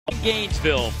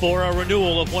Gainesville for a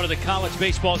renewal of one of the college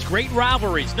baseball's great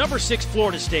rivalries. Number 6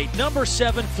 Florida State, number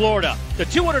 7 Florida. The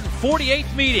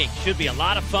 248th meeting should be a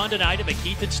lot of fun tonight at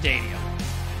McKeithen Stadium.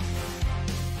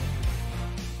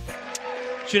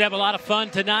 Should have a lot of fun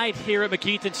tonight here at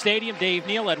McKeithen Stadium. Dave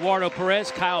Neal, Eduardo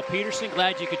Perez, Kyle Peterson.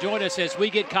 Glad you could join us as we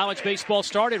get college baseball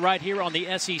started right here on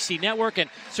the SEC Network. And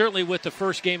certainly with the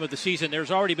first game of the season,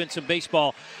 there's already been some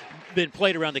baseball been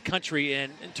played around the country.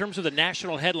 And in terms of the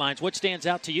national headlines, what stands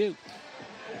out to you?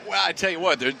 Well, I tell you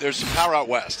what, there's some power out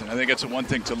west. And I think that's the one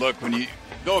thing to look. When you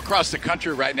go across the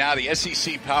country right now, the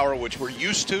SEC power, which we're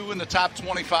used to in the top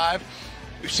 25,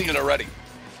 we've seen it already.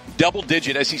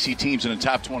 Double-digit SEC teams in the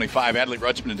top 25. Adley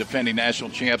Rutschman, defending national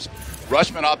champs.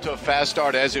 Rutschman off to a fast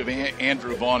start, as of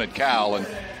Andrew Vaughn at Cal. And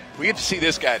we get to see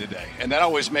this guy today. And that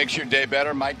always makes your day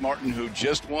better. Mike Martin, who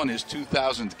just won his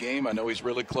 2,000th game. I know he's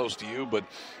really close to you, but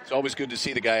it's always good to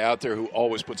see the guy out there who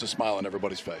always puts a smile on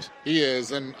everybody's face. He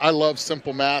is, and I love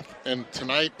simple math. And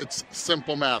tonight, it's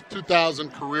simple math.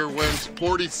 2,000 career wins,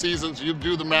 40 seasons. You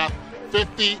do the math.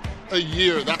 50 a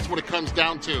year. That's what it comes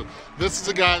down to. This is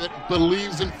a guy that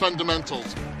believes in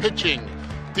fundamentals, pitching,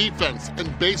 defense,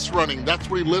 and base running. That's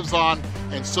what he lives on.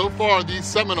 And so far, these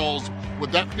Seminoles,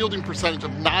 with that fielding percentage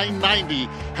of .990,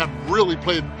 have really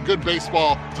played good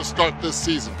baseball to start this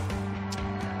season.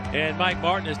 And Mike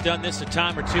Martin has done this a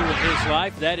time or two in his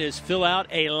life. That is fill out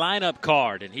a lineup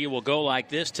card, and he will go like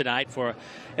this tonight for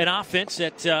an offense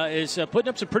that is putting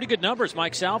up some pretty good numbers.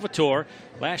 Mike Salvatore,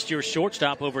 last year's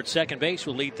shortstop over at second base,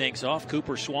 will lead things off.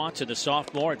 Cooper Swanson, the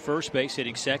sophomore, at first base,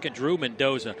 hitting second. Drew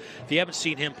Mendoza. If you haven't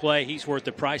seen him play, he's worth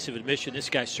the price of admission. This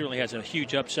guy certainly has a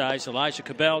huge upside. Elijah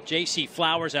Cabell, J.C.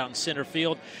 Flowers out in center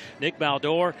field, Nick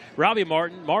Baldor, Robbie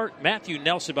Martin, Matthew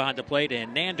Nelson behind the plate,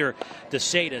 and Nander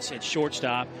DeSatis at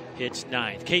shortstop hits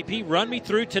ninth. KP, run me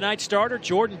through tonight's starter,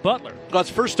 Jordan Butler. Well, it's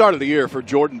the first start of the year for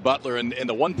Jordan Butler, and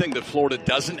the one thing that Florida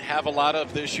doesn't have a lot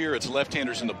of this year, it's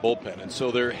left-handers in the bullpen, and so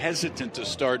they're hesitant to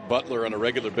start Butler on a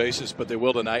regular basis, but they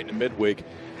will tonight in midweek.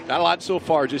 Not a lot so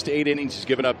far, just 8 innings. He's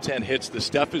given up 10 hits. The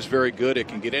stuff is very good. It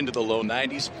can get into the low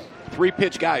 90s.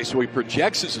 3-pitch guy, so he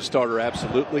projects as a starter,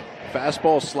 absolutely.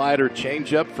 Fastball, slider,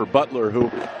 changeup for Butler,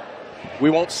 who we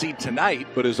won't see tonight,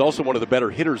 but is also one of the better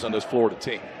hitters on this Florida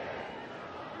team.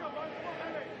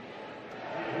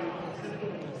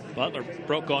 Butler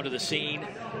broke onto the scene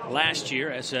last year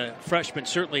as a freshman,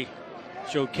 certainly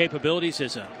showed capabilities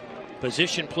as a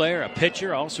position player, a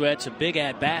pitcher, also had some big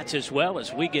at-bats as well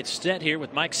as we get set here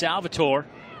with Mike Salvatore.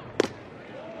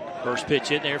 First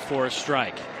pitch in there for a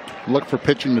strike. Look for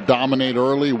pitching to dominate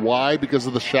early. Why? Because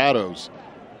of the shadows.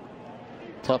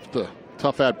 Tough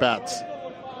at-bats.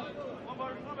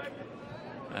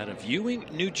 Out of Ewing,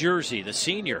 New Jersey, the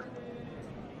senior.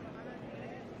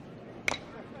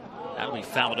 That'll be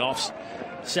fouled off.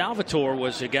 Salvatore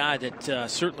was a guy that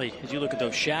certainly, as you look at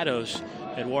those shadows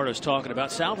Eduardo's talking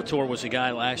about, Salvatore was a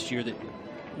guy last year that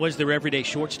was their everyday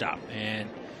shortstop and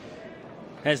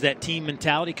has that team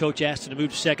mentality. Coach asked him to move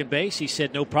to second base. He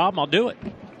said, no problem, I'll do it.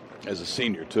 As a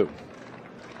senior, too.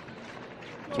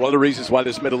 It's one of the reasons why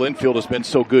this middle infield has been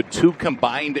so good. 2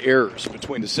 combined errors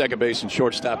between the second base and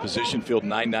shortstop position. Field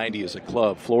 .990 as a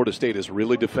club. Florida State has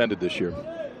really defended this year.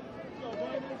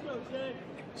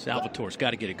 Salvatore's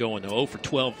got to get it going, though. 0 for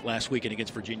 12 last weekend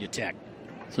against Virginia Tech.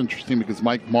 It's interesting because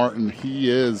Mike Martin, he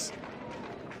is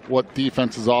what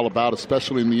defense is all about,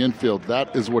 especially in the infield.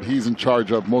 That is what he's in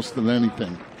charge of most than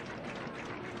anything.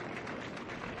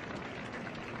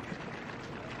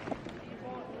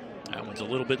 That one's a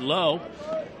little bit low.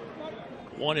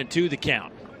 1-2 the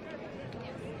count.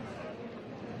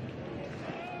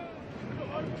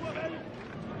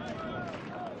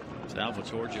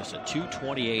 Salvatore just a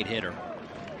 .228 hitter.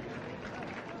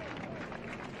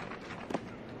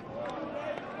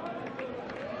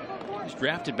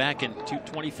 Drafted back in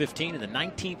 2015 in the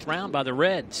 19th round by the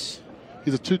Reds.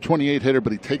 He's a .228 hitter,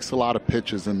 but he takes a lot of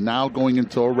pitches, and now going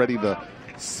into already the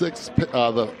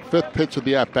 5th pitch of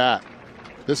the at-bat.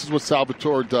 This is what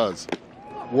Salvatore does.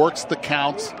 Works the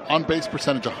counts, on-base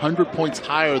percentage 100 points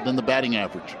higher than the batting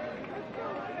average.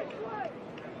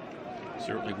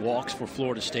 Certainly walks for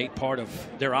Florida State, part of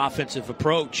their offensive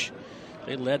approach.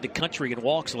 They led the country in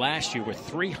walks last year with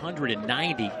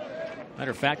 390.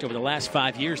 Matter of fact, over the last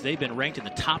 5 years, they've been ranked in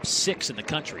the top 6 in the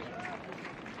country.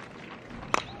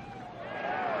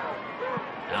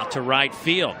 Out to right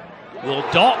field. Will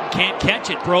Dalton can't catch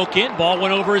it. Broke in. Ball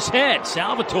went over his head.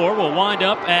 Salvatore will wind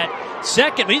up at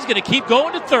second, but he's going to keep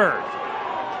going to third.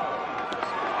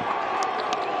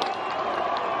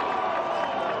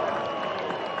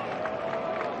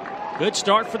 Good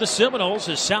start for the Seminoles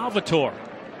as Salvatore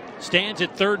stands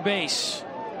at third base.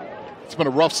 It's been a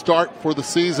rough start for the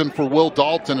season for Will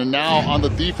Dalton, and now on the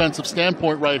defensive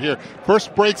standpoint right here.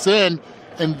 First breaks in,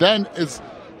 and then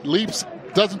leaps,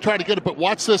 doesn't try to get it, but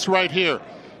watch this right here.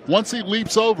 Once he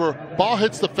leaps over, ball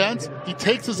hits the fence, he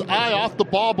takes his eye off the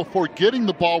ball before getting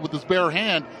the ball with his bare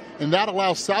hand, and that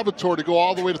allows Salvatore to go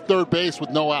all the way to third base with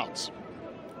no outs.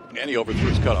 And he overthrew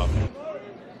his cutoff.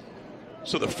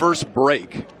 So the first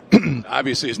break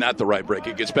obviously is not the right break.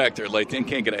 He gets back there late, then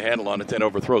can't get a handle on it, then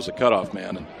overthrows the cutoff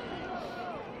man. And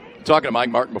talking to Mike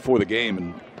Martin before the game,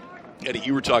 and Eddie,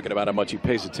 you were talking about how much he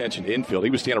pays attention to infield. He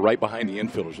was standing right behind the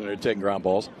infielders when they were taking ground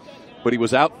balls. But he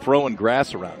was out throwing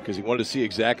grass around because he wanted to see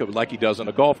exactly like he does on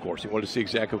a golf course. He wanted to see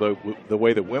exactly the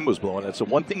way the wind was blowing. And so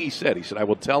one thing he said, I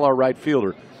will tell our right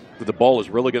fielder that the ball is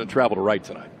really going to travel to right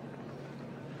tonight.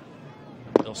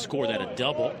 They'll score that a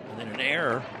double and then an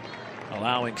error,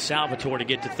 allowing Salvatore to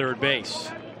get to third base.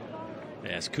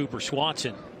 As Cooper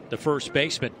Swanson, the first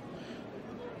baseman.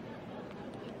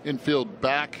 Infield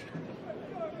back.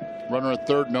 Runner at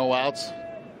third, no outs.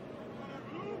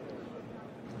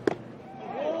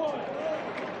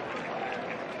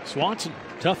 Swanson,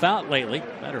 tough out lately.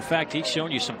 Matter of fact, he's shown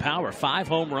you some power. 5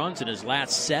 home runs in his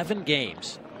last 7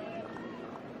 games.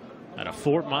 Out of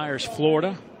Fort Myers,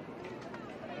 Florida.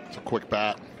 It's a quick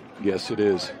bat. Yes, it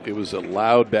is. It was a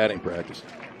loud batting practice.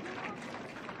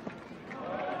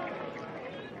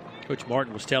 Coach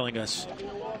Martin was telling us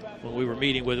when we were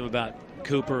meeting with him about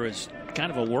Cooper is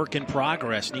kind of a work in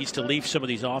progress. Needs to leave some of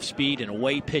these off-speed and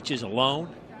away pitches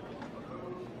alone.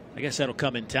 I guess that'll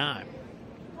come in time.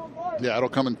 Yeah, it'll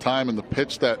come in time, and the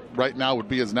pitch that right now would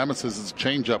be his nemesis is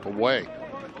changeup away.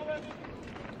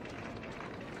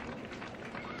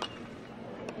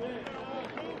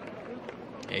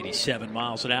 .87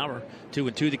 miles an hour,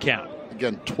 2-2 the count.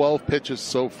 Again, 12 pitches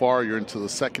so far. You're into the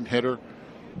second hitter.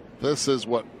 This is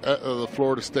what the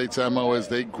Florida State's MO is.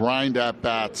 They grind at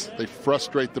bats. They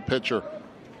frustrate the pitcher,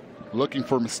 looking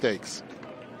for mistakes.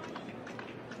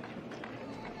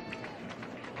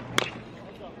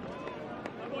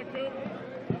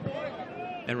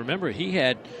 And remember, he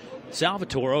had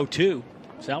Salvatore 0-2.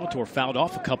 Salvatore fouled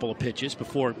off a couple of pitches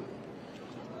before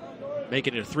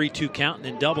making it a 3-2 count and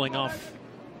then doubling off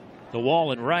the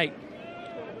wall and right.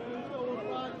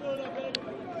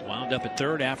 Wound up at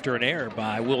third after an error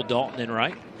by Will Dalton in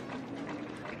right.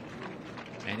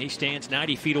 And he stands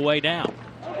 90 feet away now.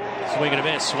 Swing and a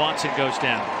miss. Swanson goes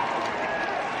down.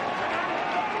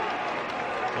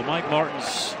 Well, Mike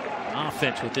Martin's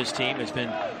offense with this team has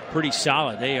been pretty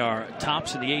solid. They are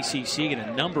tops in the ACC in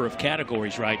a number of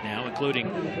categories right now, including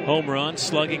home runs,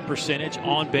 slugging percentage,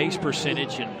 on-base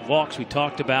percentage, and walks we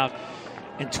talked about,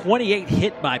 and 28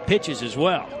 hit by pitches as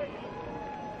well.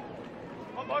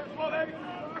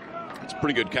 It's a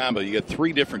pretty good combo. You got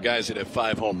 3 different guys that have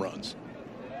 5 home runs.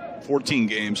 14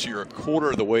 games, so you're a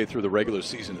quarter of the way through the regular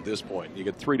season at this point. You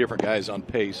get 3 different guys on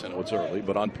pace. I know it's early,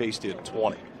 but on pace to hit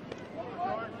 20.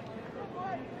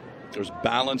 There's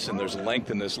balance and there's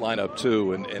length in this lineup,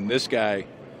 too. And this guy,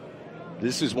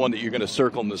 this is one that you're going to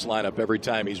circle in this lineup every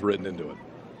time he's ridden into it.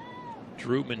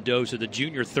 Drew Mendoza, the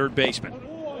junior third baseman.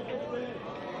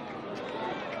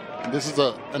 This is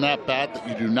an at-bat that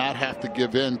you do not have to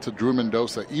give in to Drew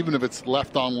Mendoza, even if it's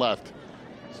left on left.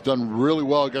 He's done really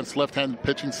well against left-handed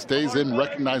pitching, stays in,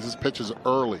 recognizes pitches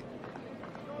early.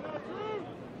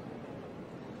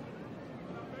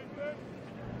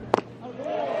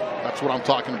 That's what I'm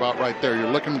talking about right there.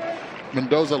 You're looking,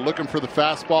 Mendoza looking for the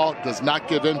fastball, does not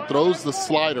give in, throws the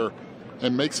slider,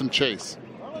 and makes him chase.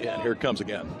 Yeah, and here it comes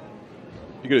again.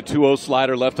 You get a 2-0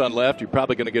 slider left on left, you're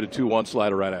probably going to get a 2-1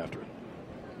 slider right after it.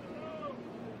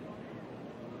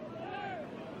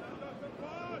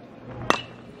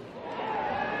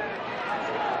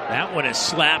 That one is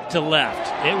slapped to left.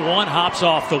 It hops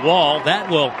off the wall. That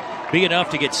will be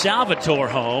enough to get Salvatore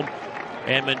home.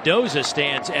 And Mendoza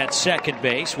stands at second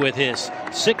base with his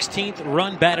 16th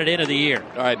run batted in of the year.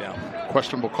 All right, now.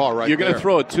 Questionable call right there. You're going to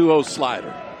throw a 2-0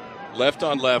 slider. Left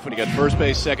on left when you got first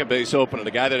base, second base open, and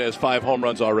a guy that has 5 home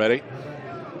runs already.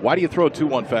 Why do you throw a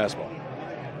 2-1 fastball?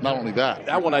 Not only that.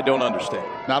 That one I don't understand.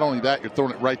 Not only that, you're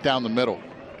throwing it right down the middle.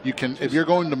 You can, if you're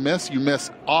going to miss, you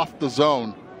miss off the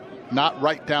zone, not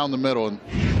right down the middle. And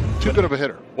too good of a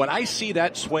hitter. When I see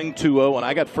that swing 2-0 and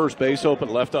I got first base open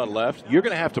left on left, you're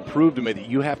going to have to prove to me that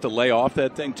you have to lay off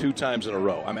that thing 2 times in a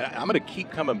row. I mean, I'm going to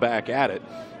keep coming back at it.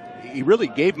 He really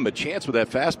gave him a chance with that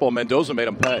fastball. Mendoza made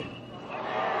him pay.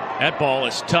 That ball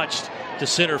is touched to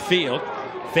center field.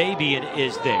 Fabian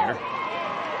is there.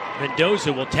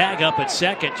 Mendoza will tag up at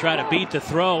second, try to beat the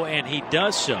throw, and he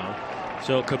does so.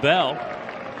 So Cabell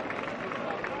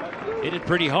hit it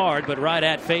pretty hard, but right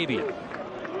at Fabian.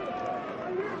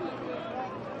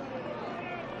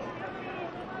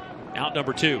 Out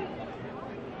number 2.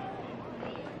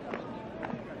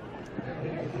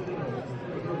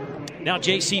 Now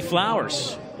J.C.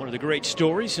 Flowers, one of the great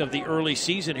stories of the early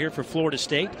season here for Florida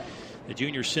State. The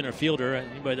junior center fielder.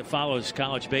 Anybody that follows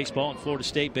college baseball and Florida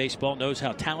State baseball knows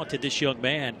how talented this young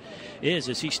man is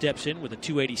as he steps in with a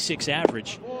 .286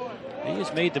 average. He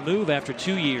has made the move after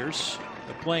 2 years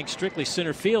of playing strictly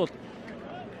center field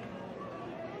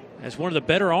as one of the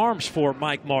better arms for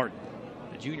Mike Martin.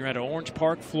 The junior out of Orange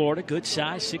Park, Florida. Good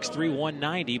size, 6'3",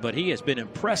 190, but he has been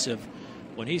impressive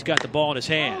when he's got the ball in his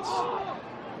hands.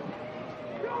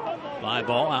 Fly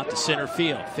ball out to center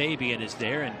field. Fabian is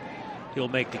there, and he'll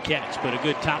make the catch. But a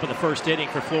good top of the first inning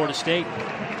for Florida State.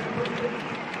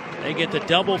 They get the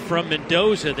double from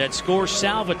Mendoza that scores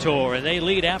Salvatore, and they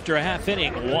lead after a half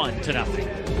inning,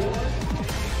 1-0.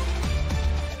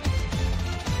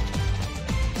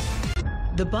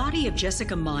 The body of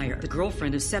Jessica Meyer, the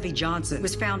girlfriend of Sevy Johnson,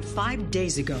 was found 5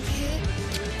 days ago.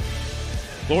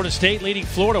 Florida State leading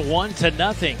Florida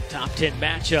 1-0. Top 10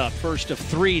 matchup, first of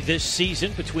 3 this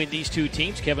season between these two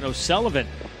teams. Kevin O'Sullivan,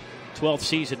 12th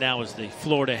season now as the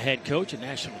Florida head coach, a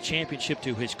national championship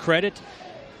to his credit.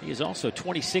 He is also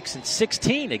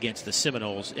 26-16 against the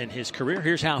Seminoles in his career.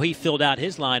 Here's how he filled out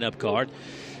his lineup card.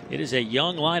 It is a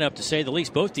young lineup, to say the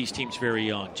least. Both these teams very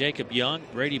young. Jacob Young,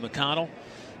 Brady McConnell,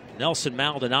 Nelson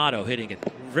Maldonado hitting it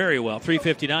very well.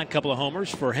 359, couple of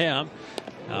homers for him.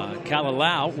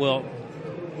 Kalalau will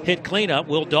hit cleanup.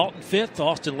 Will Dalton 5th,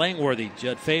 Austin Langworthy,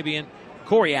 Judd Fabian,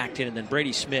 Corey Acton, and then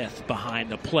Brady Smith behind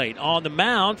the plate. On the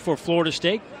mound for Florida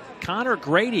State, Connor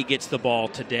Grady gets the ball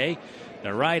today.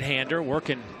 The right-hander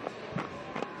working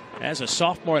as a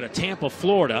sophomore out of Tampa,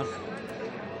 Florida.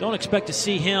 Don't expect to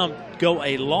see him go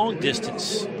a long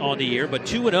distance on the year, but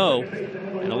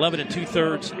 2-0 and 11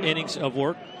 2/3 innings of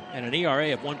work and an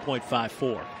ERA of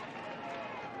 1.54.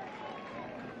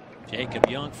 Jacob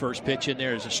Young, first pitch in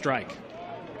there is a strike.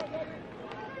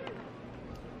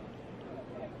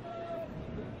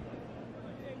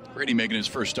 Brady making his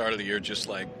first start of the year just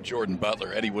like Jordan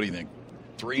Butler. Eddie, what do you think?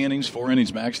 3 innings, 4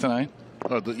 innings max tonight?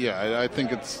 Yeah, I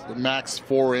think it's max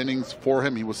 4 innings for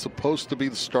him. He was supposed to be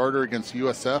the starter against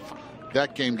USF.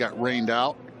 That game got rained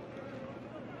out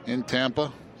in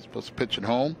Tampa. Supposed to pitch at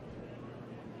home.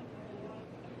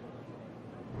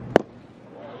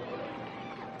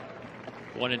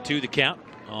 1-2 the count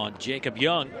on Jacob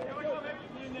Young.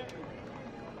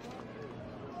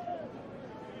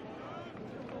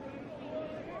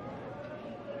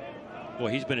 Boy,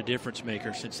 he's been a difference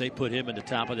maker since they put him in the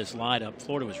top of this lineup.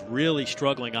 Florida was really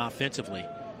struggling offensively.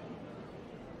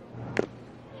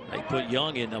 They put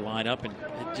Young in the lineup, and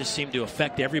it just seemed to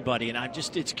affect everybody. And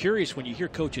it's curious when you hear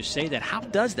coaches say that. How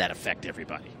does that affect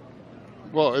everybody?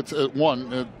 Well, it's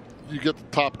you get the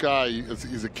top guy.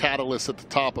 He's a catalyst at the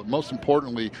top, but most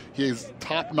importantly, he has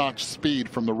top-notch speed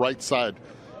from the right side.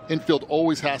 Infield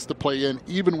always has to play in,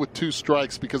 even with 2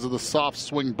 strikes, because of the soft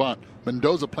swing bunt.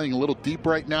 Mendoza playing a little deep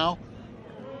right now.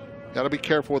 Got to be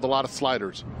careful with a lot of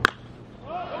sliders.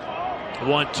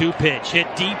 1-2 pitch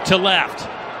hit deep to left.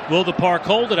 Will the park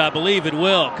hold it? I believe it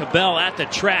will. Cabell at the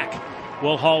track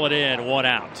will haul it in. 1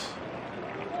 out.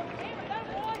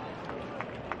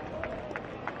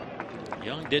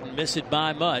 Young didn't miss it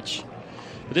by much.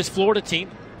 But this Florida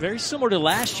team, very similar to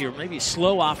last year, maybe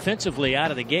slow offensively out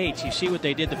of the gates. You see what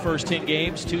they did the first 10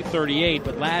 games, 238,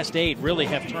 but last 8 really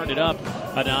have turned it up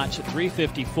a notch at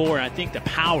 354. And I think the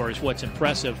power is what's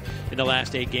impressive in the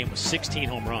last 8 games with 16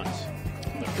 home runs.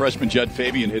 Freshman Judd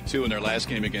Fabian hit 2 in their last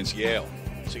game against Yale.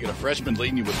 So you got a freshman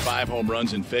leading you with 5 home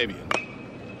runs in Fabian.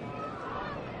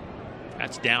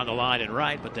 That's down the line and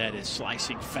right, but that is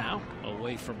slicing foul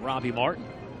away from Robbie Martin.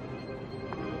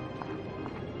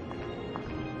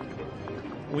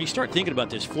 When you start thinking about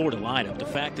this Florida lineup, the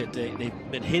fact that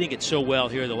they've been hitting it so well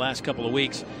here the last couple of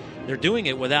weeks, they're doing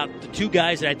it without the 2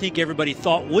 guys that I think everybody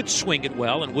thought would swing it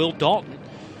well, and Will Dalton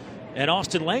and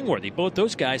Austin Langworthy. Both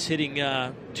those guys hitting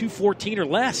 214 or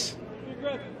less.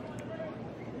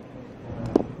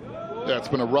 Yeah, it's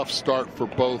been a rough start for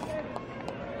both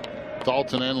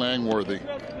Dalton and Langworthy,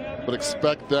 but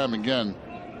expect them again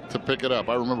to pick it up.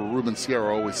 I remember Ruben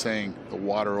Sierra always saying the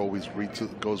water always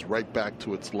goes right back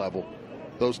to its level.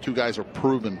 Those 2 guys are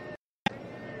proven.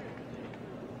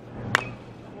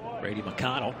 Brady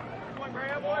McConnell.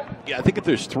 Yeah, I think if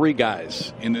there's 3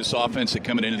 guys in this offense that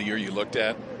coming into the year you looked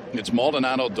at, it's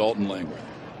Maldonado, Dalton, Langworthy.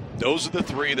 Those are the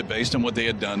 3 that, based on what they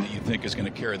had done, that you think is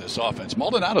going to carry this offense.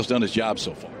 Maldonado's done his job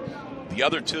so far. The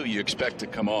other 2 you expect to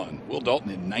come on. Will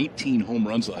Dalton had 19 home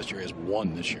runs last year, has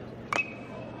 1 this year.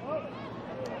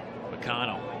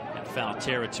 McConnell in foul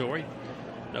territory.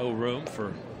 No room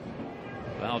for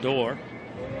Valdor.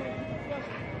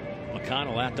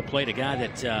 McConnell at the plate, a guy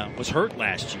that was hurt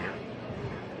last year.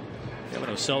 Kevin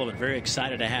O'Sullivan very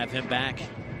excited to have him back.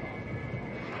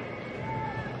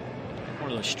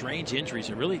 One of those strange injuries.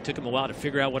 It really took him a while to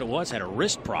figure out what it was. Had a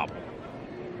wrist problem.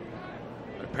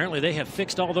 But apparently they have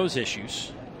fixed all those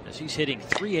issues as he's hitting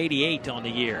 .388 on the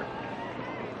year.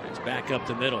 It's back up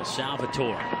the middle.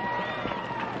 Salvatore.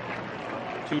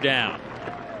 2 down.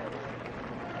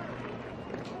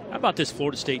 How about this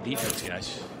Florida State defense,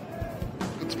 guys?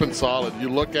 It's been solid. You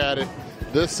look at it.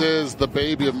 This is the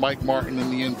baby of Mike Martin in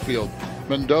the infield.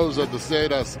 Mendoza, De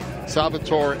Cedas,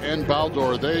 Salvatore, and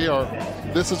Baldor.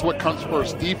 This is what comes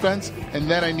first. Defense,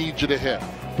 and then I need you to hit.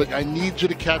 But I need you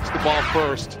to catch the ball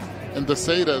first. And De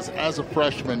Cedas, as a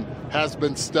freshman, has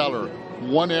been stellar.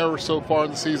 1 error so far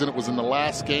in the season. It was in the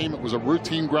last game. It was a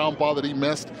routine ground ball that he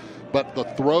missed. But the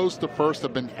throws to first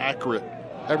have been accurate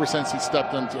ever since he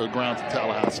stepped into the ground to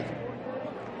Tallahassee.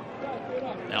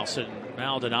 Nelson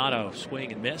Maldonado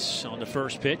swing and miss on the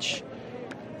first pitch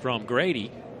from Grady.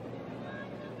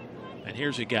 And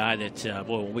here's a guy that,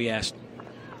 when we asked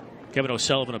Kevin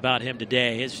O'Sullivan about him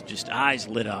today, his just eyes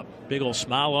lit up. Big old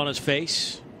smile on his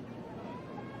face.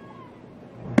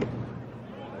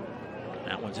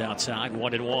 That one's outside,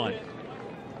 1-1.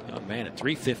 Young man at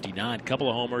 .359, couple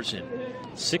of homers and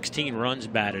 16 runs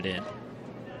batted in.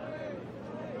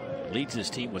 Leads his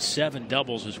team with 7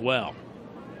 doubles as well.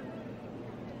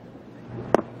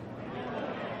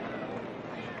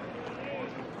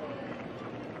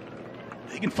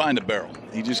 He can find a barrel.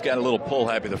 He just got a little pull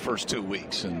happy the first 2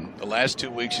 weeks, and the last 2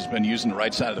 weeks he's been using the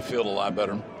right side of the field a lot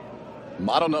better.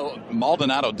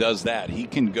 Maldonado does that. He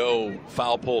can go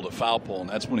foul pole to foul pole, and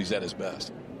that's when he's at his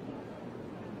best.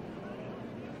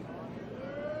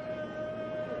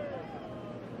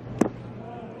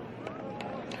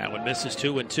 That one misses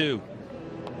 2-2.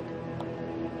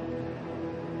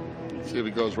 See if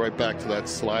he goes right back to that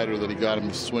slider that he got him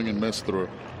to swing and miss through.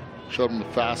 Showed him the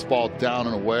fastball down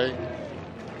and away.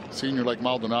 Senior like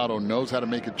Maldonado knows how to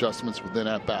make adjustments within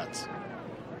at-bats.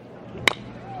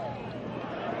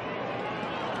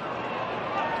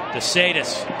 De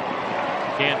Cedas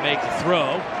can't make the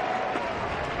throw.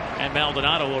 And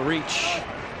Maldonado will reach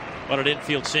on an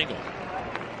infield single.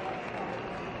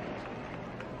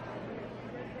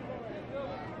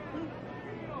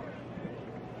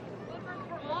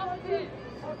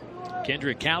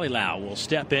 Kendrick Kalilau will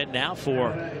step in now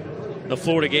for the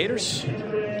Florida Gators.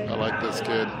 I like this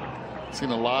kid.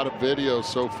 Seen a lot of videos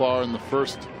so far in the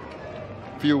first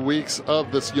few weeks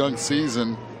of this young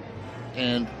season.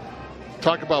 And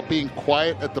talk about being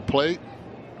quiet at the plate.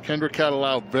 Kendrick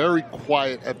Kalilau, very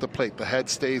quiet at the plate. The head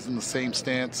stays in the same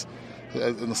stance,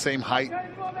 in the same height.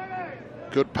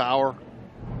 Good power.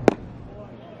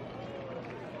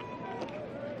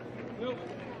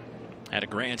 Had a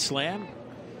grand slam.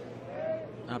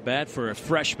 Not bad for a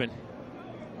freshman.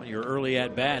 One of your early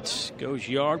at-bats. Goes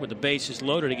yard with the bases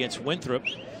loaded against Winthrop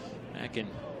back in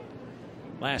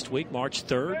last week, March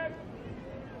 3rd.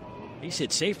 He's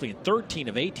hit safely in 13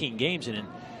 of 18 games, and in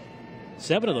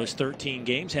 7 of those 13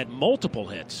 games had multiple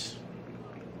hits.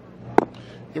 You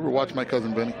ever watch My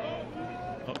Cousin Vinny?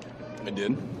 Oh, I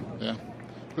did. Yeah.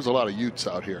 There's a lot of Utes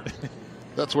out here.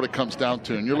 That's what it comes down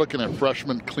to. And you're looking at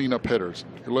freshman cleanup hitters.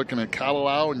 You're looking at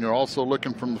Kalilau, and you're also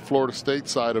looking from the Florida State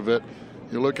side of it.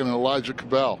 You're looking at Elijah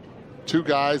Cabell. 2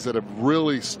 guys that have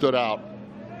really stood out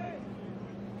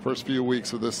first few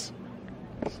weeks of this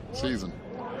season.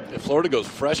 If Florida goes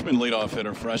freshman leadoff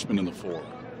hitter, freshman in the 4.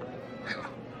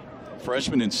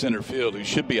 Freshman in center field, who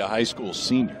should be a high school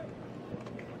senior.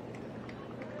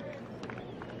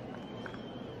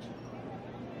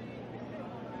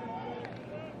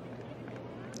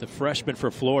 The freshman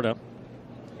for Florida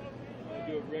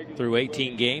through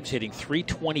 18 games, hitting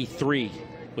 .323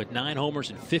 with 9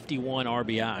 homers and 51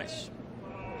 RBIs.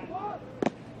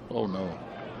 Oh, no.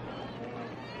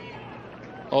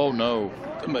 Oh, no.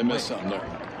 Somebody missed something there.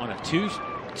 On a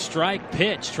 2-strike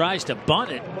pitch, tries to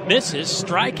bunt it, misses,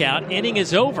 strikeout, inning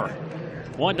is over.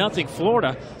 1-0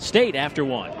 Florida State after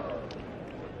 1.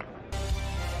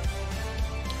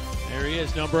 There he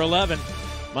is, number 11.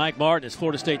 Mike Martin, as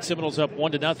Florida State Seminoles up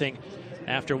 1-0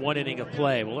 after 1 inning of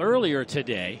play. Well, earlier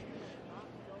today,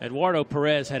 Eduardo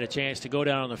Perez had a chance to go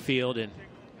down on the field and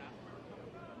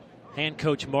hand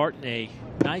Coach Martin a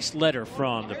nice letter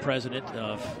from the president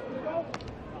of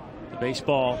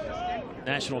the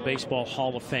National Baseball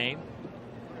Hall of Fame.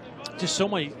 Just so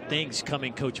many things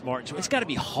coming Coach Martin. So it's got to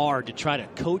be hard to try to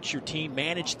coach your team,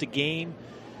 manage the game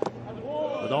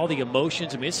with all the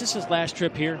emotions. I mean, is this his last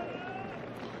trip here?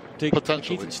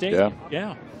 Potentially. State?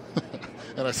 Yeah.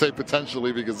 And I say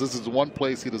potentially because this is one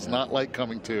place he does not like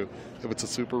coming to if it's a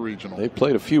super regional. They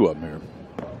played a few of them here.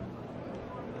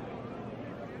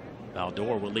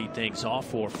 Valdor will lead things off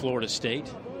for Florida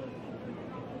State.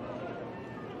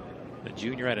 The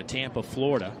junior out of Tampa,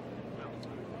 Florida.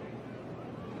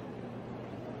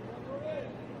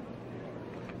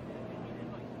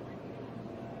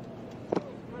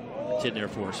 It's in there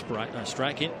for a strike.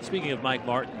 Speaking of Mike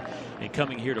Martin and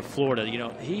coming here to Florida, you know,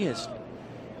 he has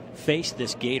faced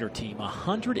this Gator team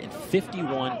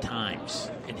 151 times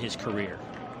in his career.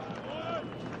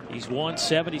 He's won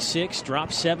 76,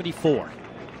 dropped 74.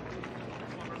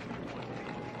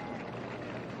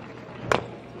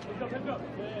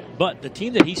 But the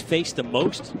team that he's faced the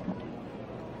most,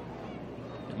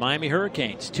 the Miami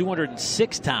Hurricanes,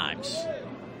 206 times,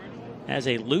 has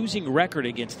a losing record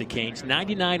against the Canes,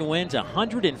 99 wins,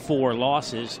 104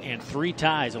 losses, and 3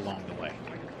 ties along the way.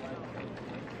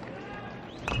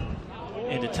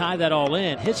 And to tie that all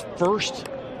in, his first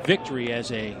victory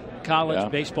as a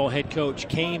college baseball head coach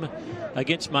came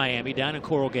against Miami down in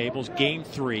Coral Gables, Game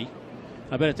 3.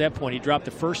 I bet at that point he dropped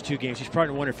the first 2 games. He's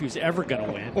probably wondering if he was ever going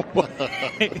to win.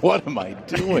 What am I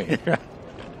doing?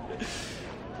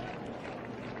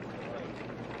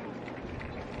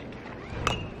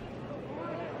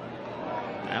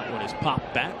 That one is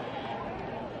popped back.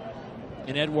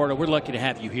 And Eduardo, we're lucky to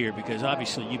have you here because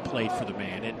obviously you played for the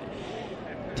man. And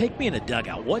take me in the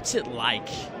dugout. What's it like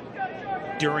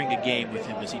during a game with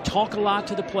him? Does he talk a lot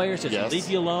to the players? Does he leave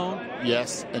you alone?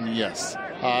 Yes and yes.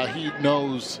 He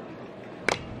knows.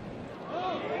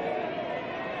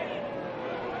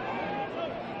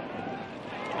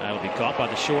 That'll be caught by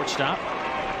the shortstop.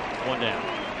 1 down.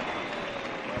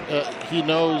 He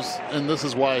knows, and this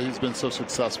is why he's been so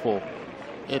successful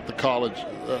at the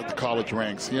college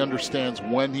ranks. He understands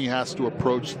when he has to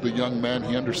approach the young men.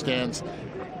 He understands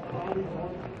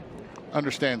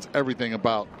everything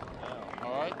about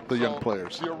the young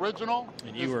players. The original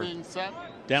and you were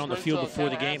down on the field before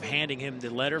the game, handing him the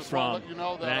letter from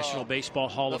the National Baseball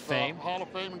Hall of Fame. Hall of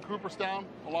Fame in Cooperstown.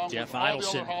 Jeff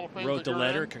Idelson wrote the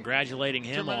letter congratulating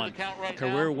him on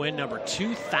career win number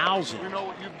 2,000. We know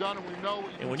what you've done, and we know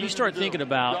what you and when you start thinking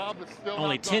about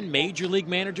only 10 major league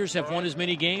managers have won as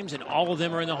many games, and all of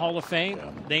them are in the Hall of Fame,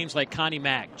 names like Connie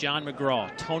Mack, John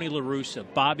McGraw, Tony La Russa,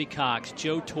 Bobby Cox,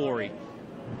 Joe Torre,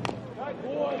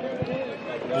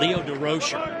 Leo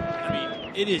DeRocher. I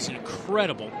mean, it is an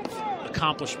incredible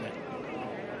accomplishment.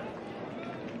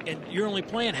 And you're only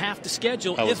playing half the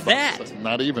schedule, if that.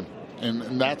 Not even.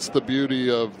 And that's the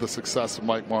beauty of the success of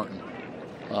Mike Martin.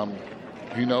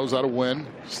 He knows how to win.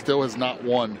 Still has not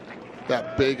won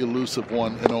that big, elusive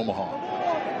one in Omaha.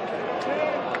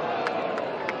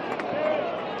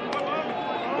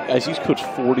 Guys, he's coached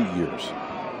 40 years.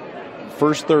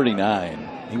 First 39,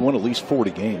 he won at least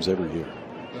 40 games every year.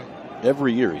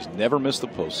 Every year. He's never missed the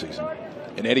postseason.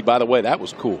 And Eddie, by the way, that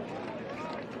was cool.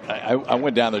 I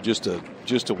went down there just to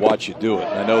watch you do it.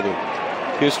 And I know the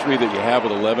history that you have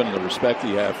with 11 and the respect that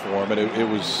you have for him. And it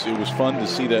was fun to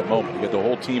see that moment. You got the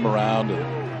whole team around,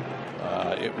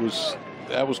 and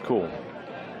that was cool.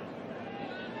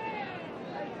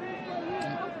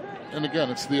 And again,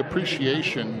 it's the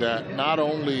appreciation that not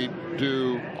only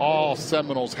do all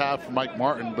Seminoles have for Mike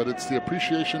Martin, but it's the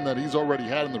appreciation that he's already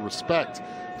had and the respect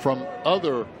from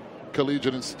other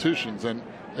collegiate institutions. And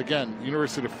again,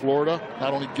 University of Florida,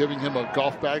 not only giving him a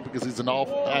golf bag because he's an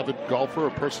avid golfer,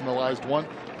 a personalized one,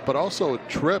 but also a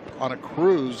trip on a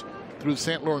cruise through the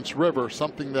St. Lawrence River,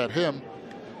 something that him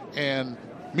and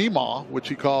Meemaw, which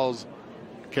he calls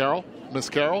Carol, Miss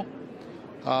Carol,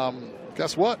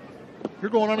 guess what?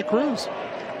 You're going on a cruise.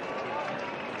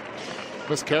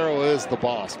 Miss Carol is the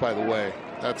boss, by the way.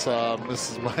 That's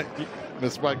Miss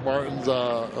Mike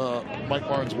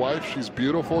Martin's wife. She's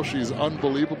beautiful. She's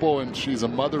unbelievable, and she's a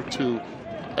mother to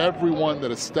everyone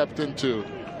that has stepped into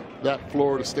that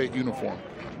Florida State uniform.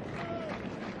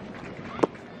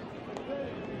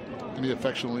 And he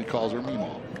affectionately calls her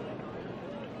Meemaw.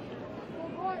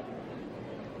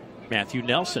 Matthew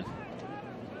Nelson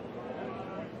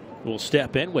will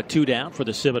step in with 2 down for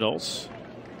the Seminoles.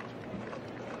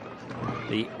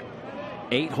 The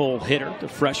 8-hole hitter, the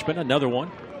freshman, another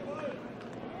one.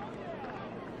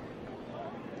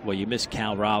 Well, you miss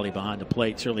Cal Raleigh behind the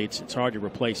plate. Certainly it's hard to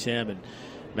replace him. And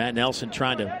Matt Nelson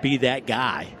trying to be that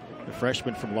guy, the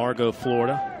freshman from Largo,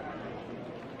 Florida.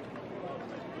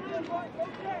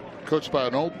 Coached by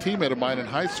an old teammate of mine in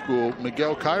high school,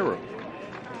 Miguel Cairo.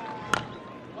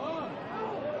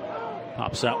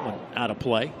 Pops that one out of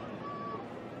play.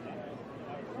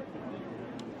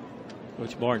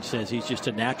 Coach Martin says he's just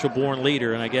a natural-born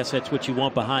leader, and I guess that's what you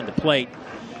want behind the plate.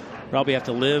 Probably have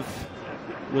to live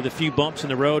with a few bumps in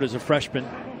the road as a freshman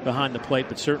behind the plate,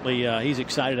 but certainly he's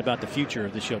excited about the future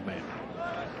of this young man.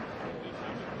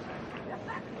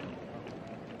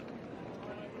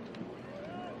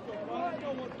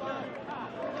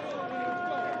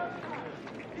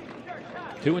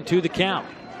 2-2 the count.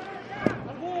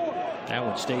 That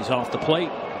one stays off the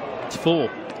plate. It's full.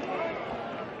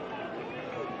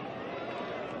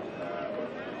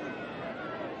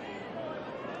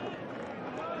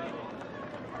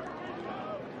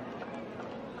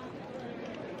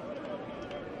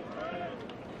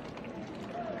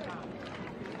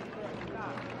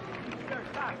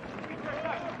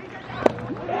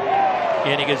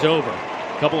 Inning is over.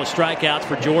 A couple of strikeouts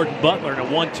for Jordan Butler in a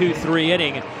 1-2-3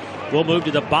 inning. We'll move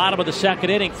to the bottom of the second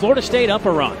inning. Florida State up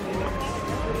a run.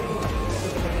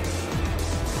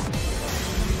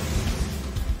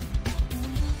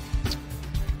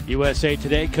 USA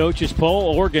Today coaches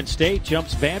poll. Oregon State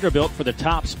jumps Vanderbilt for the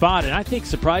top spot. And I think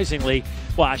surprisingly,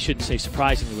 well, I shouldn't say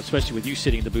surprisingly, especially with you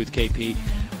sitting in the booth, KP,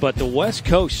 but the West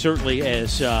Coast certainly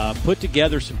has put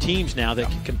together some teams now that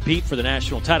can compete for the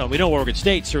national title. We know Oregon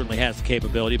State certainly has the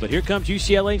capability, but here comes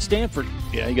UCLA and Stanford.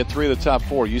 Yeah, you get 3 of the top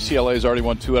 4. UCLA has already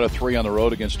won 2 out of 3 on the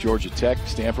road against Georgia Tech.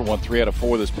 Stanford won 3 out of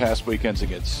 4 this past weekend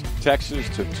against Texas,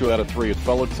 took 2 out of 3 at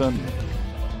Fullerton.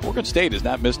 Oregon State has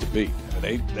not missed a beat.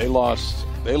 They lost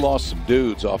some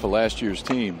dudes off of last year's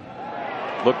team.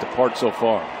 Looked the part so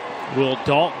far. Will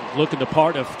Dalton looking the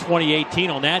part of 2018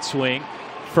 on that swing.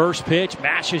 First pitch,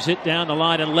 mashes it down the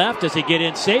line and left. Does he get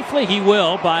in safely? He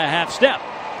will by a half step.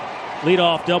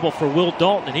 Leadoff double for Will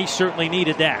Dalton, and he certainly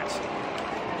needed that.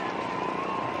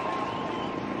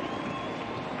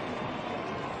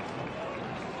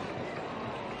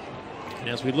 And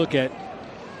as we look at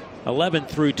 11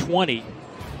 through 20,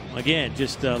 again,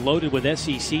 just loaded with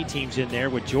SEC teams in there,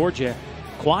 with Georgia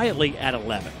quietly at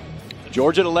 11.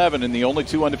 Georgia at 11 and the only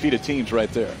 2 undefeated teams right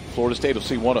there. Florida State will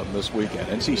see one of them this weekend.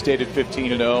 NC State at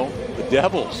 15-0. The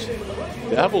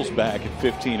Devils back at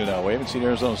 15-0. We haven't seen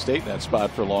Arizona State in that spot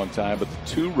for a long time, but the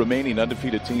 2 remaining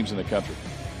undefeated teams in the country.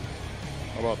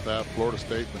 How about that? Florida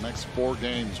State, the next 4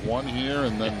 games, 1 here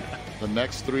and then the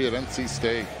next 3 at NC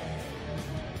State,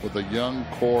 with a young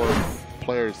core of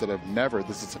players that have never,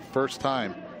 this is the first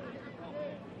time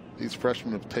these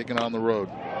freshmen have taken on the road.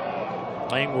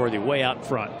 Langworthy way out in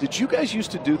front. Did you guys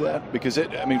used to do that? Because,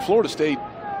 Florida State,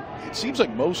 it seems like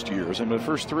most years, the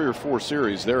first 3 or 4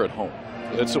 series, they're at home.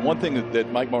 That's the one thing that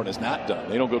Mike Martin has not done.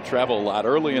 They don't go travel a lot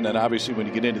early, and then obviously when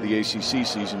you get into the ACC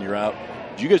season, you're out.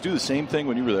 Did you guys do the same thing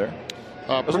when you were there?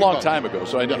 It was a long time ago,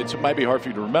 so it might be hard for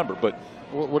you to remember. But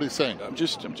what are you saying? I'm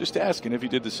just asking if you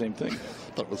did the same thing. I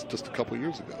thought it was just a couple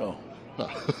years ago.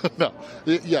 Oh. No.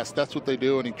 Yes, that's what they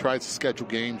do, and he tries to schedule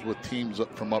games with teams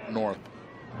from up north.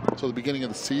 So the beginning of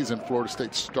the season, Florida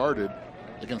State started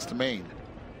against Maine.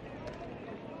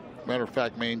 Matter of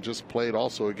fact, Maine just played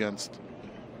also against, if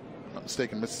I'm not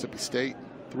mistaken, Mississippi State,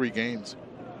 3 games.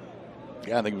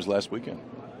 Yeah, I think it was last weekend.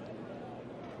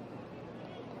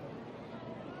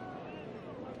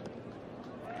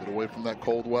 Get away from that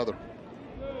cold weather.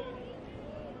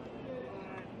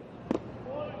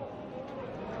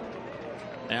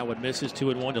 That one misses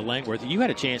 2-1 to Langworthy. You had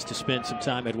a chance to spend some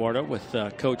time, Eduardo, with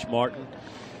Coach Martin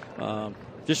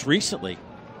just recently.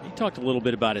 He talked a little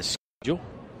bit about his schedule.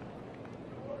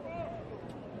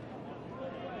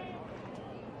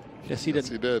 Yes, he did.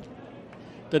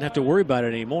 Doesn't have to worry about it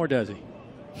anymore, does he?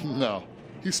 No.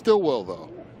 He still will, though.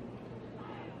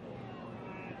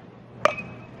 It's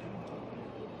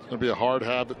going to be a hard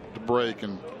habit to break.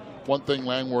 And one thing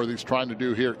Langworthy's trying to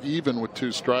do here, even with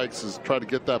 2 strikes, is try to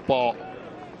get that ball,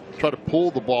 try to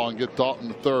pull the ball and get Dalton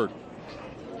to third.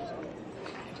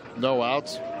 No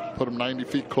outs. Put him 90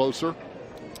 feet closer.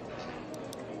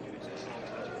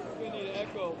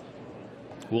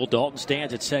 Will Dalton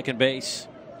stands at second base.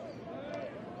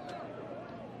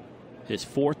 His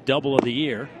 4th double of the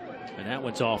year. And that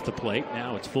one's off the plate.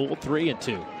 Now it's full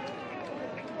 3-2.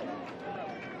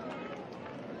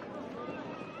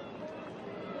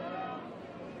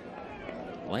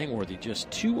 Langworthy just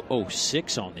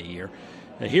 206 on the year.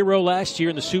 A hero last year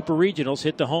in the Super Regionals,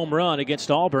 hit the home run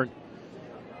against Auburn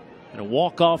in a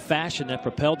walk-off fashion that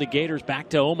propelled the Gators back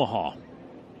to Omaha.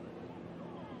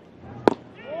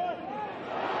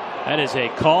 That is a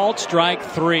called strike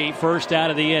 3, first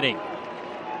out of the inning.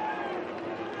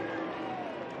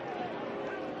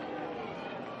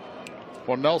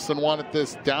 Well, Nelson wanted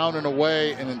this down and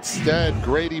away, and instead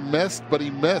Grady missed, but he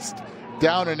missed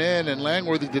down and in, and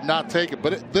Langworthy did not take it.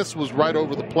 But this was right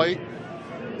over the plate.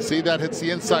 See, that hits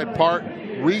the inside part,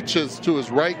 reaches to his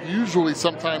right. Usually,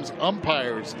 sometimes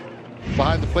umpires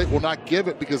behind the plate will not give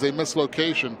it because they miss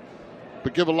location.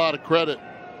 But give a lot of credit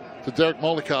to Derek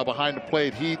Mollica behind the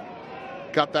plate. He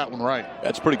got that one right.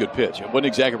 That's a pretty good pitch. It wasn't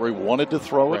exactly where he wanted to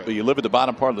throw it, but you live at the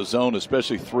bottom part of the zone,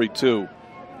 especially 3-2.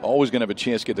 Always going to have a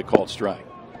chance to get the called strike.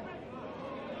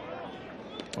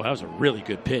 Well, that was a really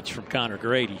good pitch from Connor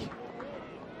Grady.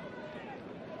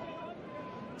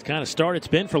 It's kind of start it's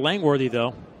been for Langworthy,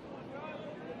 though.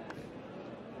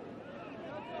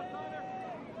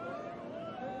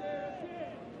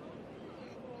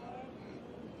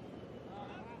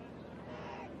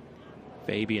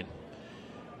 Fabian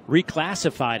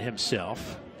reclassified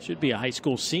himself. Should be a high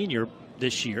school senior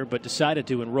this year, but decided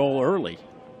to enroll early.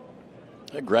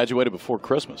 I graduated before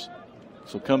Christmas.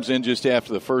 So comes in just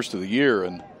after the first of the year,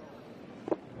 and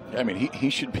I mean he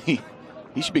should be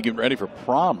getting ready for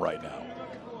prom right now.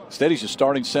 Instead, he's a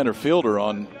starting center fielder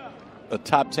on a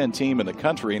top 10 team in the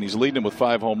country, and he's leading them with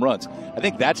 5 home runs. I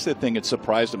think that's the thing that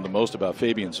surprised him the most about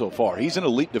Fabian so far. He's an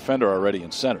elite defender already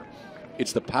in center.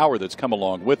 It's the power that's come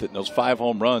along with it, and those 5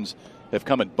 home runs have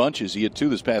come in bunches. He had 2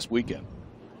 this past weekend.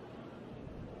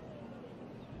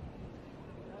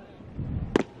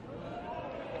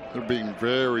 They're being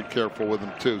very careful with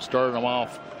him, too. Starting him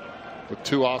off with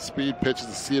 2 off-speed pitches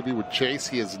to see if he would chase.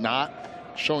 He is not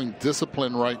showing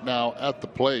discipline right now at the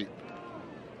plate.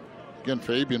 Again,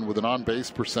 Fabian with an on-base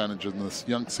percentage in this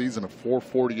young season of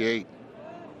 .448.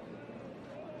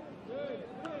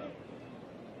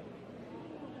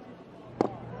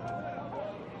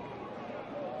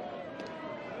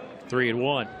 Three and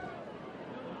one.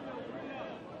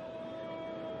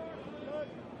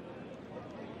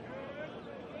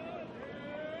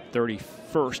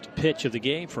 .31st pitch of the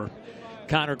game for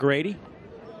Connor Grady.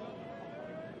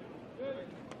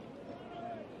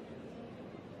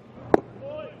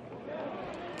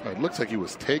 It looks like he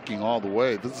was taking all the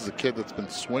way. This is a kid that's been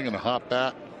swinging a hot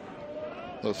bat.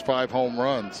 Those 5 home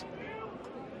runs.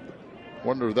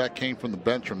 Wonder if that came from the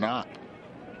bench or not.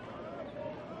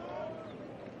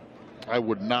 I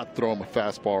would not throw him a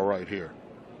fastball right here.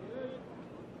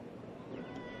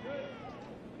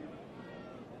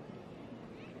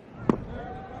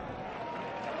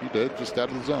 He did, just out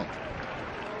of the zone.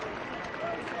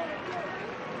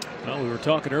 Well, we were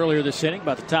talking earlier this inning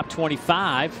about the top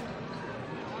 25.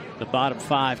 The bottom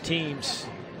 5 teams.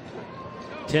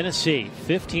 Tennessee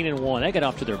 15-1. They got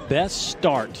off to their best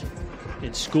start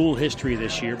in school history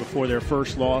this year before their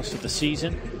first loss of the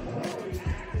season.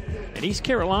 And East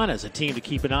Carolina is a team to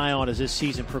keep an eye on as this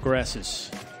season progresses.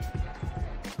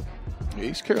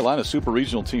 East Carolina super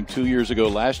regional team 2 years ago.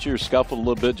 Last year scuffled a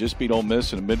little bit, just beat Ole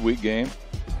Miss in a midweek game.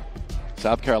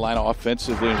 South Carolina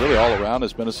offensively and really all around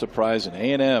has been a surprise. And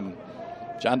A&M,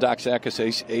 John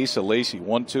Doxakis, Asa Lacey,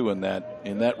 1-2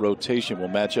 in that rotation will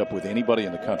match up with anybody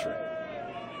in the country.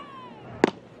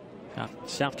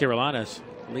 South Carolina's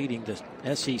leading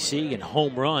the SEC in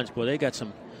home runs. Boy, they got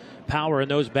some power in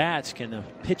those bats. Can the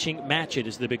pitching match it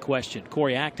is the big question.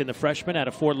 Corey Acton, the freshman out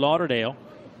of Fort Lauderdale.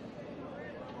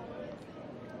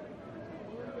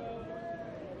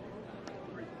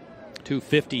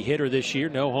 .250 hitter this year,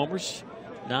 no homers,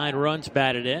 9 runs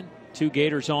batted in, 2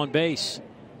 Gators on base.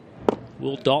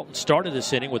 Will Dalton started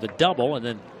this inning with a double and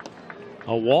then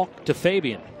a walk to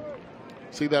Fabian.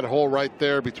 See that hole right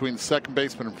there between second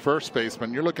baseman and first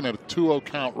baseman. You're looking at a 2-0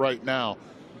 count right now.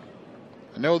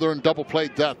 I know they're in double play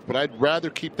depth, but I'd rather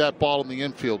keep that ball in the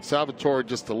infield. Salvatore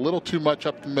just a little too much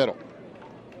up the middle.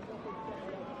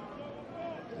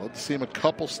 Let's see him a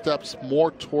couple steps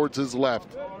more towards his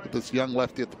left with this young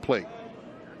lefty at the plate.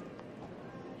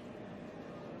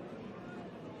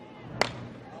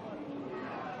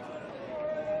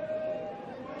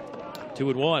 Two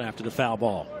and one after the foul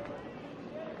ball.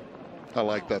 I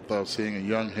like that, though, seeing a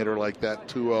young hitter like that,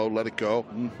 2-0, let it go.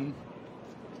 Mm-hmm.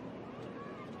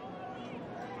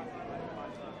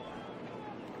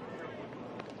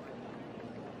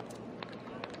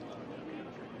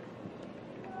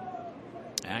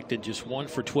 Acton just 1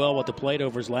 for 12 at the plate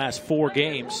over his last 4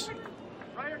 games.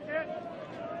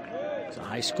 He's a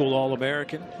high school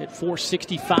All-American. Hit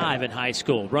 .465 in high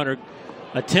school. Runner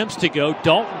attempts to go.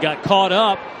 Dalton got caught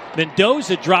up.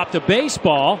 Mendoza dropped a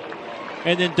baseball.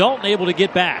 And then Dalton able to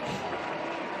get back.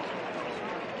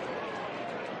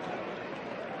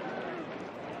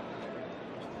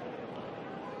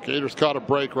 Gators caught a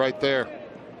break right there.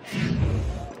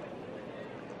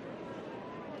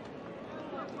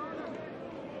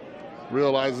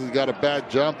 Realizes he got a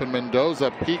bad jump, and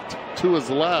Mendoza peeked to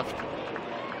his left.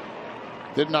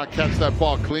 Did not catch that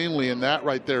ball cleanly, and that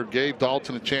right there gave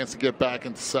Dalton a chance to get back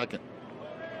into second.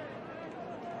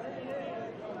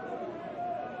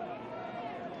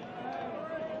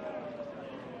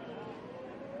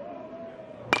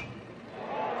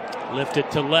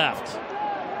 Lifted to left.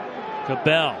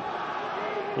 Cabell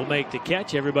will make the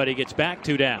catch. Everybody gets back,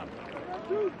 2 down.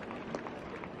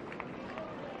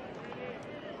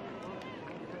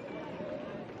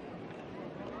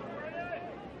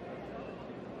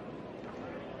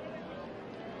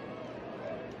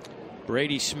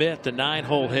 Brady Smith, the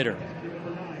 9-hole hitter.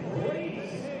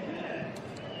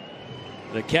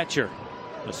 The catcher,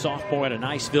 the sophomore out of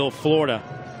Niceville, Florida.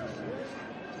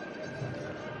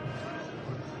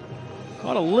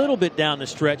 Caught a little bit down the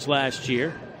stretch last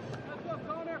year.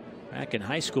 Back in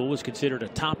high school was considered a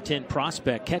top 10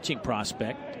 prospect, catching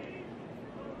prospect.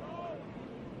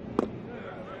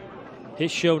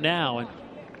 His show now, and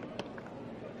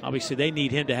obviously they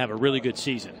need him to have a really good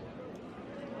season.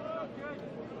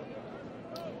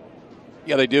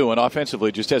 Yeah, they do, and offensively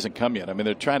it just hasn't come yet. I mean,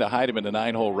 they're trying to hide him in the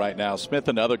 9-hole right now. Smith,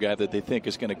 another guy that they think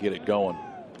is going to get it going.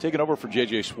 Taking over for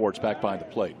J.J. Schwartz back behind the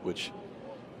plate, which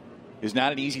is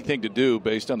not an easy thing to do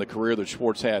based on the career that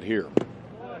Schwartz had here.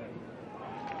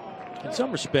 In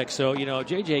some respects, though, you know,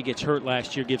 J.J. gets hurt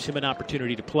last year, gives him an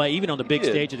opportunity to play, even on the big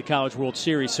stage of the College World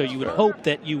Series. So you would hope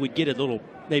that you would get a little,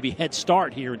 maybe, head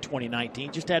start here in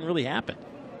 2019. Just hadn't really happened.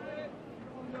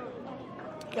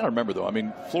 You got to remember, though, I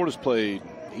mean, Florida's played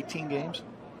 18 games.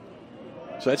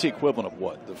 So that's the equivalent of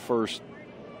what? The first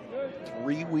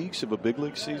 3 weeks of a big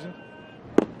league season?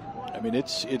 I mean,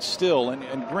 it's still,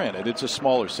 and granted, it's a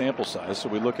smaller sample size, so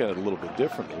we look at it a little bit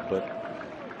differently, but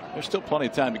there's still plenty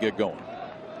of time to get going.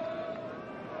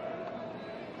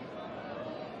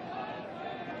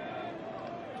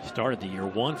 Started the year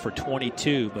 1 for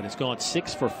 22, but it's gone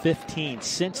 6 for 15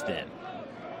 since then.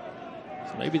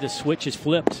 So maybe the switch is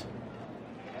flipped.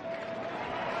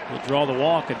 We'll draw the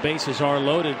walk, and bases are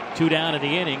loaded. 2 down in the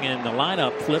inning, and the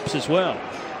lineup flips as well.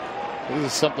 This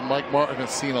is something Mike Martin has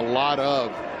seen a lot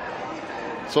of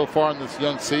so far in this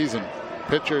young season.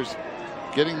 Pitchers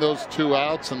getting those 2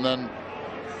 outs and then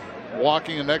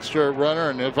walking an extra runner,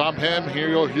 and if I'm him,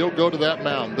 he'll go to that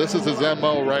mound. This is his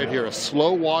MO right here, a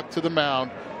slow walk to the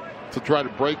mound to try to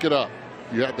break it up.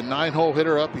 You had the 9-hole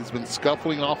hitter up. He's been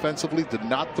scuffling offensively, did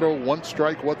not throw 1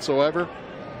 strike whatsoever.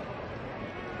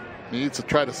 Needs to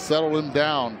try to settle him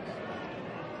down.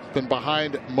 Been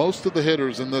behind most of the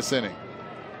hitters in this inning.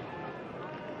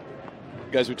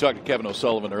 Guys, we talked to Kevin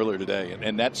O'Sullivan earlier today,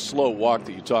 and that slow walk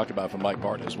that you talked about from Mike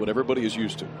Martin is what everybody is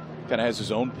used to. Kind of has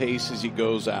his own pace as he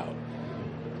goes out.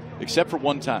 Except for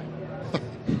one time.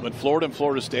 When Florida and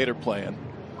Florida State are playing,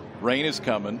 rain is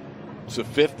coming. It's the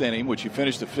 5th inning, which you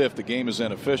finished the 5th. The game is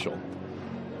unofficial.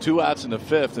 2 outs in the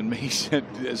 5th, and he said,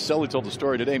 as Sully told the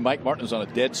story today, Mike Martin is on a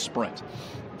dead sprint.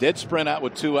 Dead sprint out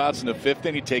with 2 outs in the 5th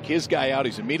inning. Take his guy out.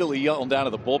 He's immediately yelling down to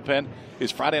the bullpen.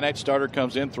 His Friday night starter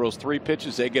comes in, throws 3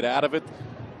 pitches. They get out of it.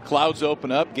 Clouds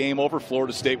open up. Game over.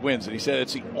 Florida State wins. And he said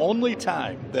it's the only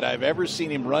time that I've ever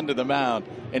seen him run to the mound,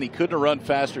 and he couldn't have run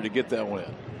faster to get that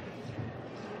win.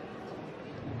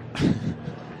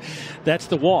 That's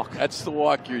the walk. That's the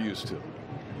walk you're used to.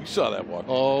 You saw that walk.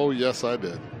 Oh, yes, I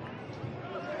did.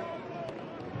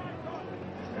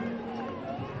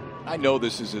 I know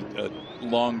this is a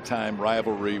long-time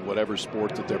rivalry, whatever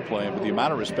sport that they're playing, but the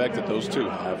amount of respect that those two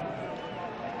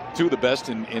have, 2 of the best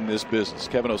in this business,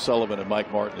 Kevin O'Sullivan and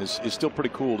Mike Martin, is still pretty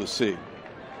cool to see.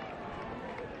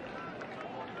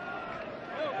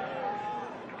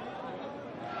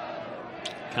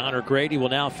 Connor Grady will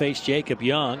now face Jacob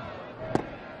Young,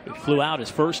 who flew out his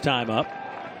first time up.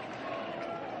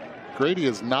 Grady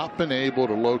has not been able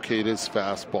to locate his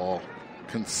fastball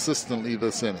consistently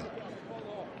this inning.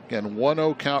 Again,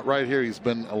 1-0 count right here. He's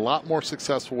been a lot more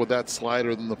successful with that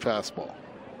slider than the fastball.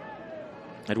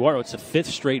 Eduardo, it's the 5th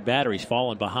straight batter he's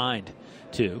fallen behind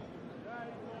to.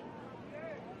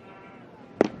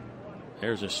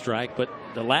 There's a strike, but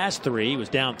the last 3 he was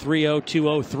down 3-0,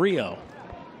 2-0, 3-0.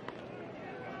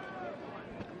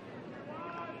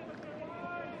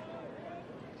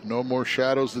 No more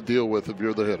shadows to deal with if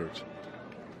you're the hitters.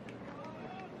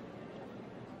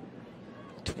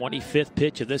 25th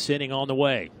pitch of this inning on the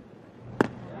way.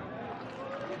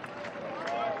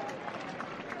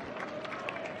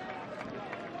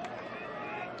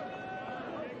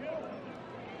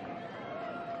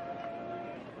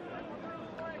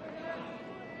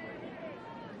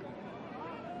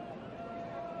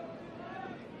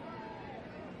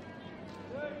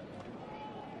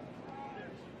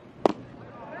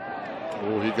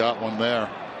 Oh, he got one there.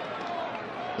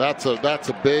 That's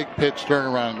a big pitch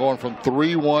turnaround, going from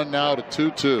 3-1 now to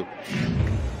 2-2.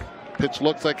 Pitch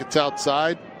looks like it's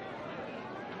outside.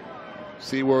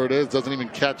 See where it is. Doesn't even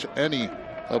catch any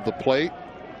of the plate.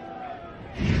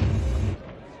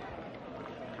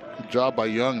 Good job by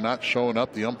Young not showing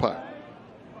up the umpire.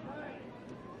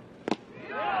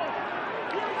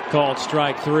 Called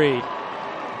strike 3.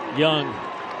 Young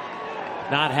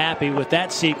not happy with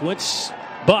that sequence,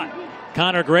 but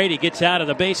Connor Grady gets out of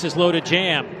the bases loaded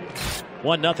jam.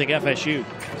 1-0 FSU.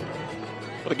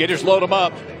 Well, the Gators load them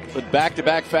up. But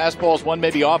back-to-back fastballs, one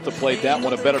maybe off the plate. That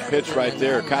one a better pitch right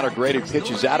there. Connor Grady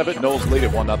pitches out of it. Knowles lead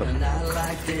it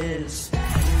 1-0.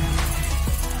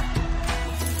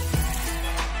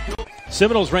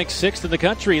 Seminoles ranked 6th in the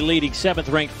country, leading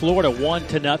 7th-ranked Florida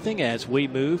 1-0 as we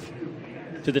move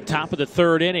to the top of the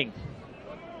 3rd inning.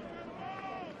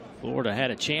 Florida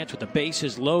had a chance with the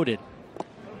bases loaded.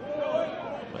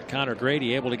 But Connor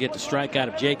Grady able to get the strikeout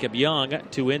of Jacob Young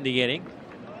to end the inning.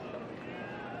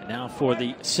 And now for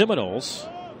the Seminoles,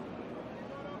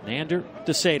 Nander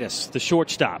DeSatis, the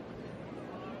shortstop.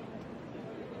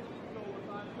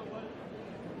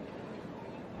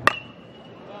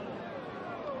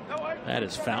 That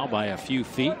is foul by a few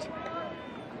feet.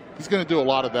 He's going to do a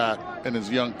lot of that in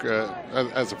his young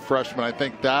as a freshman. I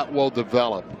think that will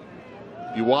develop.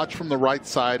 You watch from the right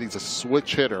side. He's a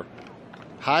switch hitter.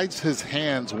 Hides his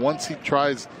hands once he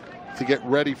tries to get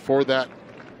ready for the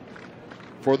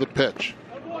pitch.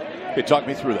 Okay, talk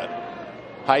me through that.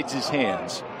 Hides his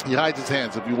hands. He hides his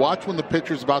hands. If you watch when the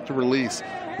pitcher's about to release,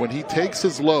 when he takes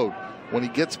his load, when he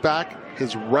gets back,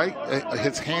 his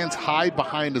hands hide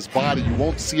behind his body. You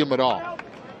won't see him at all.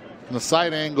 From the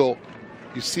side angle,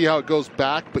 you see how it goes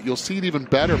back, but you'll see it even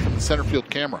better from the center field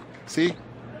camera. See?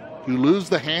 You lose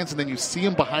the hands, and then you see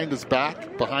him behind his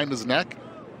back, behind his neck.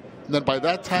 And then by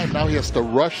that time, now he has to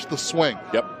rush the swing.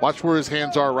 Yep. Watch where his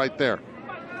hands are right there.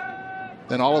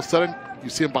 Then all of a sudden, you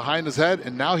see him behind his head,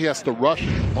 and now he has to rush.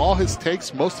 All his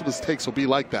takes, most of his takes will be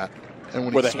like that. And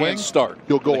when where he the swings, start.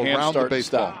 he'll go the around the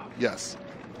baseball. Stop. Yes.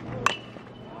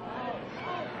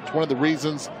 It's one of the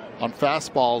reasons on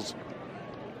fastballs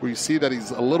where you see that he's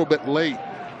a little bit late,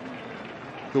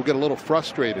 he'll get a little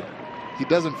frustrated. He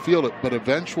doesn't feel it, but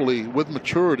eventually, with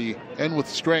maturity and with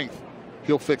strength,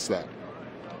 he'll fix that.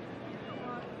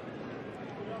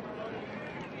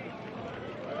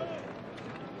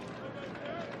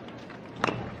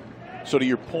 So to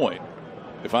your point,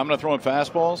 if I'm going to throw him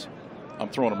fastballs, I'm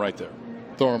throwing them right there.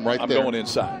 Throw him right I'm there. going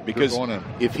inside because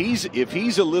if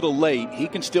he's a little late, he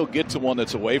can still get to one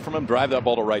that's away from him, drive that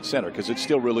ball to right center because it's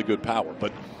still really good power.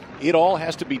 But it all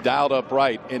has to be dialed up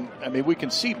right. And I mean, we can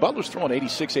see Butler's throwing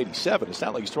 86, 87. It's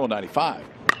not like he's throwing 95.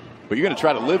 But you're going to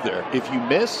try to live there. If you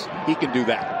miss, he can do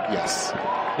that. Yes.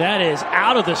 That is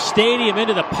out of the stadium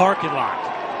into the parking lot.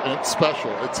 And it's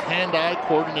special. It's hand-eye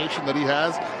coordination that he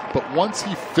has. But once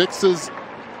he fixes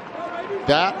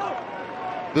that,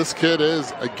 this kid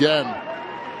is, again,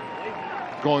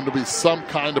 going to be some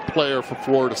kind of player for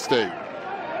Florida State.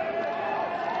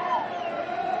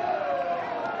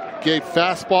 Gave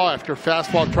fastball after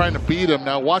fastball trying to beat him.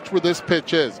 Now watch where this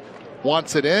pitch is.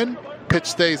 Wants it in. Pitch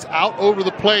stays out over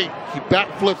the plate. He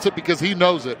back flips it because he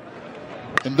knows it.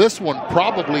 And this one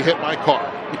probably hit my car.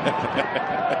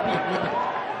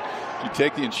 You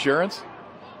take the insurance?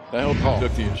 I hope you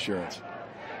took the insurance.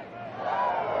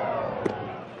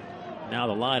 Now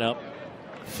the lineup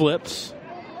flips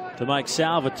to Mike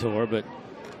Salvatore, but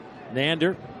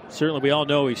Nander, certainly we all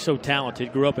know he's so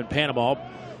talented, grew up in Panama,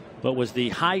 but was the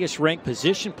highest ranked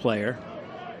position player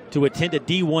to attend a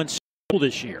D1 school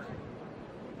this year.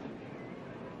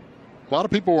 A lot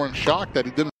of people were in shock that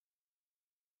he didn't.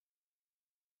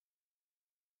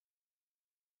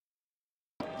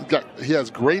 He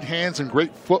has great hands and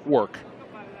great footwork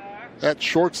at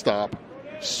shortstop.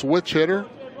 Switch hitter.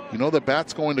 You know the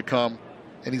bat's going to come.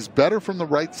 And he's better from the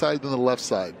right side than the left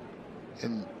side.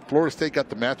 And Florida State got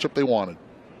the matchup they wanted.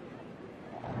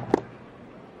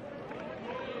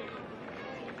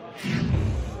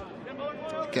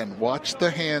 Again, watch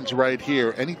the hands right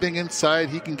here. Anything inside,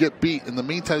 he can get beat. In the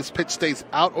meantime, this pitch stays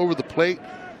out over the plate.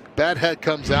 Bad head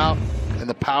comes out, and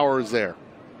the power is there.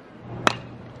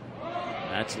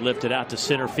 That's lifted out to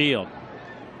center field.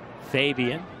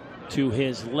 Fabian to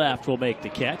his left will make the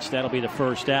catch. That'll be the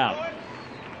first out.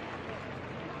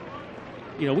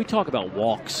 You know, we talk about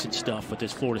walks and stuff with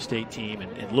this Florida State team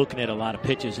and looking at a lot of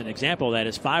pitches. An example of that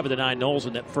is 5 of the 9 Noles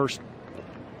in that first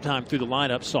time through the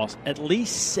lineup saw at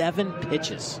least 7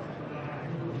 pitches.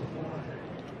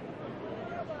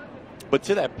 But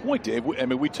to that point, Dave, I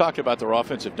mean, we talked about their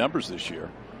offensive numbers this year.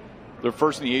 They're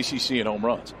first in the ACC in home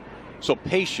runs. So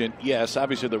patient, yes,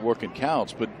 obviously their working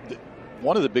counts, but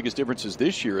one of the biggest differences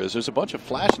this year is there's a bunch of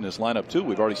flash in this lineup too.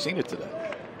 We've already seen it today.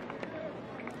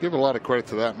 Give a lot of credit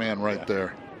to that man right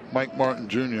there. Mike Martin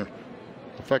Jr.,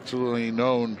 affectionately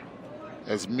known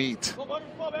as Meat.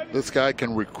 This guy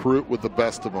can recruit with the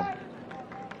best of them.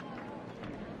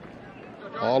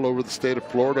 All over the state of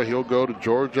Florida. He'll go to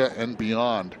Georgia and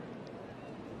beyond.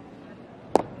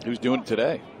 He was doing it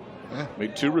today. Yeah.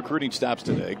 Made 2 recruiting stops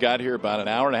today. Got here about an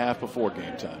hour and a half before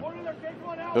game time.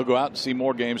 He'll go out and see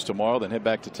more games tomorrow, then head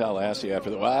back to Tallahassee after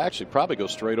that. Well, actually, probably go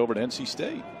straight over to NC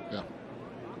State. Yeah.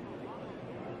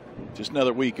 Just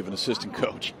another week of an assistant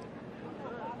coach.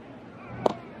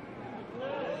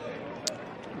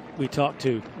 We talked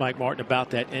to Mike Martin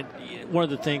about that, and one of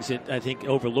the things that I think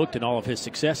overlooked in all of his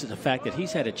success is the fact that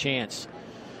he's had a chance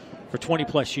for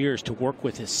 20-plus years to work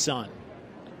with his son.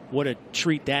 What a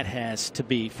treat that has to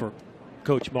be for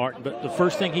Coach Martin. But the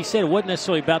first thing he said, it wasn't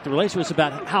necessarily about the relationship, it was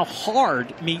about how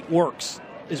hard Meat works,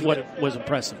 is what was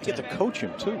impressive. You get to coach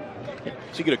him, too.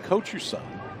 So you get to coach your son,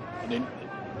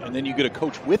 and then you get to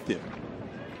coach with him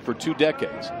for 2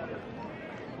 decades.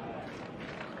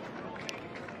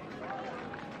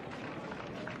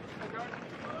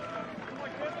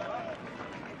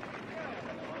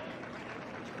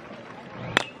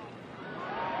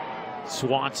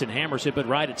 Swanson hammers it, but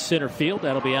right at center field.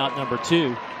 That'll be out number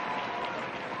 2.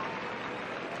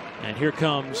 And here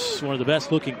comes one of the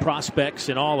best-looking prospects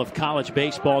in all of college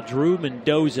baseball, Drew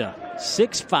Mendoza.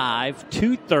 6'5",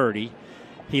 230.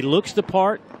 He looks the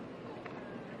part.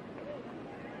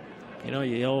 You know,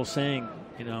 the old saying,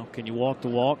 you know, can you walk the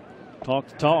walk, talk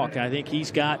the talk? I think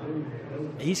he's got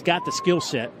the skill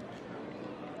set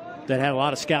that had a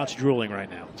lot of scouts drooling right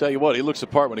now. Tell you what, he looks the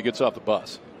part when he gets off the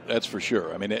bus. That's for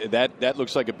sure. I mean, that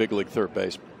looks like a big league third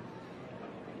baseman.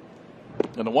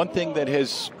 And the one thing that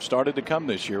has started to come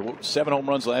this year, 7 home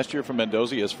runs last year from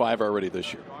Mendoza, he has 5 already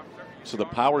this year. So the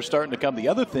power's starting to come. The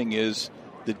other thing is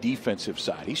the defensive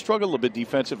side. He struggled a little bit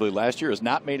defensively last year, has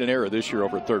not made an error this year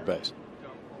over at third base.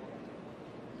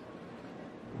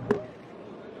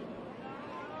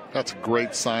 That's a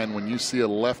great sign when you see a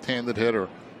left-handed hitter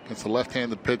against a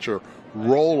left-handed pitcher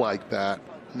roll like that,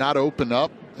 not open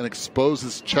up and expose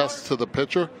his chest to the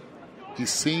pitcher. He's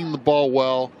seeing the ball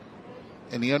well,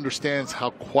 and he understands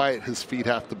how quiet his feet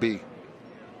have to be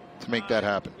to make that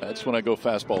happen. That's when I go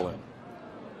fastball in.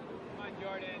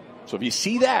 So if you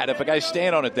see that, if a guy's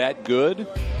staying on it that good,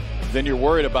 then you're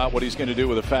worried about what he's going to do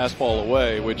with a fastball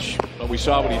away, which we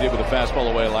saw what he did with a fastball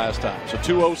away last time. So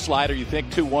 2-0 slider, you think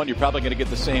 2-1, you're probably going to get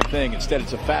the same thing. Instead,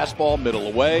 it's a fastball, middle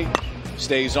away,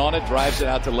 stays on it, drives it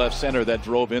out to left center. That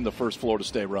drove in the first Florida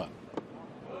State run.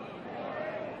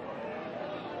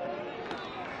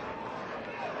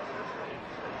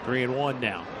 Three and 1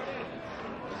 now.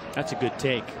 That's a good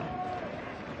take.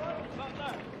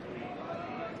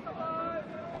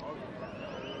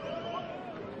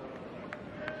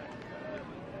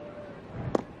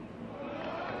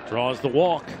 Draws the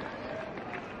walk.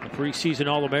 The preseason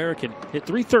All-American. Hit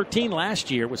 .313 last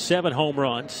year with 7 home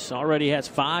runs. Already has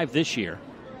 5 this year.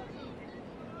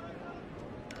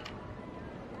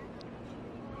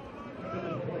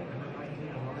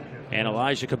 And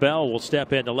Elijah Cabell will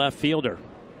step in, the left fielder.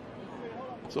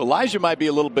 So Elijah might be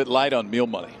a little bit light on meal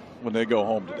money when they go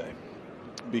home today,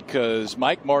 because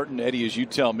Mike Martin, Eddie, as you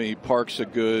tell me, parks a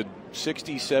good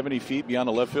 60, 70 feet beyond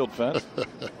the left field fence.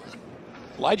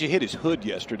 Elijah hit his hood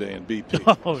yesterday in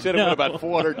BP. Oh, He said it went about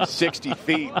 460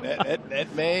 feet.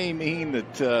 That may mean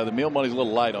that the meal money's a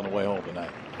little light on the way home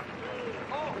tonight.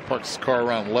 Parks his car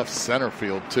around left center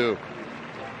field, too.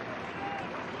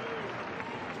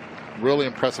 Really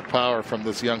impressive power from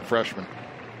this young freshman.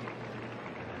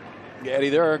 Yeah, Eddie,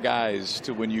 there are guys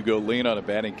to when you go lean on a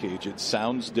batting cage, it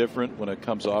sounds different when it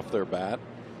comes off their bat.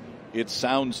 It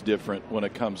sounds different when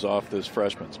it comes off this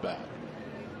freshman's bat.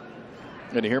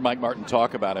 And to hear Mike Martin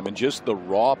talk about him and just the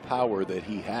raw power that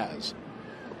he has.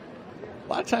 A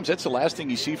lot of times that's the last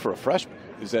thing you see for a freshman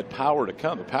is that power to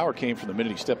come. The power came from the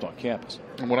minute he stepped on campus.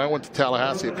 And when I went to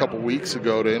Tallahassee a couple weeks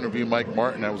ago to interview Mike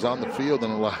Martin, I was on the field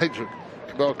and Elijah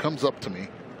Cabell comes up to me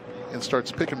and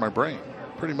starts picking my brain.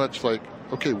 Pretty much like,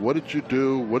 okay, what did you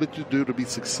do? What did you do to be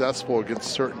successful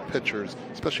against certain pitchers,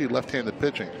 especially left-handed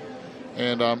pitching?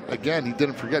 And again, he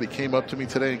didn't forget. He came up to me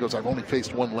today and he goes, I've only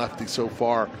faced one lefty so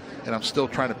far, and I'm still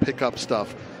trying to pick up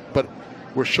stuff. But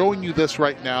we're showing you this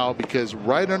right now because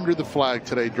right under the flag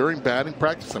today during batting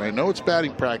practice, and I know it's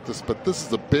batting practice, but this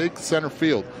is a big center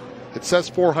field. It says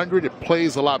 400. It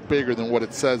plays a lot bigger than what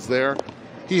it says there.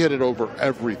 He hit it over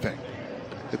everything.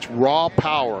 It's raw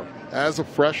power. As a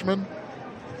freshman,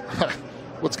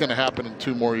 what's going to happen in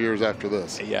 2 more years after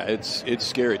this? Yeah, it's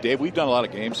scary. Dave, we've done a lot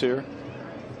of games here,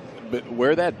 but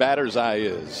where that batter's eye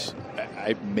is,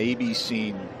 I've maybe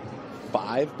seen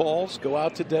 5 balls go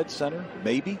out to dead center,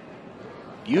 maybe.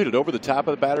 You hit it over the top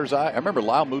of the batter's eye. I remember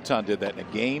Lyle Mouton did that in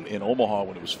a game in Omaha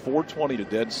when it was 420 to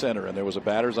dead center, and there was a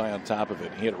batter's eye on top of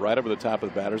it. He hit it right over the top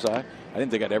of the batter's eye. I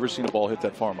didn't think I'd ever seen a ball hit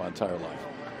that far in my entire life.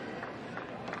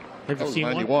 Have you seen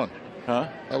 91. one? Huh?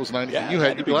 That was 90. Yeah, you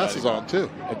had your glasses on, too.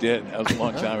 I did. That was a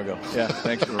long time ago. Yeah,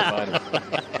 thanks for reminding me.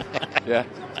 Yeah,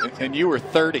 and you were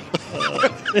 30.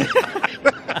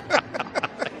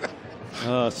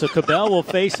 So Cabell will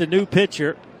face a new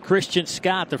pitcher, Christian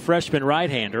Scott, the freshman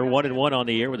right-hander, 1-1 on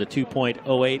the year with a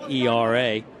 2.08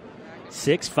 ERA.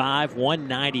 6'5",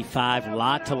 195. A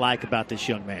lot to like about this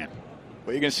young man.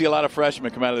 Well, you're going to see a lot of freshmen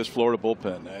come out of this Florida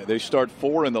bullpen. They start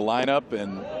 4 in the lineup,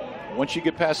 and once you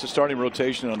get past the starting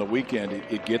rotation on the weekend,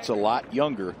 it gets a lot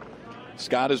younger.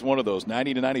 Scott is one of those.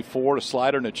 90 to 94, a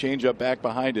slider and a changeup back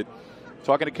behind it.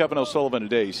 Talking to Kevin O'Sullivan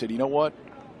today, he said, you know what?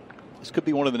 This could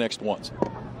be one of the next ones.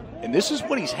 And this is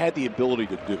what he's had the ability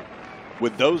to do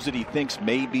with those that he thinks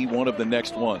may be one of the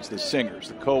next ones, the Singers,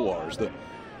 the Kowars, the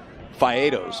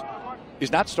Faedos,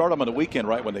 is not start them on the weekend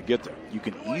right when they get there. You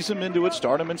can ease them into it,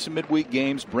 start them in some midweek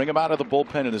games, bring them out of the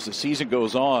bullpen, and as the season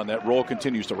goes on, that role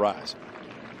continues to rise.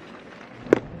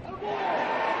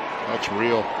 That's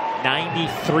real.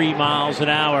 93 miles an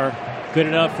hour. Good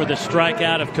enough for the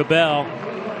strikeout of Cabell.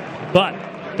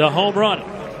 But the home run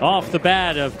off the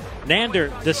bat of Nander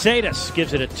DeSatis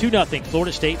gives it a 2-0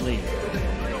 Florida State lead.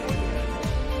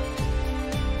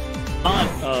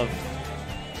 Of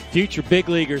future big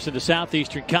leaguers in the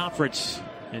Southeastern Conference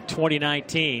in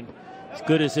 2019. As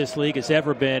good as this league has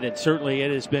ever been, and certainly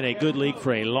it has been a good league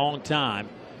for a long time.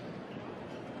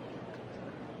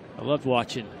 I loved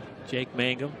watching Jake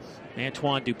Mangum,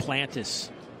 Antoine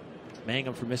Duplantis.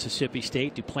 Mangum from Mississippi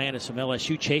State, Duplantis from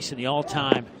LSU, chasing the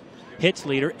all-time hits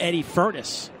leader, Eddie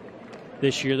Furness,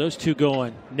 this year. Those two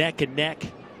going neck and neck.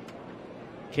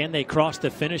 Can they cross the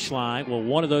finish line? Will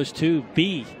one of those two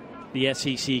be the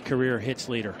SEC career hits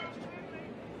leader?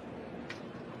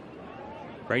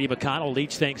 Grady McConnell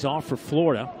leads things off for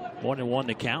Florida. 1-1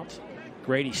 the count.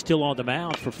 Grady still on the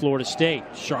mound for Florida State.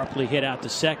 Sharply hit out to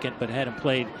second, but had him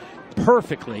played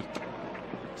perfectly.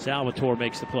 Salvatore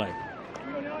makes the play.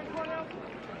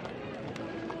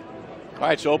 All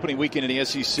right, so opening weekend in the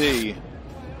SEC.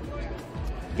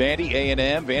 Vandy,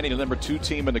 A&M. Vandy, the number 2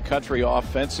 team in the country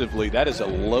offensively. That is a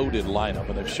loaded lineup,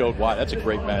 and they've showed why. That's a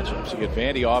great matchup. So you get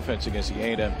Vandy offense against the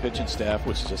A&M pitching staff,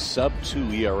 which is a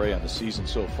sub-2 ERA on the season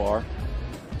so far.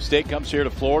 State comes here to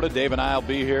Florida. Dave and I will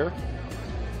be here.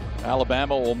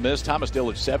 Alabama, Ole Miss. Thomas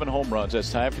Dillard, 7 home runs. That's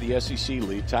time for the SEC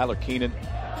lead. Tyler Keenan,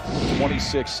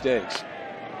 26 stakes.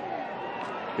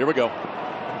 Here we go.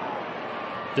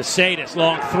 DeSatis,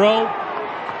 long throw.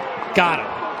 Got him.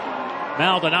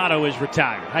 Maldonado is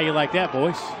retired. How you like that,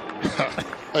 boys?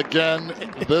 Again,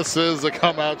 this is a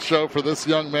come-out show for this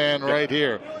young man right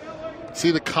here. See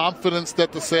the confidence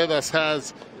that DeSatis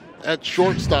has at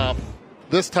shortstop.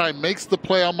 This time makes the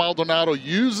play on Maldonado,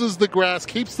 uses the grass,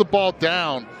 keeps the ball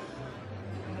down.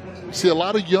 You see a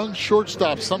lot of young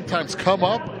shortstops sometimes come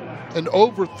up and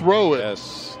overthrow it.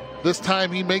 Yes. This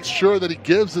time he makes sure that he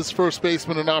gives his first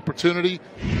baseman an opportunity.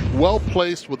 Well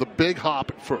placed with a big hop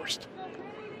at first.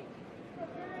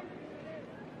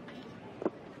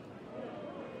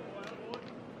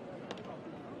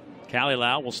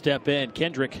 Kalilau will step in.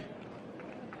 Kendrick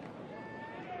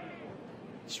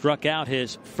struck out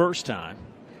his first time.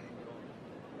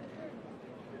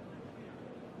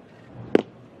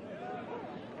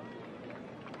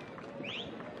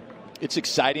 It's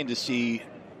exciting to see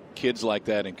kids like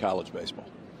that in college baseball,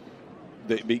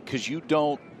 because you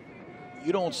don't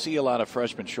see a lot of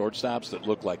freshman shortstops that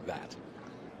look like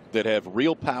that have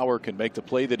real power, can make the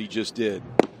play that he just did,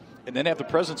 and then have the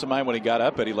presence of mind when he got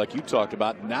up, Eddie, like you talked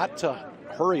about, not to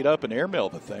hurry it up and airmail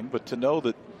the thing, but to know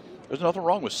that there's nothing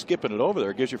wrong with skipping it over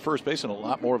there. It gives your first baseman a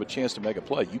lot more of a chance to make a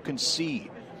play. You can see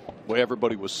why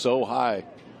everybody was so high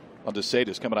on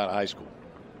DeSatis coming out of high school.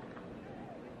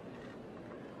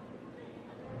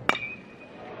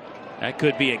 That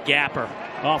could be a gapper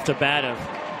off the bat of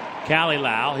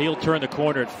Kalilau. He'll turn the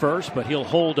corner at first, but he'll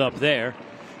hold up there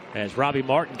as Robbie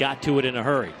Martin got to it in a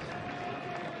hurry.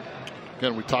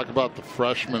 Again, we talk about the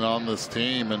freshmen on this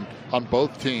team and on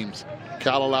both teams.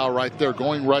 Kalilau right there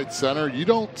going right center. You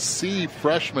don't see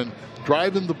freshmen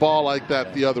driving the ball like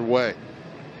that the other way.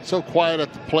 So quiet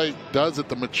at the plate, does it,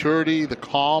 the maturity, the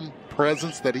calm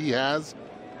presence that he has.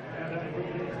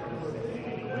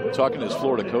 Talking to his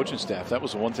Florida coaching staff, that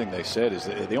was the one thing they said, is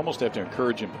that they almost have to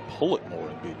encourage him to pull it more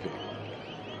in BP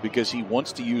because he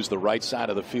wants to use the right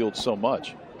side of the field so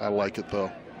much. I like it,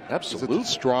 though. Absolutely. It's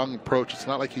a strong approach. It's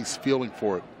not like he's feeling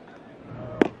for it.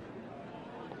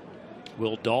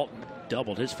 Will Dalton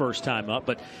doubled his first time up,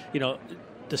 but, you know,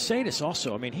 DeSatis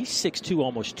also, I mean, he's 6'2",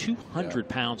 almost 200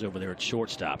 pounds over there at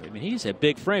shortstop. I mean, he's a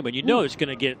big frame, and you know it's going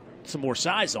to get some more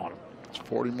size on him. It's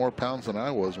 40 more pounds than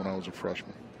I was when I was a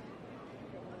freshman.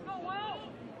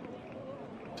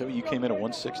 So you came in at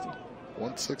 160?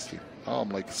 160. Oh, I'm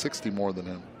like 60 more than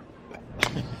him.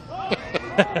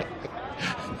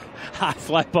 High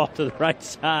fly ball to the right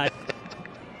side.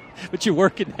 But you're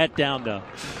working that down, though.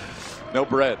 No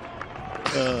bread.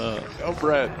 Go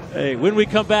Brett. Hey, when we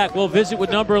come back, we'll visit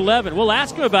with number 11. We'll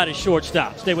ask him about his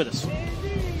shortstop. Stay with us.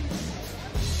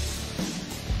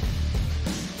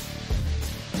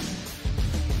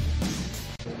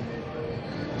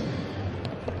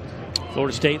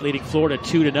 Florida State leading Florida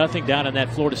 2-0. Down in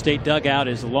that Florida State dugout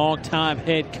is longtime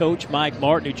head coach Mike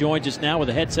Martin, who joins us now with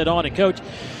a headset on. And, Coach,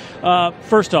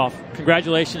 first off,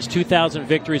 congratulations, 2,000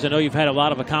 victories. I know you've had a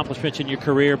lot of accomplishments in your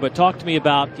career, but talk to me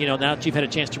about, now that you've had a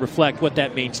chance to reflect, what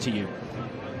that means to you.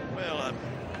 Well,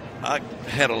 I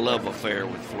had a love affair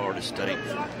with Florida State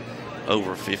for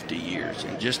over 50 years,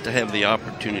 and just to have the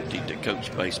opportunity to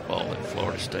coach baseball at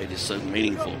Florida State is so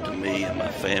meaningful to me and my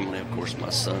family. Of course, my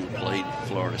son played at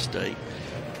Florida State.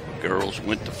 Girls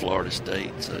went to Florida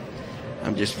State, so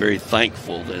I'm just very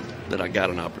thankful that I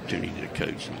got an opportunity to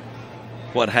coach.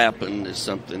 What happened is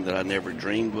something that I never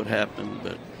dreamed would happen,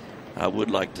 but I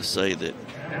would like to say that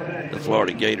the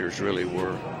Florida Gators really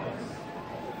were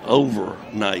over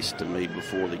nice to me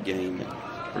before the game and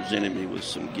presented me with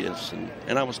some gifts,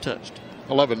 and I was touched.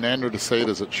 I love it. Nando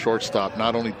DeSadas at shortstop,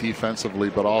 not only defensively,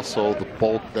 but also the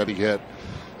bolt that he hit.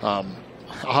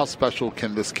 How special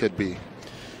can this kid be?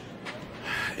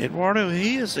 Eduardo,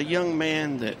 he is a young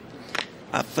man that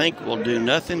I think will do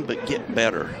nothing but get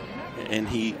better. And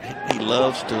he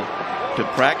loves to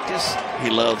practice. He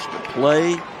loves to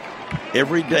play.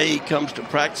 Every day he comes to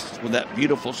practice with that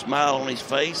beautiful smile on his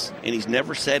face, and he's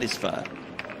never satisfied.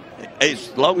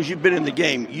 As long as you've been in the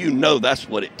game, you know that's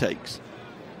what it takes.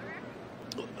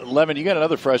 Levin, you got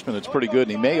another freshman that's pretty good,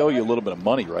 and he may owe you a little bit of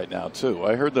money right now, too.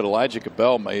 I heard that Elijah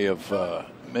Cabell may have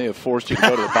forced you to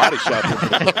go to the body shop.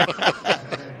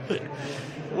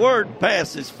 Word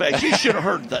passes fast. You should have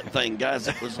heard that thing, guys.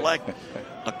 It was like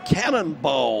a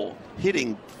cannonball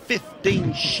hitting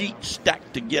 15 sheets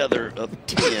stacked together of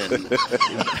 10.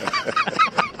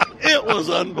 It was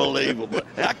unbelievable.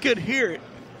 I could hear it.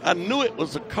 I knew it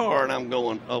was a car, and I'm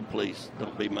going, oh, please,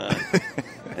 don't be mine.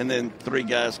 And then 3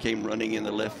 guys came running in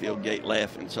the left field gate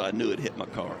laughing, so I knew it hit my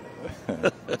car.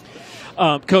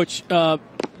 Coach,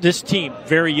 this team,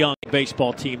 very young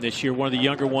baseball team this year, one of the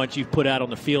younger ones you've put out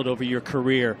on the field over your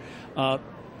career.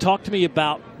 Talk to me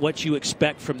about what you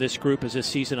expect from this group as this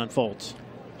season unfolds.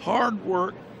 Hard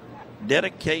work,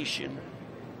 dedication,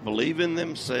 believe in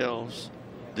themselves.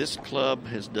 This club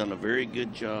has done a very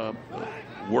good job of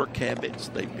work habits.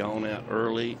 They've gone out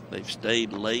early. They've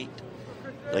stayed late.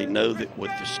 They know that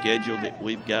with the schedule that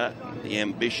we've got, the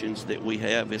ambitions that we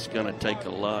have, it's going to take a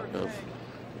lot of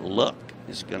luck.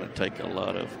 It's going to take a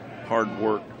lot of hard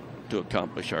work to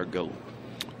accomplish our goal.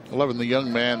 11, the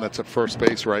young man that's at first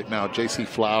base right now, J.C.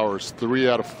 Flowers, 3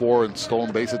 out of 4 in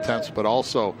stolen base attempts, but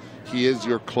also he is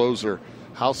your closer.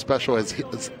 How special has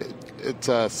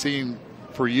it's seen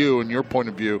for you, in your point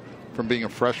of view, from being a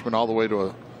freshman all the way to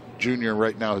a junior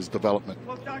right now, his development?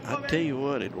 I'll tell you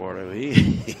what, Eduardo,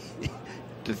 he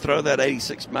to throw that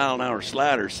 86-mile-an-hour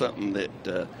slider is something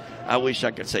that I wish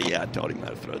I could say, yeah, I taught him how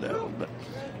to throw that one. But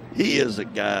he is a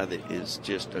guy that is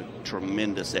just a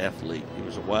tremendous athlete. He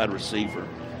was a wide receiver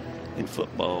in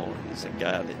football. He's a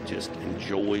guy that just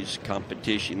enjoys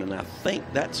competition, and I think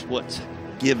that's what's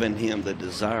given him the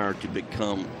desire to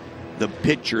become the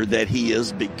pitcher that he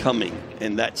is becoming,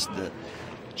 and that's the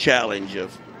challenge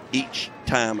of each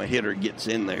time a hitter gets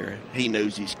in there, he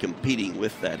knows he's competing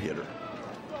with that hitter.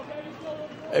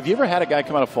 Have you ever had a guy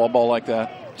come out of fall ball like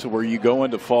that, to where you go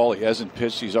into fall, he hasn't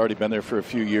pitched, he's already been there for a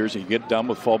few years, and you get done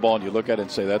with fall ball and you look at it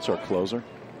and say, that's our closer?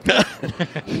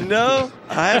 No,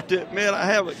 I have to admit I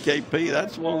haven't, KP.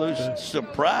 That's one of those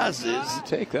surprises.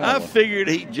 Take that I one. figured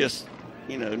he'd just,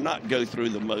 not go through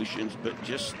the motions, but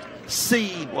just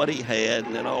see what he had,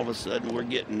 and then all of a sudden we're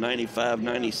getting 95,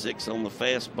 96 on the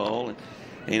fastball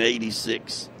and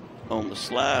 86 on the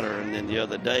slider, and then the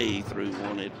other day he threw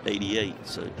one at 88.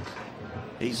 So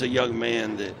he's a young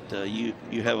man that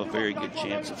you have a very good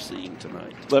chance of seeing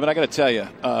tonight. Levin, I got to tell you,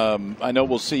 I know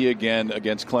we'll see you again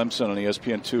against Clemson on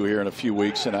ESPN2 here in a few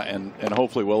weeks, and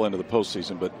hopefully well into the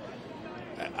postseason. But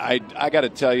I got to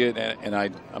tell you, and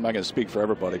I'm not going to speak for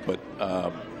everybody, but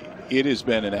it has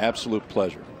been an absolute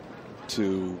pleasure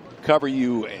to cover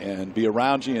you and be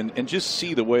around you and just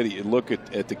see the way that you look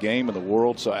at the game and the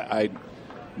world. So I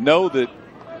know that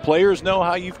players know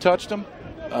how you've touched them.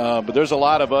 But there's a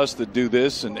lot of us that do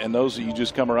this, and those that you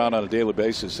just come around on a daily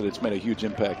basis, and it's made a huge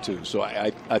impact too. So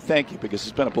I thank you, because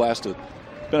it's been a blast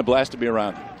to be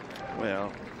around you.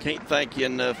 Well, can't thank you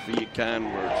enough for your kind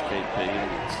words,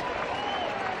 KP.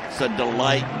 It's a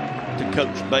delight to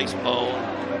coach baseball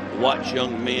and watch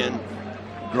young men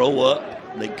grow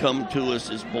up. They come to us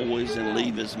as boys and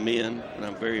leave as men, and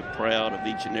I'm very proud of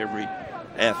each and every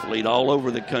athlete all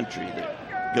over the country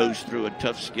that goes through a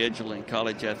tough schedule in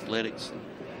college athletics.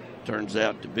 Turns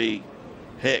out to be,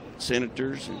 heck,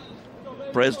 senators and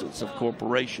presidents of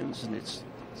corporations, and it's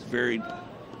very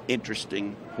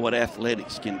interesting what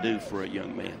athletics can do for a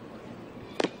young man.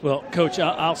 Well, Coach,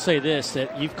 I'll say this,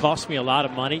 that you've cost me a lot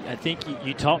of money. I think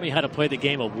you taught me how to play the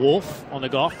game of wolf on the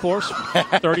golf course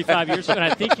 35 years ago, and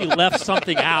I think you left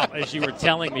something out as you were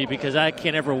telling me because I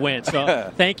can't ever win.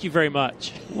 So thank you very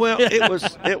much. Well,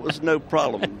 it was no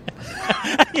problem.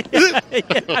 I'm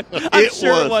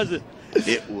sure it wasn't.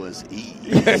 It was easy.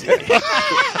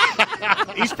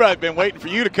 He's probably been waiting for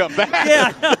you to come back.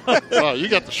 Yeah. Well, you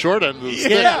got the short end of the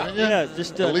stick. Yeah.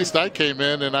 Just at least I came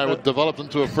in and I would develop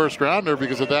into a first rounder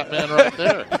because of that man right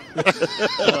there.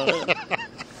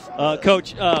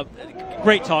 Coach,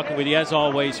 great talking with you as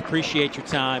always. Appreciate your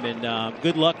time and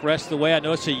good luck rest of the way. I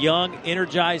know it's a young,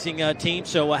 energizing team,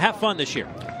 so have fun this year.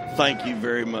 Thank you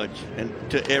very much. And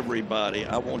to everybody,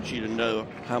 I want you to know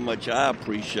how much I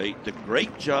appreciate the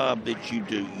great job that you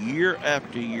do year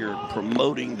after year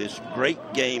promoting this great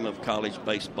game of college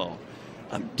baseball.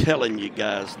 I'm telling you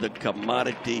guys, the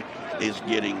commodity is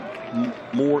getting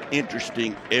more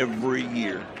interesting every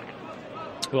year.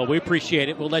 Well, we appreciate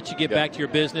it. We'll let you get back to your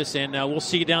business, and we'll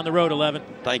see you down the road, 11.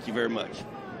 Thank you very much.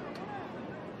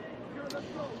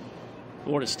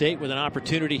 Florida State with an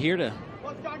opportunity here to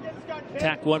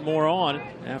tack one more on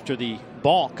after the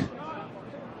balk.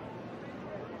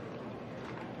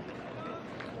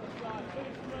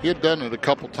 He had done it a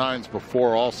couple times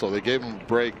before also. They gave him a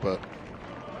break, but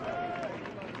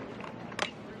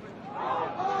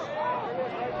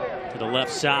to the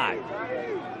left side.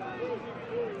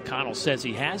 Connell says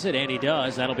he has it, and he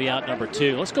does. That'll be out number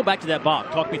 2. Let's go back to that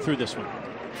balk. Talk me through this one.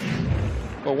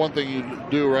 Well, one thing you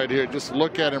do right here, just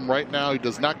look at him right now. He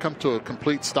does not come to a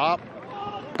complete stop.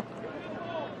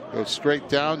 Goes straight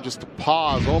down, just a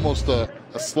pause, almost a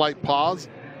slight pause.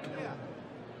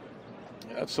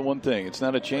 That's the one thing. It's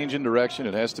not a change in direction.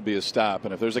 It has to be a stop.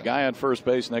 And if there's a guy on first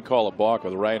base and they call a balk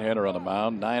with a right-hander on the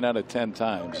mound, 9 out of 10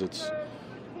 times it's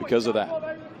because of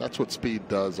that. That's what speed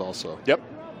does also. Yep.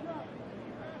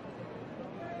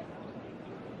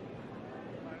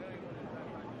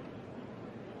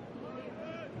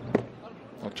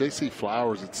 Well, J.C.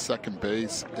 Flowers at second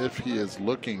base, if he is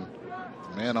looking,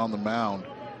 the man on the mound,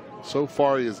 so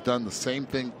far he has done the same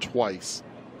thing twice.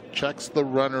 Checks the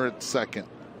runner at second,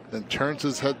 then turns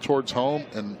his head towards home,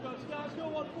 and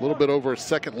a little bit over a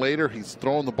second later, he's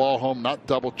throwing the ball home, not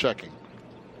double checking.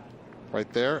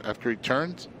 Right there, after he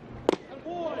turns,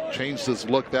 changed his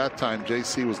look that time.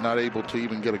 JC was not able to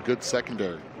even get a good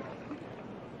secondary.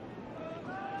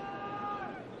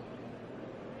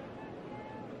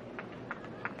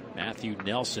 Matthew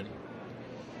Nelson,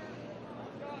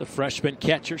 the freshman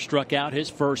catcher, struck out his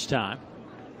first time.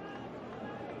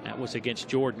 That was against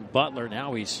Jordan Butler.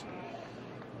 Now he's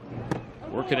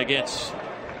working against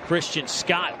Christian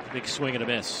Scott. Big swing and a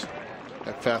miss.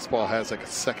 That fastball has like a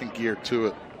second gear to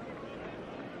it.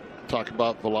 Talk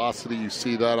about velocity. You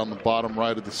see that on the bottom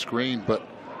right of the screen. But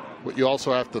what you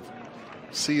also have to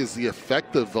see is the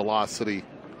effective velocity.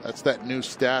 That's that new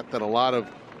stat that a lot of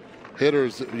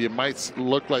hitters, you might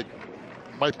look like,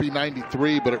 might be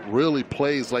 93, but it really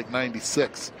plays like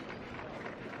 96.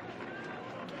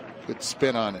 Good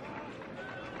spin on it.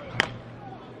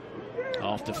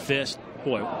 Off the fist.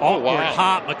 Boy, awkward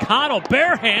hop. McConnell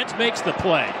bare hands makes the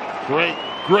play.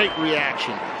 Great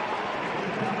reaction.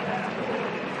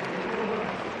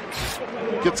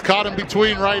 Gets caught in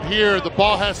between right here. The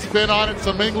ball has spin on it,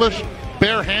 some English.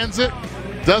 Bare hands it.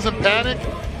 Doesn't panic.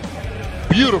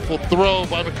 Beautiful throw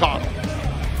by McConnell.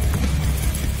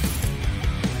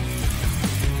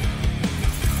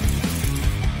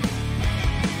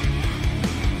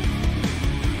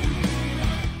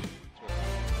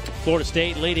 Florida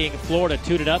State leading Florida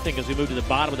 2-0 as we move to the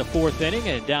bottom of the fourth inning.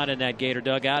 And down in that Gator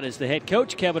dugout is the head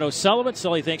coach, Kevin O'Sullivan.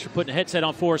 Sully, thanks for putting a headset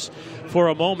on for us for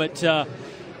a moment.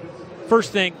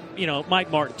 First thing,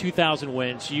 Mike Martin, 2,000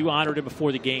 wins. You honored him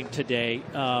before the game today.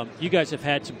 You guys have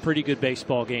had some pretty good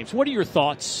baseball games. What are your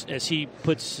thoughts as he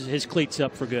puts his cleats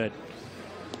up for good?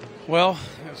 Well,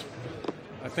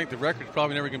 I think the record's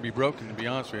probably never going to be broken, to be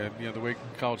honest with you. The way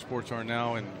college sports are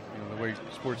now and the way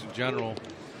sports in general,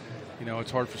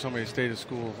 it's hard for somebody to stay to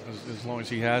school as long as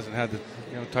he has and had the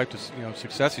type of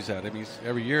success he's had. I mean,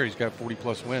 every year he's got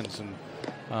 40-plus wins, and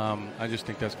I just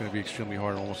think that's going to be extremely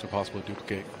hard and almost impossible to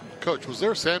duplicate. Coach, was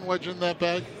there a sandwich in that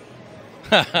bag?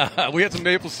 We had some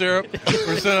maple syrup.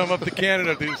 We're sending them up to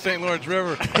Canada, to the St. Lawrence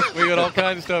River. We got all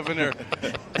kinds of stuff in there.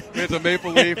 We had some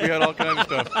maple leaf. We had all kinds of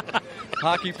stuff.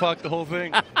 Hockey puck, the whole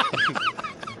thing.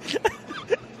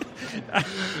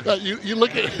 You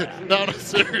look at no, on a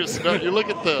serious note. You look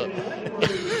at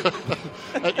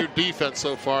at your defense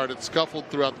so far, and it scuffled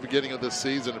throughout the beginning of this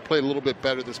season. It played a little bit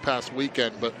better this past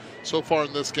weekend, but so far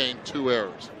in this game, 2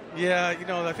 errors. Yeah,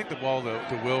 I think the ball, the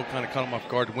will kind of caught him off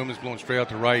guard. The wind was blowing straight out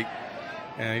to right,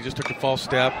 and he just took a false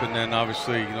step, and then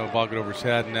obviously, the ball got over his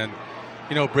head, and then,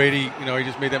 Brady, he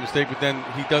just made that mistake, but then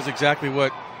he does exactly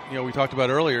what, we talked about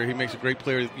earlier. He makes a great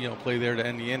play there to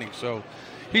end the inning. So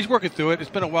he's working through it. It's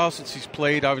been a while since he's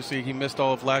played. Obviously, he missed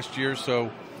all of last year,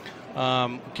 so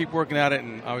keep working at it,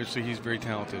 and obviously he's very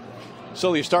talented.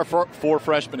 So you start 4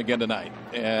 freshmen again tonight,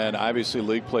 and obviously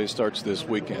league play starts this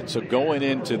weekend. So going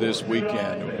into this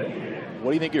weekend,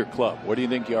 what do you think of your club? Where do you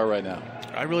think you are right now?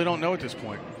 I really don't know at this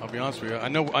point. I'll be honest with you. I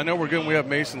know we're good. We have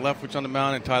Mason Leftwich on the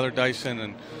mound and Tyler Dyson,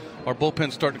 and our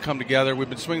bullpen's starting to come together. We've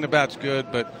been swinging the bats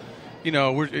good, but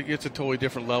it's a totally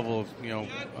different level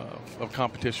of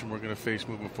competition we're going to face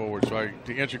moving forward. So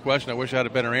to answer your question, I wish I had a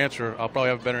better answer. I'll probably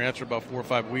have a better answer about 4 or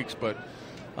 5 weeks, but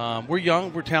we're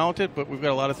young, we're talented, but we've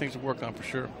got a lot of things to work on for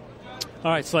sure.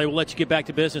 All right, Slay, we'll let you get back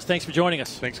to business. Thanks for joining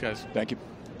us. Thanks, guys. Thank you.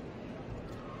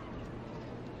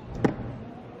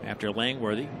 After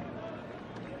Langworthy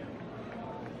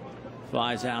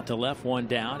flies out to left, 1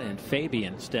 down, and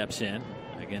Fabian steps in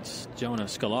against Jonah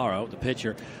Scalaro, the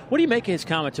pitcher. What do you make of his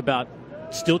comments about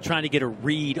still trying to get a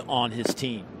read on his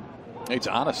team? It's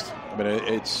honest. I mean,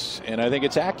 and I think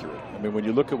it's accurate. I mean, when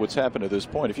you look at what's happened to this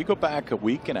point, if you go back a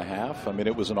week and a half, I mean,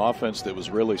 it was an offense that was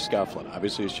really scuffling.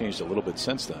 Obviously, it's changed a little bit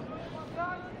since then.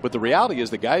 But the reality is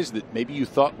the guys that maybe you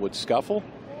thought would scuffle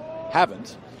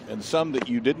haven't, and some that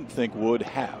you didn't think would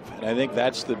have. And I think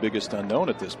that's the biggest unknown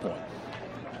at this point.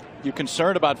 You're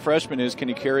concerned about freshmen is, can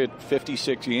you carry it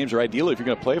 56 games, or ideally if you're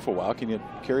going to play for a while, can you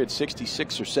carry it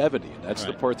 66 or 70? And that's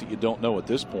the part that you don't know at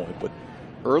this point. But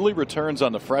early returns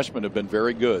on the freshmen have been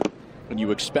very good, and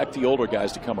you expect the older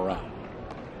guys to come around.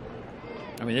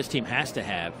 I mean, this team has to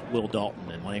have Will Dalton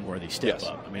and Langworthy step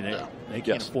up. I mean, they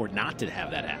can't afford not to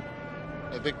have that happen.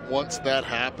 I think once that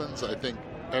happens, I think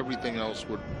everything else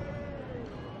would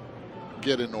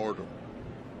get in order.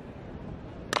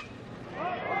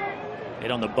 Hit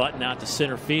on the button out to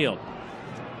center field.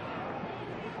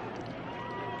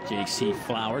 J.C.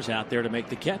 Flowers out there to make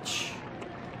the catch.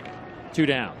 2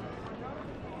 down.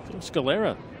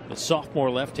 Scalera, the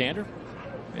sophomore left-hander,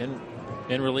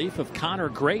 in relief of Connor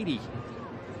Grady.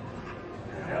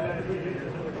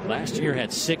 Last year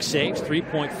had 6 saves,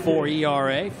 3.4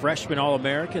 ERA, freshman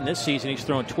All-American. This season he's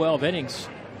thrown 12 innings.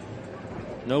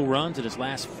 No runs in his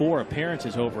last 4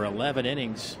 appearances over 11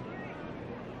 innings.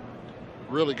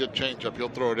 Really good changeup. He'll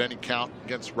throw at any count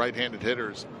against right-handed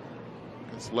hitters.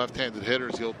 Against left-handed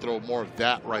hitters, he'll throw more of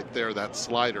that right there, that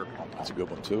slider. That's a good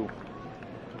one, too.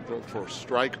 Throw for a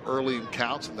strike early in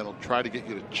counts, and then he'll try to get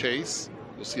you to chase.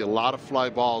 You'll see a lot of fly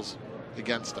balls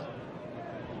against him.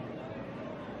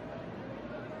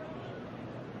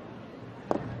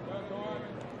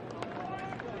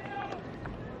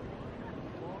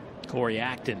 Corey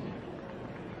Acton,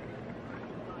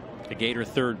 the Gator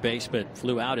third baseman,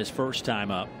 flew out his first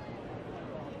time up.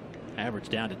 Average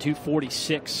down to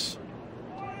 246.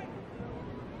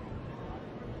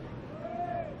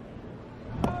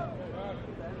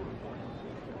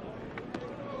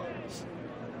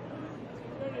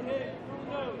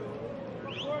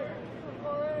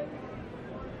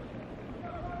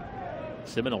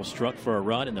 Seminole struck for a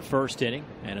run in the first inning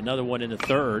and another one in the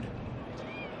third.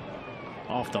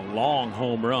 Off the long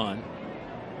home run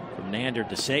from Nander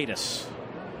DeSatis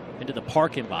into the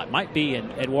parking lot. Might be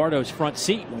in Eduardo's front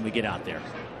seat when we get out there.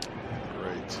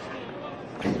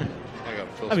 Great.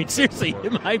 I mean, seriously,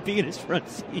 it might be in his front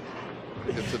seat.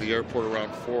 Get to the airport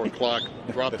around 4 o'clock,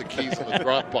 drop the keys in the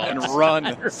drop box, and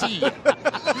run. See.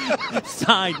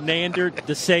 Signed Nander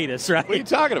DeSatis, right? What are you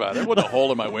talking about? There wasn't a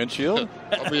hole in my windshield.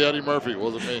 I'll be Eddie Murphy. It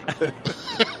wasn't me.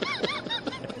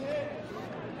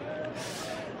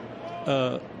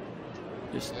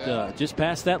 Just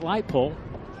past that light pole.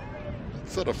 It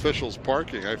said officials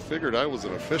parking. I figured I was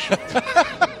an official.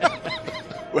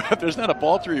 Well, if there's not a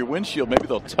ball through your windshield, maybe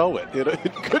they'll tow it.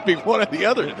 It could be one or the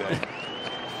other today.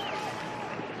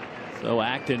 So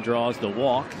Acton draws the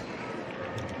walk.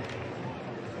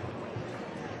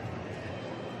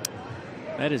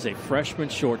 That is a freshman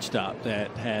shortstop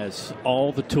that has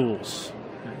all the tools.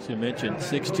 As you mentioned,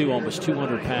 6'2", almost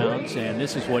 200 pounds, and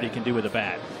this is what he can do with a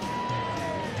bat.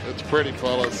 It's pretty,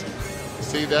 fellas.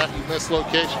 See that? You miss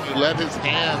location. You let his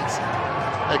hands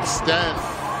extend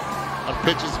on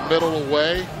pitches middle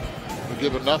away. You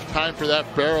give enough time for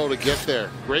that barrel to get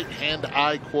there. Great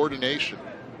hand-eye coordination.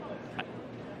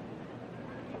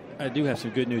 I do have some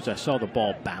good news. I saw the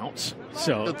ball bounce.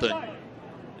 So good thing.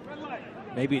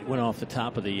 Maybe it went off the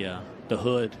top of the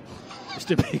hood. Just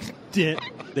a big dent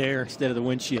there instead of the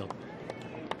windshield.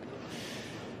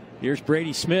 Here's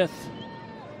Brady Smith.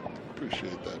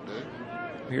 Appreciate that, Dave.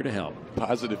 Here to help.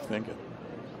 Positive thinking.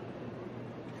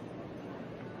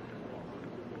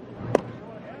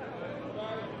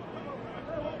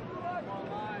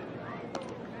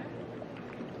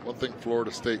 One thing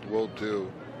Florida State will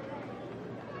do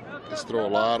is throw a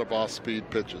lot of off-speed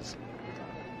pitches,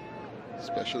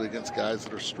 especially against guys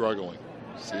that are struggling.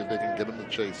 See if they can get them to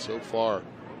chase. So far,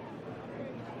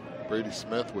 Brady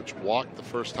Smith, which walked the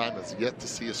first time, has yet to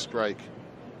see a strike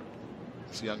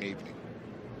this young evening.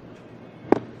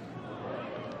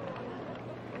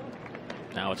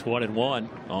 Now it's 1-1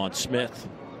 on Smith.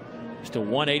 Just a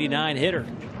 189 hitter.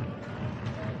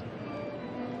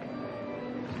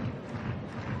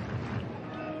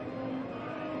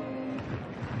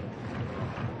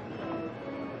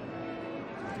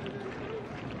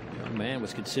 Young man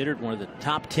was considered one of the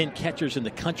top 10 catchers in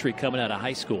the country coming out of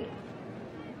high school.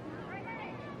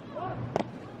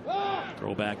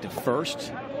 Throw back to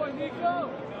first.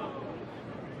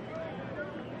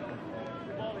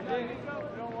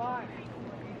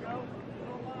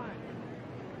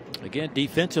 Again,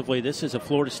 defensively, this is a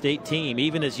Florida State team,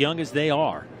 even as young as they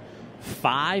are.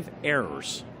 5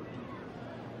 errors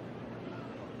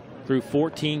through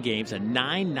 14 games, a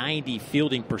 .990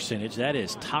 fielding percentage. That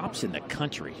is tops in the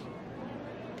country.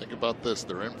 Think about this.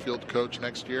 Their infield coach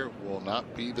next year will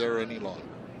not be there any longer.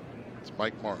 It's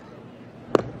Mike Martin.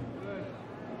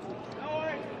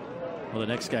 Well, the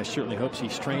next guy certainly hopes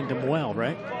he's trained him well,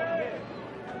 right?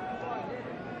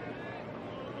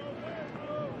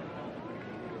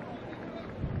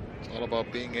 It's all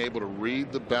about being able to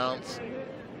read the bounce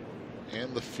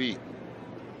and the feet.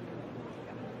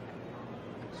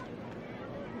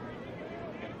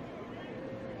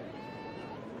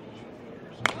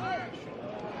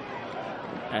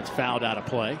 That's fouled out of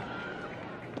play.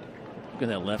 Look at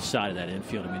that left side of that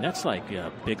infield. I mean, that's like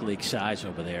big league size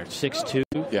over there. 6'2",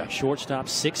 yeah. Shortstop,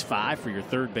 6'5" for your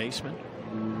third baseman.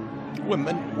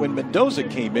 When Mendoza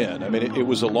came in, I mean, it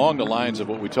was along the lines of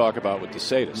what we talk about with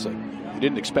DeSatis. Like, you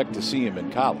didn't expect to see him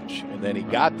in college, and then he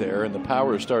got there, and the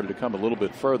power started to come a little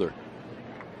bit further.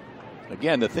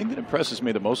 Again, the thing that impresses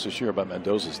me the most this year about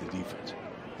Mendoza is the defense.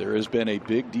 There has been a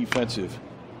big defensive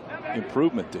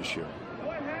improvement this year.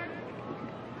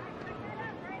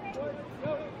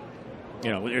 You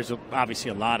know, there's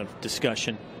obviously a lot of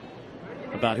discussion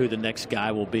about who the next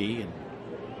guy will be. And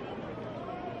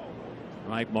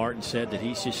Mike Martin said that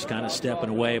he's just kind of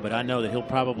stepping away, but I know that he'll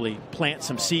probably plant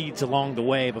some seeds along the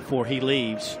way before he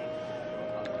leaves.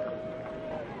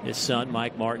 His son,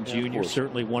 Mike Martin Jr.,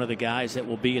 certainly one of the guys that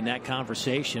will be in that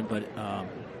conversation. But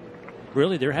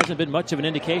really, there hasn't been much of an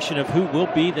indication of who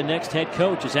will be the next head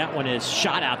coach, as that one is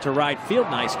shot out to right field.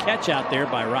 Nice catch out there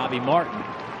by Robbie Martin.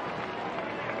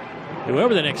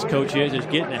 Whoever the next coach is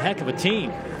getting a heck of a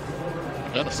team.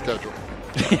 And a schedule.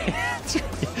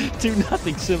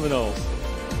 2-0 Seminoles.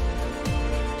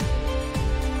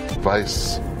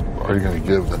 Advice are you going to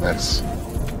give the next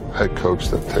head coach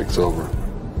that takes over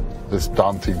this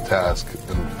daunting task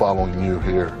in following you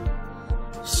here?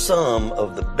 Some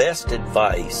of the best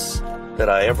advice that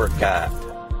I ever got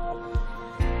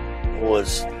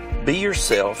was be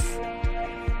yourself,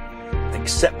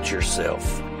 accept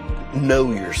yourself,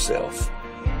 know yourself.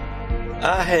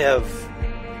 I have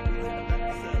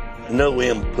no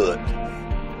input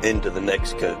into the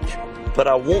next coach, but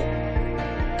I want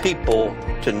people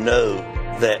to know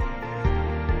that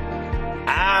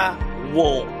I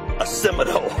want a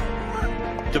Seminole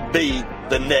to be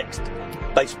the next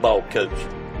baseball coach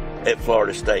at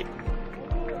Florida State.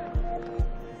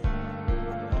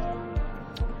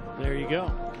 There you go.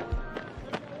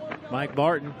 Mike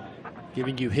Martin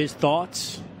giving you his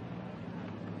thoughts.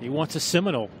 He wants a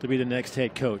Seminole to be the next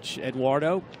head coach.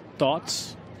 Eduardo,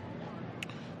 thoughts?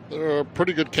 There are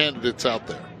pretty good candidates out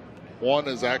there. One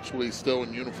is actually still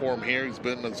in uniform here. He's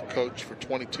been as coach for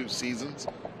 22 seasons.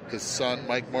 His son,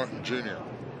 Mike Martin Jr.,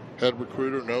 head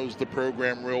recruiter, knows the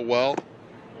program real well,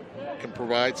 can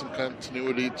provide some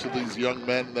continuity to these young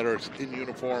men that are in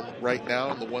uniform right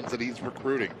now and the ones that he's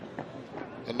recruiting.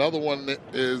 Another one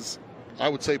is, I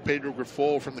would say, Pedro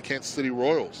Grifol from the Kansas City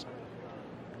Royals.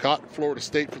 Caught Florida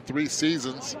State for 3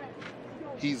 seasons.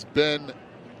 He's been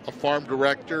a farm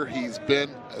director. He's been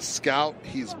a scout.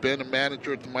 He's been a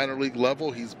manager at the minor league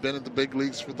level. He's been in the big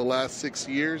leagues for the last 6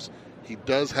 years. He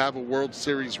does have a World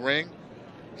Series ring,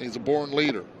 and he's a born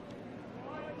leader.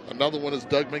 Another one is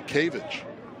Doug Mientkiewicz,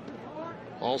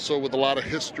 also with a lot of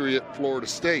history at Florida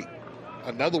State.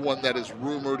 Another one that is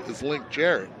rumored is Link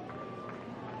Jarrett.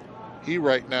 He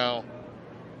right now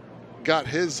got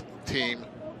his team,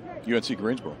 UNC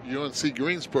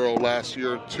Greensboro last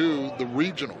year to the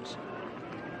regionals.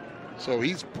 So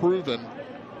he's proven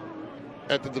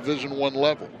at the Division I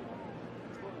level.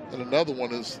 And another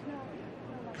one is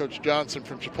Coach Johnson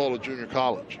from Chipola Junior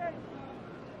College,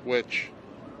 which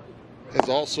has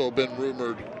also been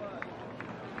rumored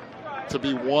to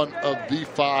be one of the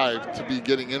 5 to be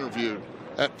getting interviewed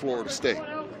at Florida State.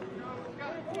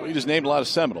 Well, you just named a lot of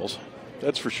Seminoles,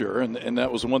 that's for sure. And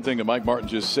that was the one thing that Mike Martin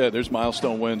just said. There's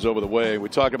milestone wins over the way. We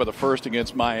talked about the first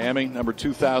against Miami, number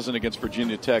 2,000 against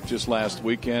Virginia Tech just last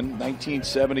weekend,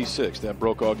 1976. That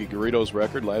broke Augie Garrido's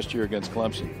record last year against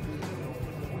Clemson.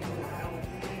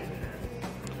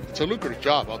 It's a lucrative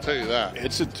job, I'll tell you that.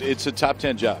 It's a top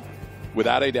 10 job,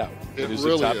 without a doubt. It is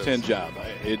really a top 10 job.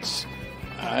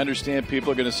 I understand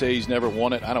people are going to say he's never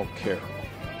won it. I don't care.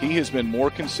 He has been more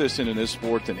consistent in this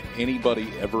sport than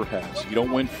anybody ever has. You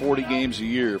don't win 40 games a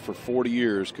year for 40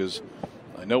 years, because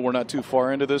I know we're not too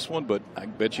far into this one, but I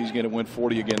bet you he's going to win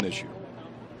 40 again this year.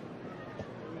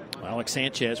 Alex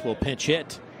Sanchez will pinch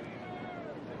hit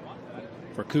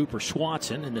for Cooper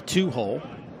Swanson in the 2-hole.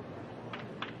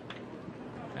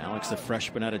 Alex, the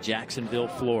freshman out of Jacksonville,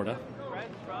 Florida,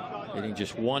 hitting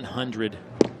just 100.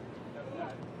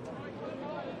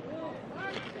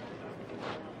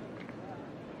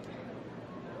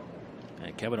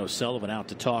 And Kevin O'Sullivan out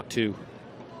to talk to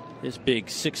his big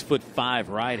 6'5"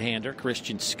 right-hander,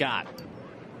 Christian Scott.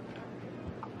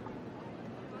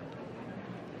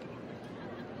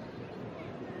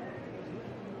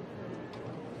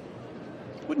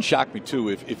 Wouldn't shock me too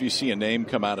if you see a name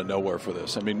come out of nowhere for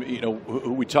this. I mean, you know,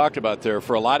 who we talked about there,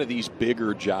 for a lot of these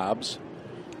bigger jobs,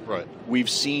 right? We've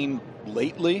seen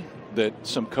lately that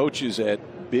some coaches at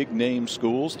big name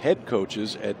schools, head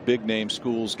coaches at big name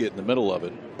schools, get in the middle of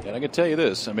it. And I can tell you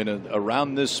this, I mean,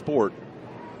 around this sport,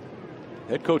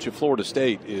 head coach at Florida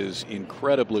State is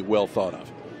incredibly well thought of.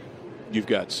 You've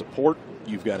got support,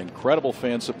 you've got incredible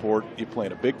fan support, you play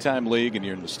in a big time league, and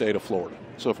you're in the state of Florida.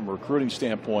 So from a recruiting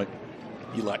standpoint,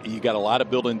 you got a lot of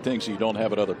built-in things that you don't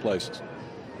have at other places.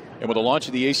 And with the launch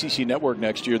of the ACC network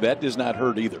next year, that does not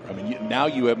hurt either. I mean, now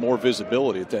you have more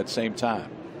visibility at that same time.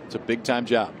 It's a big-time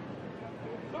job.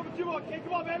 Come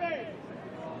on, baby.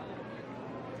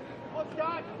 Come on,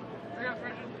 Scott.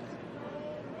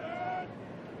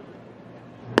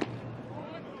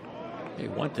 Hey,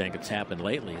 one thing that's happened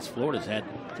lately is Florida's had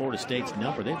Florida State's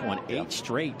number. They've won 8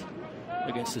 straight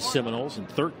against the Seminoles and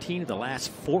 13 of the last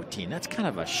 14. That's kind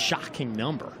of a shocking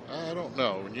number. I don't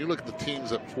know. When you look at the teams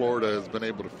that Florida has been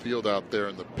able to field out there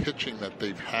and the pitching that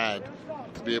they've had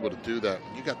to be able to do that,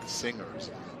 you got the Singers,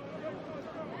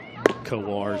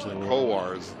 Kowars,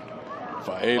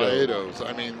 Faedos.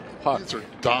 I mean, these are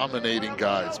dominating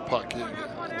guys. Puck,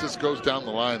 it just goes down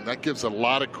the line. That gives a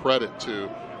lot of credit to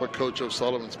what Coach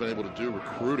O'Sullivan's been able to do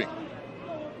recruiting.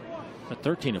 But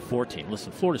 13 of 14.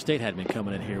 Listen, Florida State had been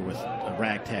coming in here with a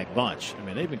ragtag bunch. I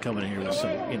mean, they've been coming in here with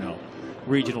some,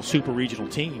 regional, super regional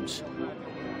teams.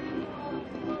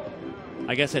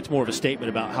 I guess that's more of a statement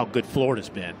about how good Florida's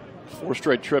been. 4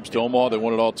 straight trips to Omaha. They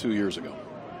won it all 2 years ago.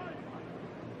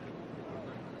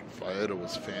 Faedo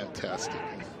was fantastic.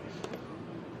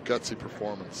 Gutsy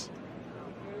performance.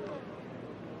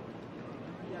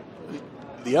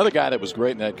 The other guy that was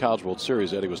great in that College World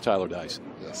Series, Eddie, was Tyler Dyson.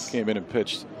 Yes. Came in and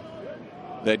pitched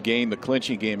that game, the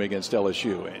clinching game against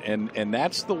LSU. And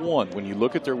that's the one, when you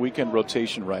look at their weekend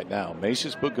rotation right now,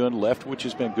 Mace's begun, Leftwich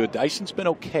has been good. Dyson's been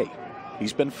okay.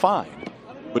 He's been fine.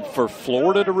 But for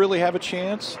Florida to really have a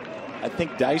chance, I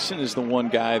think Dyson is the one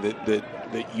guy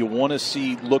that you want to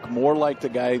see look more like the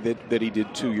guy that he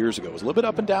did 2 years ago. It was a little bit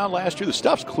up and down last year. The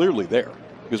stuff's clearly there.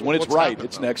 Because when it's right,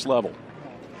 it's next level.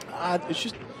 It's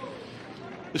just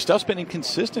the stuff's been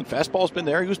inconsistent. Fastball's been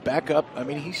there. He was back up. I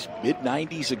mean, he's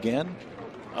mid-90s again.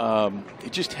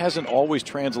 It just hasn't always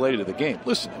translated to the game.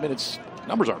 Listen, I mean,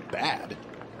 numbers aren't bad.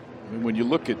 I mean, when you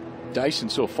look at Dyson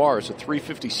so far, it's a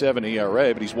 3.57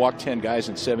 ERA, but he's walked 10 guys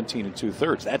in 17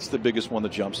 2/3. That's the biggest one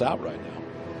that jumps out right now.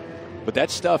 But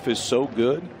that stuff is so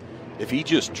good. If he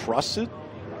just trusts it,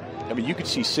 I mean, you could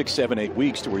see 6, 7, 8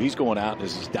 weeks to where he's going out and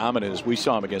is as dominant as we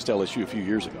saw him against LSU a few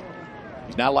years ago.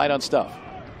 He's not light on stuff.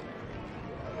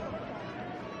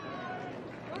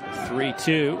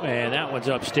 3-2, and that one's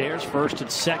upstairs. First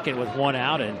and second with 1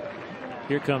 out, and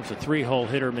here comes the 3-hole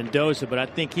hitter Mendoza, but I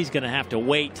think he's going to have to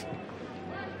wait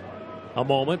a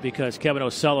moment because Kevin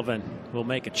O'Sullivan will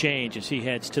make a change as he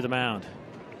heads to the mound.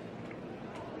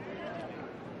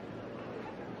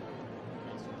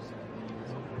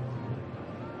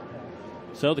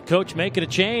 So the coach making a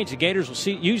change. The Gators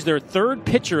will use their 3rd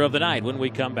pitcher of the night when we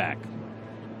come back.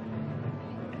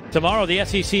 Tomorrow, the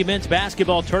SEC men's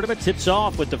basketball tournament tips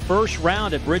off with the first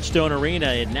round at Bridgestone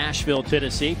Arena in Nashville,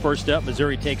 Tennessee. First up,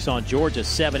 Missouri takes on Georgia,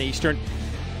 7 Eastern.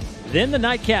 Then the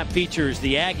nightcap features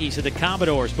the Aggies and the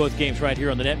Commodores, both games right here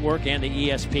on the network and the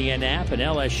ESPN app. And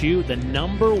LSU, the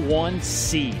 #1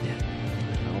 seed.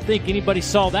 I don't think anybody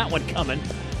saw that one coming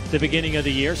at the beginning of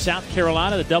the year. South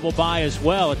Carolina, the double bye as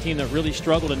well, a team that really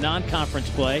struggled in non-conference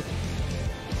play.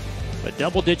 But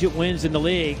double-digit wins in the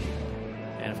league.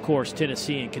 And, of course,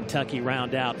 Tennessee and Kentucky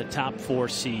round out the top 4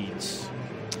 seeds.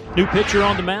 New pitcher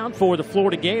on the mound for the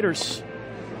Florida Gators.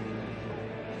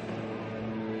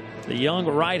 The young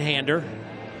right-hander,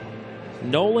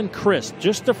 Nolan Crisp,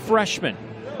 just a freshman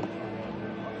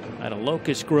out of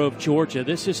Locust Grove, Georgia.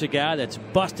 This is a guy that's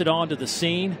busted onto the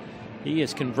scene. He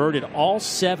has converted all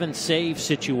 7 save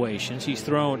situations. He's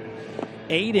thrown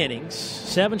 8 innings,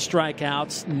 7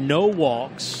 strikeouts, no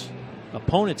walks.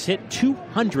 Opponents hit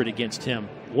 200 against him.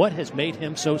 What has made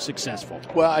him so successful?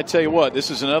 Well, I tell you what,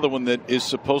 this is another one that is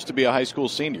supposed to be a high school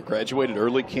senior. Graduated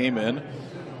early, came in,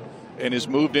 and has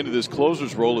moved into this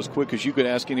closer's role as quick as you could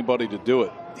ask anybody to do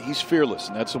it. He's fearless,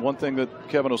 and that's the one thing that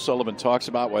Kevin O'Sullivan talks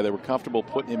about, why they were comfortable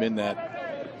putting him in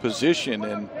that position.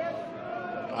 And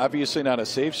obviously not a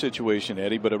safe situation,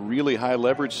 Eddie, but a really high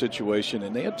leverage situation.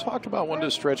 And they had talked about wanting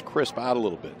to stretch Crisp out a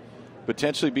little bit,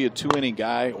 potentially be a 2-inning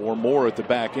guy or more at the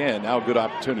back end. Now a good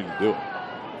opportunity to do it.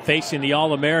 Facing the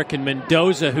All-American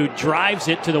Mendoza, who drives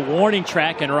it to the warning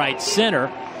track in right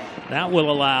center. That will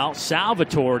allow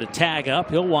Salvatore to tag up.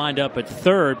 He'll wind up at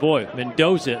third. Boy,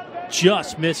 Mendoza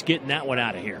just missed getting that one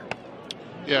out of here.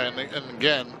 Yeah, and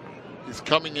again, he's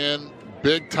coming in,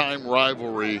 big-time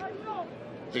rivalry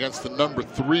against the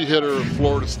 #3 hitter of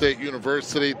Florida State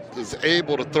University. Is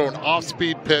able to throw an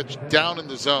off-speed pitch down in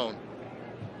the zone.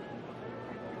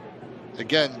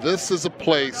 Again, this is a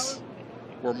place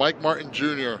where Mike Martin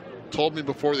Jr. told me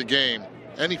before the game,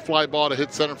 any fly ball to hit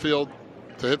the center field,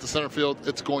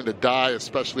 it's going to die,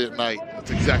 especially at night.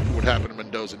 That's exactly what happened to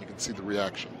Mendoza, and you can see the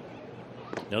reaction.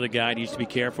 Another guy needs to be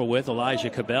careful with, Elijah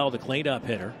Cabell, the cleanup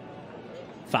hitter.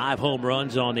 5 home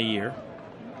runs on the year.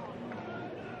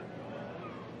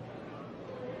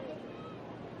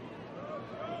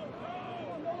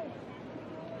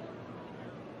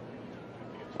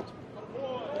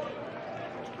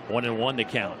 One and one to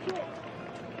count.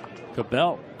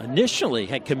 Cabell initially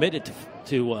had committed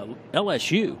to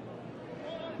LSU.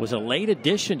 Was a late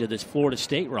addition to this Florida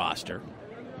State roster.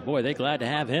 Boy, they're glad to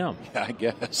have him. Yeah, I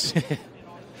guess.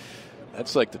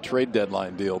 That's like the trade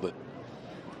deadline deal that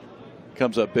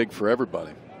comes up big for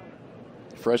everybody.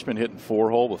 Freshman hitting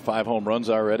 4-hole with 5 home runs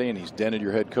already, and he's dented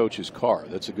your head coach's car.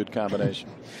 That's a good combination.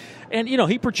 And, you know,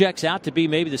 he projects out to be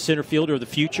maybe the center fielder of the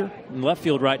future in left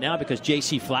field right now because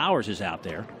J.C. Flowers is out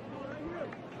there.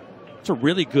 It's a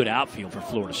really good outfield for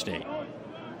Florida State.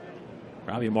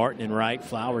 Robbie Martin in right,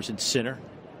 Flowers in center.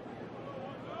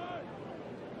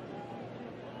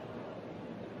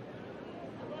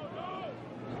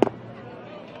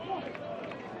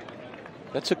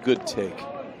 That's a good take.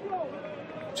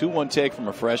 2-1 take from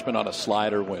a freshman on a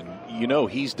slider when you know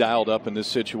he's dialed up in this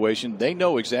situation. They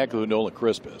know exactly who Nolan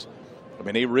Crisp is. I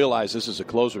mean, they realize this is a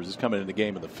closer. This is coming in the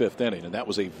game in the 5th inning, and that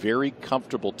was a very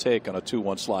comfortable take on a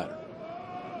 2-1 slider.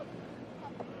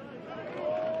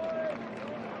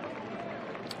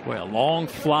 Well, a long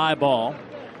fly ball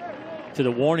to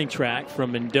the warning track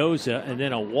from Mendoza, and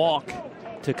then a walk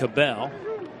to Cabell.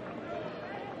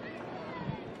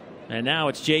 And now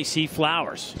it's J.C.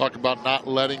 Flowers. Talk about not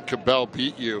letting Cabell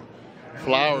beat you.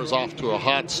 Flowers off to a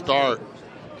hot start.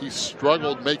 He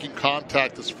struggled making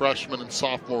contact his freshman and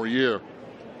sophomore year.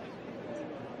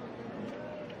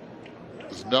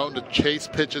 Is known to chase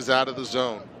pitches out of the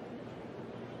zone.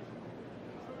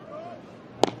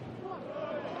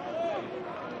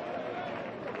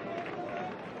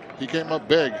 He came up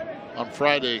big on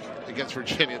Friday against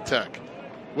Virginia Tech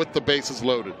with the bases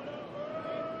loaded.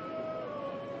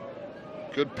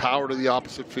 Good power to the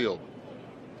opposite field.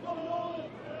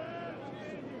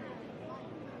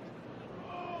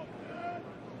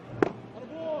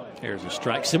 There's a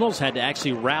strike. Seminoles had to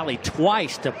actually rally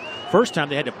twice. First time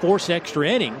they had to force extra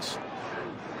innings.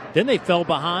 Then they fell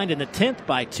behind in the 10th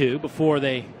by 2 before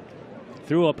they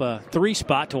threw up a 3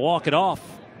 spot to walk it off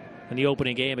in the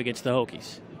opening game against the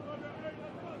Hokies.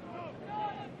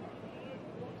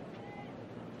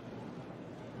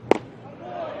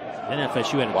 Then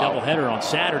FSU had a doubleheader on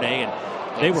Saturday,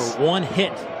 and they were 1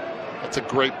 hit. That's a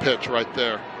great pitch right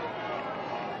there.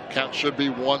 Count should be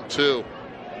 1-2.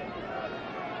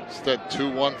 Instead,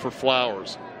 2-1 for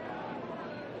Flowers.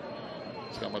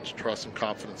 See how much trust and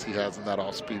confidence he has in that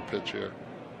off-speed pitch here.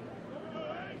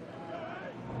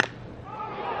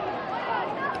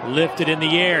 Lifted in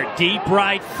the air, deep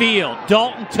right field.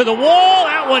 Dalton to the wall.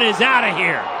 That one is out of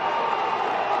here.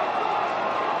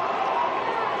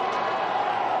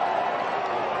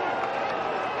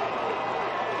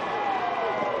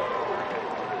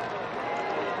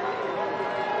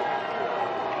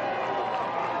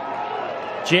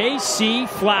 J.C.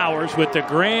 Flowers with the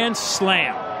grand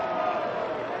slam.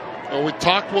 Well, we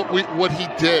talked what he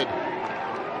did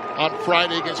on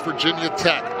Friday against Virginia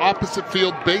Tech. Opposite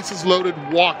field, bases loaded,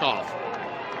 walk-off.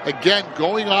 Again,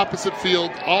 going opposite field,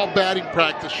 all batting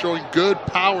practice, showing good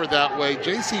power that way.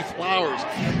 J.C. Flowers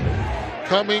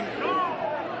coming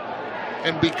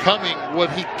and becoming what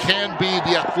he can be,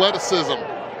 the athleticism.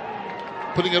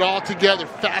 Putting it all together,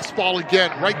 fastball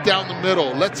again, right down the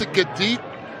middle. Lets it get deep,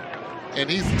 and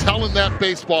he's telling that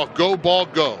baseball, go ball,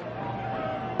 go.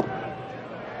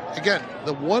 Again,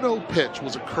 the 1-0 pitch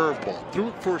was a curveball. Threw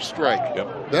it for a strike.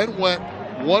 Yep. Then went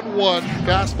 1-1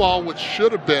 fastball, which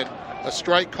should have been a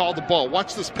strike, called the ball.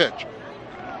 Watch this pitch.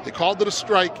 They called it a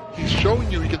strike. He's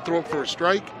showing you he can throw it for a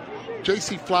strike.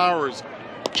 J.C. Flowers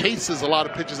chases a lot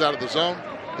of pitches out of the zone.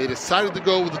 They decided to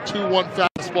go with a 2-1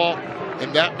 fastball,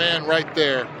 and that man right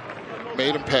there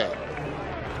made him pay.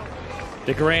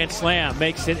 The grand slam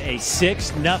makes it a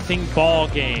 6-0 ball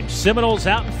game. Seminoles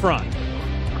out in front.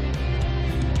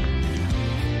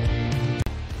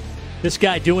 This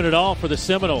guy doing it all for the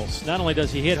Seminoles. Not only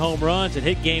does he hit home runs and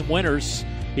hit game winners,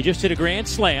 he just hit a grand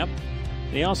slam.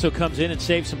 And he also comes in and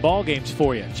saves some ball games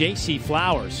for you. J.C.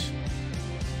 Flowers.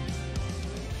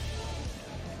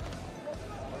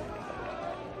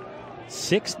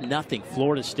 (6-0)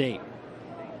 Florida State.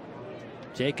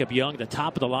 Jacob Young, the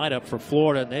top of the lineup for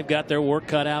Florida, and they've got their work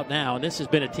cut out now. And this has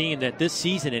been a team that this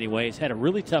season anyway has had a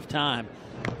really tough time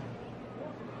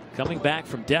coming back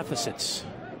from deficits.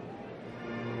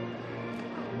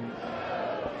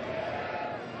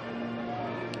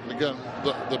 Again,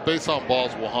 the base on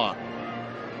balls will haunt.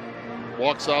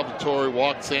 Walk Salvatore,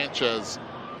 walk Sanchez,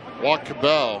 walk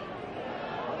Cabell.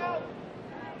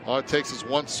 All it takes is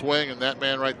one swing, and that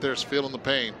man right there is feeling the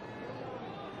pain.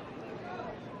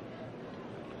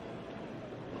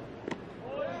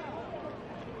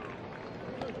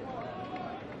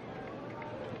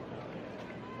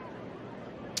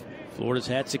 Florida's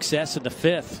had success in the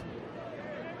fifth.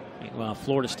 Meanwhile,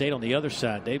 Florida State on the other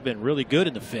side, they've been really good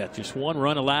in the fifth. Just one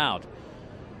run allowed.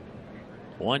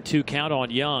 1-2 count on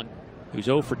Young, who's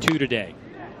 0 for 2 today.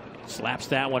 Slaps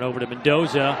that one over to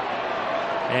Mendoza,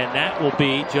 and that will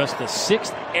be just the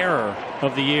 6th error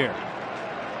of the year.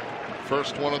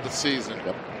 First one of the season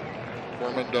for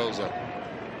Mendoza.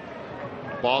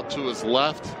 Ball to his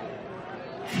left.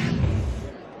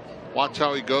 Watch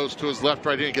how he goes to his left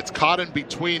right here. He gets caught in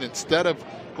between. Instead of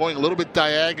going a little bit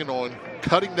diagonal and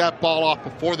cutting that ball off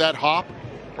before that hop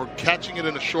or catching it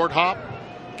in a short hop,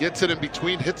 gets it in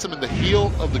between, hits him in the heel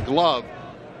of the glove.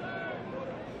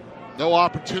 No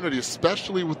opportunity,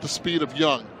 especially with the speed of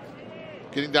Young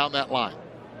getting down that line.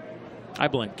 I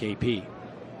blame KP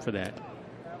for that.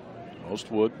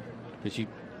 Most would. Because you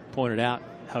pointed out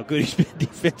how good he's been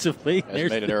defensively.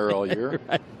 Has made an error all year.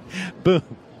 Right. Boom.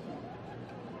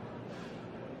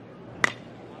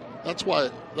 That's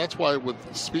why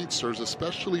with speedsters,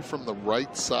 especially from the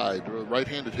right side,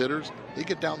 right-handed hitters, they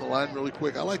get down the line really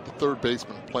quick. I like the third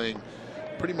baseman playing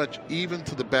pretty much even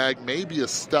to the bag, maybe a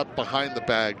step behind the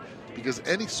bag, because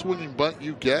any swinging bunt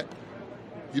you get,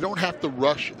 you don't have to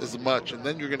rush as much, and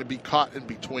then you're going to be caught in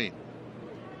between.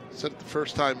 I said it the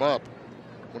first time up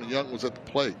when Young was at the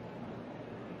plate.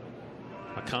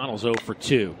 McConnell's 0 for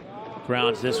 2.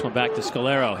 Grounds this one back to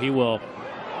Scalero. He will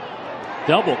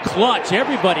double clutch.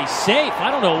 Everybody's safe. I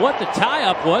don't know what the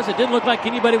tie-up was. It didn't look like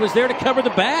anybody was there to cover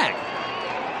the bag.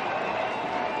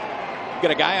 You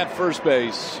got a guy on first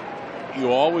base.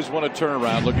 You always want to turn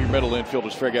around, look at your middle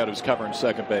infielders, figure out who's covering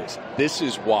second base. This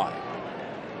is why.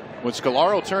 When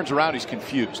Scalero turns around, he's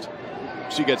confused.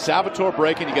 So you got Salvatore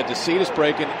breaking, you got DeCitas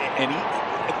breaking, and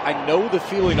I know the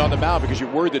feeling on the mound because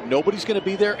you're worried that nobody's going to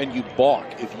be there and you balk.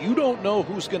 If you don't know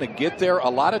who's going to get there, a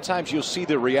lot of times you'll see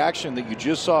the reaction that you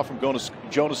just saw from Jonas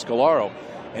Scalero,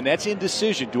 and that's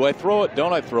indecision. Do I throw it?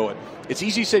 Don't I throw it? It's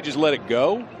easy to say just let it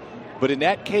go, but in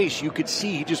that case, you could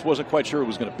see he just wasn't quite sure it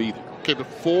was going to be there. Okay,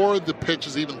 before the pitch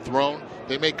is even thrown,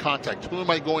 they make contact. Who am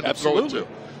I going to throw it to?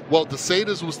 Well,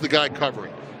 DeCitas was the guy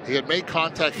covering. He had made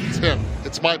contact. It's him.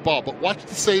 It's my ball. But watch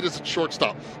DeCitas at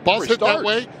shortstop. Ball's hit that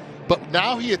way. But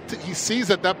now he sees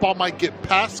that ball might get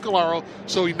past Scalero,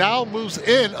 so he now moves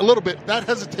in a little bit. That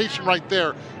hesitation right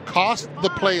there cost the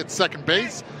play at second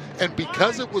base, and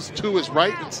because it was to his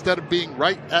right instead of being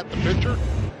right at the pitcher,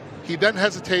 he then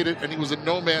hesitated, and he was in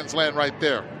no man's land right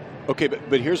there. Okay,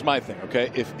 but here's my thing,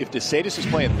 okay? If DeSatis is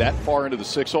playing that far into the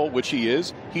 6-hole, which he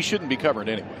is, he shouldn't be covering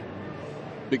anyway.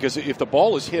 Because if the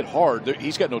ball is hit hard,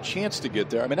 he's got no chance to get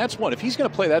there. I mean, that's one. If he's going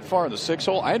to play that far in the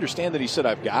 6-hole, I understand that he said,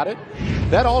 I've got it.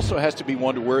 That also has to be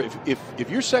one to where if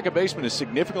your second baseman is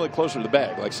significantly closer to the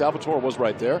bag, like Salvatore was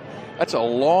right there, that's a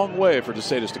long way for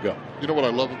DeSatis to go. You know what I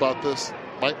love about this?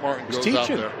 Mike Martin goes out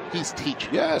there. He's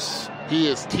teaching. Yes. He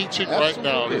is teaching Absolutely.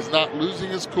 right now. He's not losing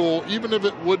his cool. Even if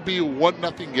it would be a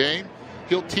 1-0 game,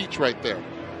 he'll teach right there.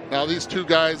 Now these two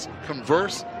guys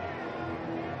converse.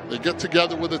 They get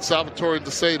together with it, Salvatore and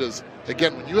DeSatis.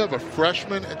 Again, when you have a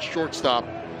freshman at shortstop,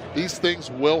 these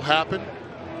things will happen.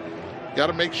 You got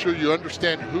to make sure you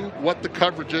understand what the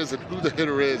coverage is and who the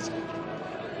hitter is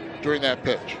during that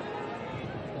pitch.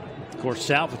 Of course,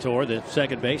 Salvatore, the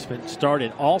second baseman,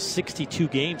 started all 62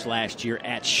 games last year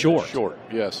at short. Short,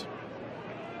 yes.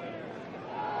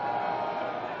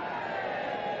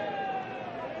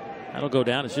 That'll go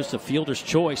down as just a fielder's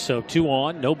choice. So 2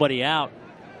 on, nobody out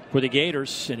for the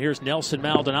Gators. And here's Nelson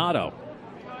Maldonado.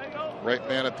 Right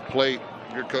man at the plate.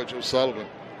 Here, Coach O'Sullivan.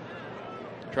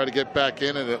 Try to get back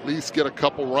in and at least get a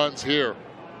couple runs here.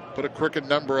 Put a crooked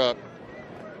number up.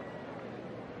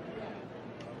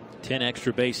 10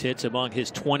 extra base hits among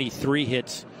his 23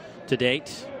 hits to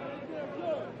date,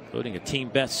 including a team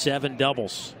best 7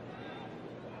 doubles.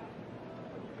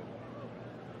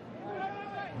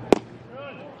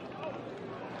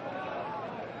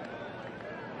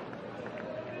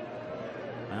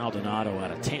 Maldonado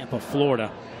out of Tampa,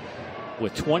 Florida,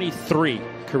 with 23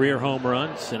 career home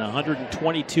runs and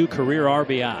 122 career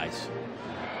RBIs.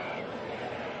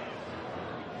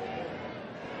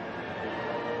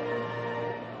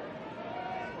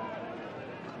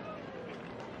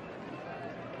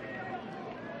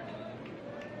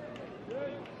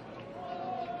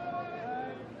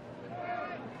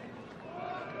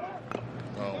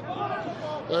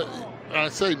 I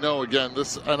say no again.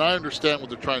 And I understand what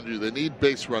they're trying to do. They need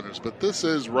base runners, but this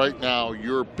is right now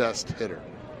your best hitter.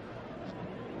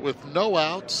 With no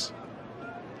outs,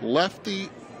 lefty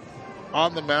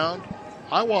on the mound,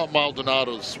 I want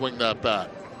Maldonado to swing that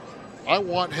bat. I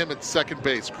want him at second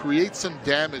base, create some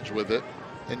damage with it,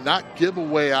 and not give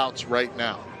away outs right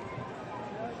now.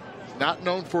 He's not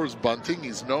known for his bunting.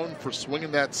 He's known for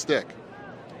swinging that stick.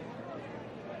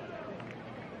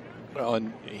 Well,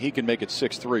 and he can make it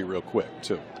 6-3 real quick,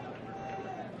 too.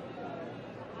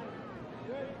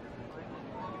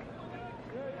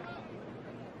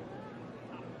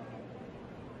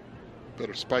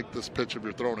 Better spike this pitch if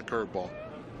you're throwing a curveball.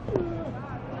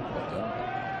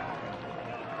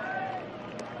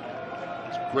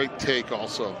 It's a great take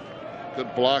also.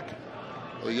 Good block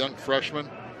of the young freshman,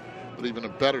 but even a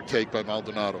better take by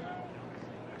Maldonado.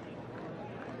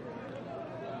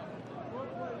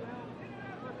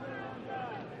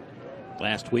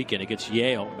 Last weekend against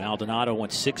Yale, Maldonado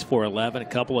went 6 for 11, a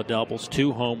couple of doubles,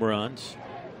 2 home runs,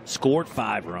 scored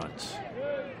 5 runs.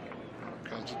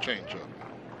 Comes a changeup.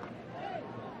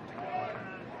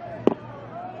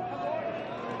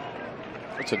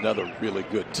 That's another really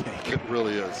good take. It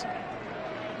really is.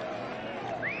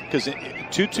 Because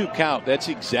 2-2 count, that's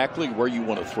exactly where you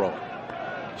want to throw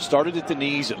it. Started at the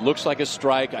knees. It looks like a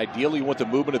strike. Ideally, you want the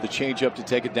movement of the changeup to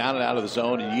take it down and out of the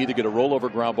zone, and you either get a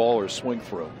rollover ground ball or a swing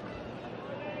through.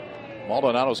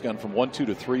 Maldonado's gone from 1-2 to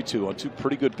 3-2 on 2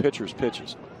 pretty good pitchers'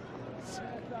 pitches.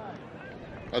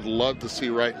 I'd love to see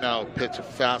right now pitch a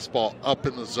fastball up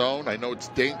in the zone. I know it's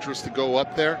dangerous to go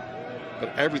up there,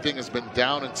 but everything has been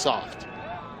down and soft.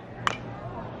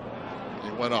 He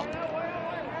went up.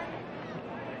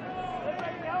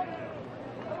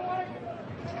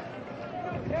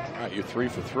 All right, you're 3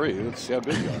 for 3. Let's see how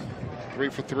good you are. 3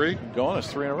 for 3? Go on,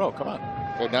 it's 3 in a row. Come on.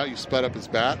 Well, now you sped up his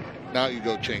bat. Now you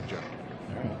go changeup.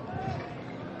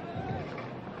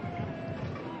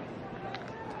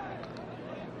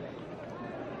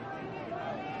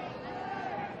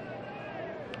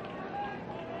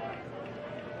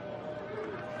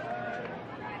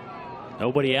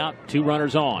 Nobody out, 2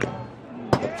 runners on.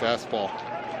 Fastball.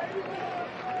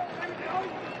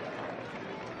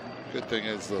 Good thing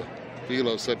is the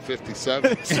velo said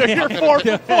 57. So you're 4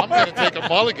 for 4. I'm going to take a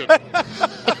mulligan.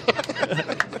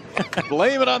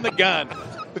 Blame it on the gun.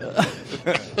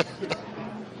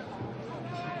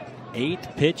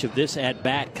 8th pitch of this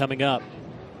at-bat coming up.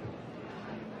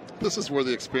 This is where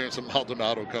the experience of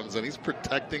Maldonado comes in. He's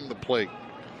protecting the plate.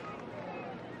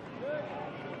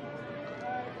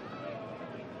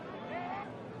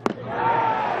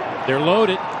 They're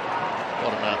loaded.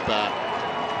 What an at-bat.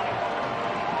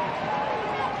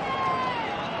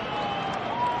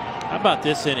 How about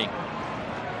this inning?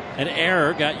 An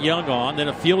error got Young on, then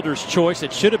a fielder's choice.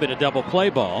 It should have been a double play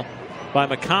ball by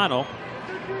McConnell.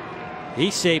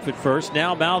 He's safe at first.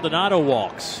 Now Maldonado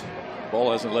walks.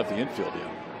 Ball hasn't left the infield yet.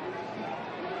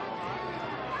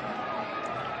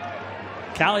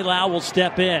 Callie Lau will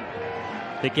step in.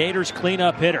 The Gators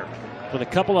cleanup hitter with a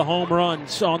couple of home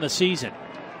runs on the season.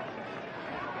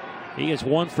 He is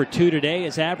 1 for 2 today.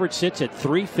 His average sits at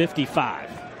 .355.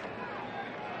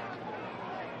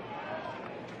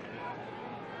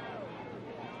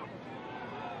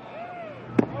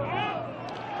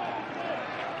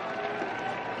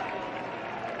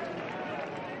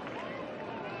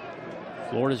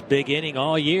 Florida's big inning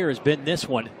all year has been this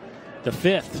one, the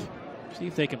 5th. See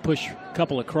if they can push a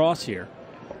couple across here.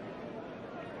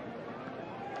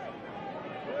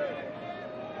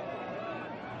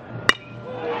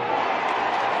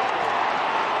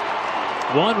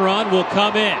 One run will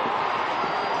come in.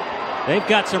 They've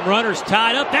got some runners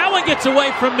tied up. That one gets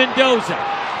away from Mendoza.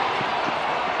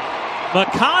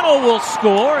 McConnell will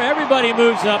score. Everybody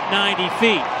moves up 90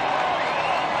 feet.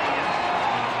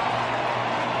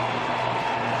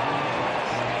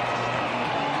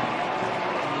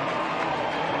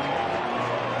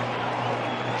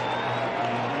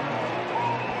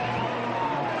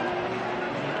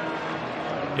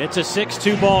 It's a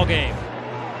 6-2 ball game.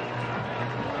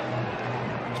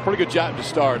 It's a pretty good job to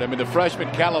start. I mean, the freshman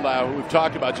Kalalau, we've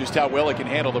talked about just how well he can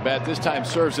handle the bat. This time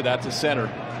serves it out to center.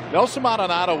 Nelson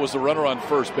Maldonado was the runner on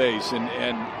first base,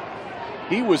 and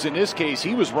he was, in this case,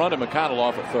 he was running McConnell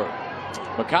off at third.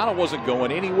 McConnell wasn't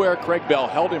going anywhere. Craig Bell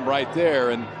held him right there,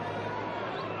 and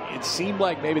it seemed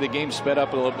like maybe the game sped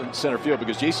up a little bit in center field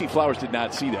because J.C. Flowers did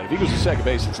not see that. If he goes to second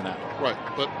base, it's an out. Right,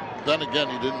 but then again,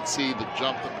 he didn't see the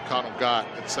jump that McConnell got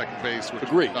at second base, which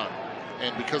Agreed. was none.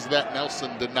 And because of that,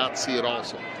 Nelson did not see it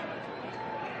also.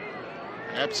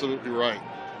 Absolutely right.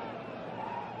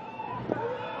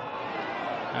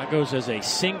 That goes as a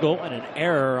single and an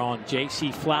error on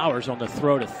J.C. Flowers on the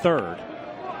throw to third.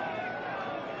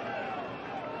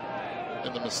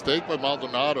 And the mistake by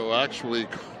Maldonado actually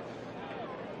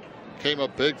came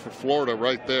up big for Florida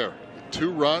right there.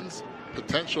 2 runs,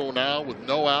 potential now with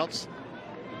no outs.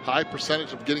 High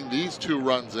percentage of getting these 2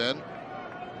 runs in.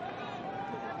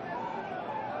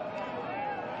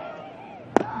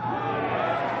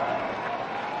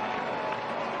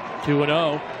 Two and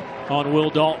 0 on Will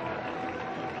Dalton.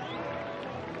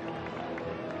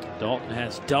 Dalton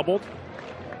has doubled.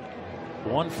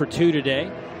 1 for 2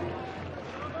 today.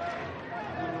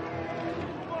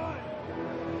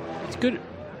 It's good.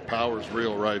 Power's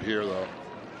real right here, though.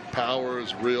 Power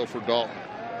is real for Dalton.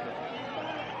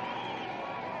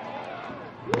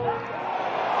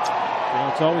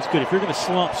 Well, it's always good. If you're going to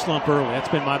slump early. That's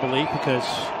been my belief because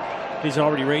he's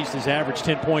already raised his average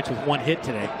 10 points with 1 hit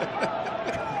today.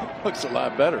 Looks a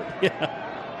lot better. Yeah.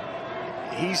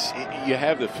 You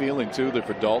have the feeling, too, that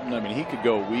for Dalton, I mean, he could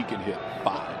go a week and hit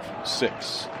 5,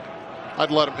 6.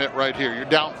 I'd let him hit right here. You're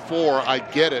down 4, I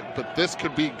get it, but this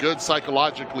could be good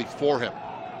psychologically for him.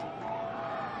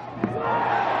 We'll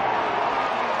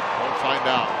find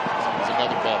out. It's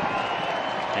another ball.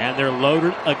 And they're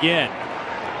loaded again.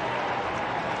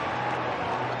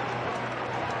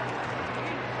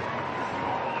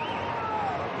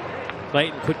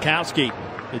 Clayton Kwiatkowski,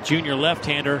 the junior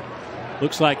left-hander,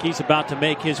 looks like he's about to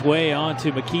make his way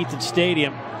onto McKeithen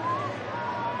Stadium.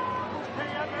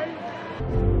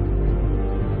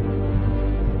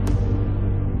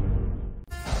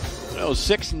 Oh,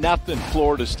 6-0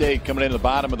 Florida State coming into the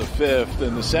bottom of the 5th,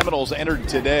 and the Seminoles entered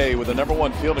today with the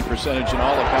 #1 fielding percentage in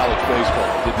all of college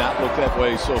baseball. Did not look that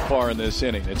way so far in this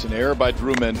inning. It's an error by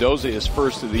Drew Mendoza, his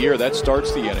first of the year. That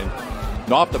starts the inning.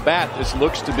 And off the bat, this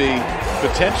looks to be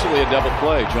potentially a double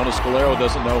play. Jonas Scalero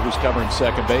doesn't know who's covering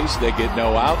second base. They get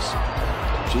no outs.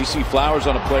 J.C. Flowers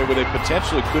on a play where they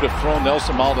potentially could have thrown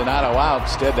Nelson Maldonado out.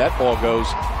 Instead, that ball goes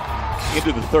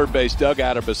into the third base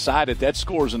dugout or beside it. That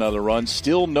scores another run.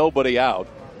 Still nobody out.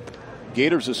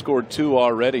 Gators have scored 2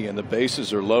 already, and the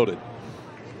bases are loaded.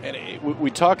 And we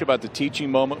talked about the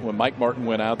teaching moment when Mike Martin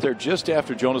went out there just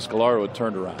after Jonas Scalero had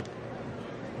turned around.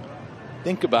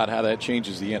 Think about how that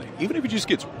changes the inning. Even if he just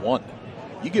gets 1,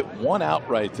 you get 1 out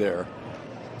right there.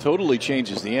 Totally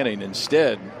changes the inning.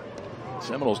 Instead,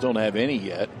 Seminoles don't have any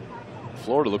yet.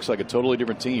 Florida looks like a totally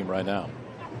different team right now.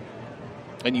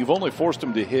 And you've only forced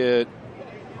them to hit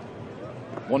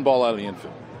 1 ball out of the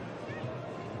infield.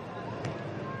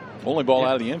 Only ball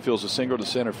out of the infield is a single to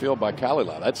center field by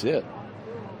Kalalau. That's it.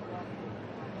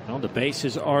 Well, the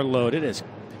bases are loaded as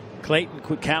Clayton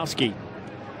Kwiatkowski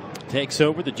takes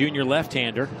over, the junior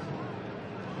left-hander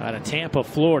out of Tampa,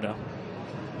 Florida.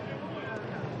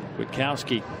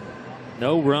 Kwiatkowski,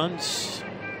 no runs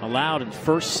allowed in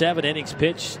first 7 innings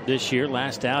pitched this year.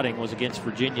 Last outing was against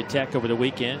Virginia Tech over the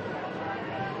weekend.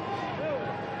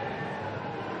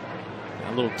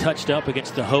 A little touched up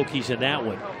against the Hokies in that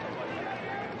one.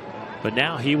 But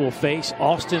now he will face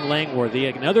Austin Langworthy,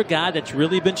 another guy that's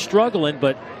really been struggling,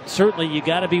 but certainly you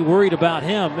got to be worried about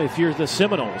him if you're the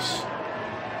Seminoles.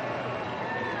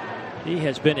 He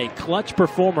has been a clutch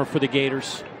performer for the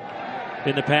Gators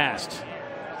in the past.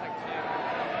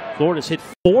 Florida's hit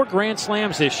 4 grand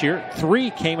slams this year.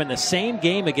 3 came in the same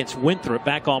game against Winthrop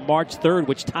back on March 3rd,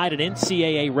 which tied an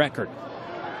NCAA record.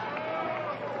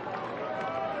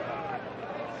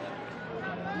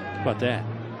 How about that?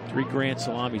 3 grand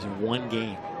salamis in 1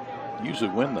 game. Usually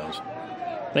win those.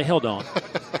 They held on.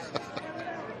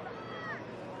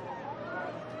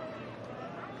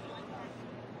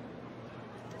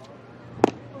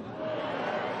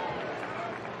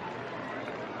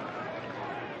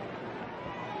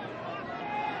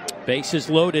 Bases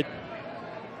loaded.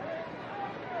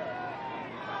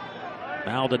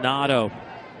 Maldonado.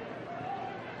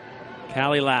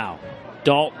 Kalilau.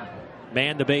 Dalton.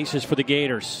 Man the bases for the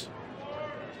Gators.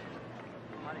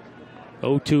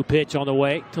 0-2 pitch on the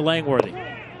way to Langworthy.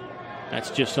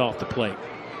 That's just off the plate.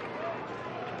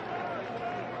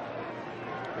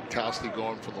 Kowski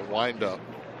going from the windup,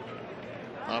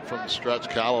 not from the stretch.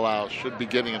 Kalilau should be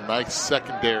getting a nice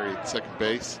secondary at second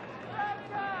base.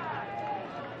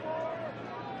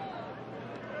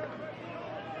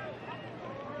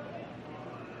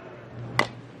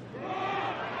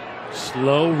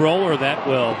 Slow roller that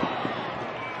will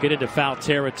get into foul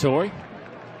territory.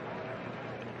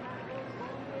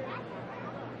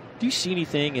 Do you see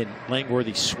anything in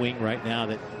Langworthy's swing right now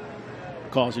that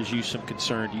causes you some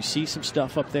concern? Do you see some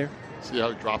stuff up there? See how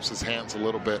he drops his hands a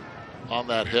little bit on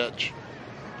that hitch.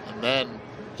 And then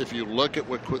if you look at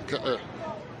what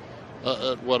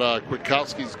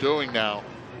Kwiatkowski's doing now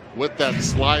with that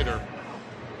slider,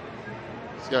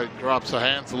 see how he drops the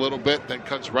hands a little bit, then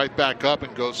comes right back up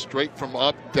and goes straight from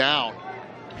up down.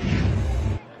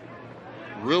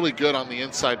 Really good on the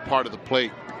inside part of the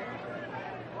plate.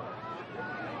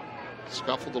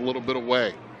 Scuffled a little bit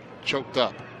away. Choked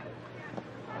up.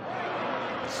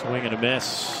 Swing and a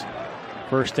miss.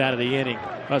 First out of the inning.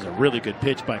 That was a really good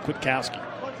pitch by Kwiatkowski.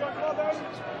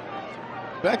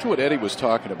 Back to what Eddie was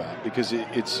talking about, because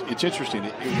it's interesting.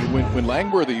 When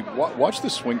Langworthy, watch the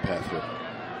swing path here.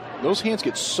 Those hands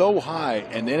get so high,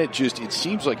 and then it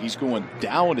seems like he's going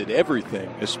down at everything,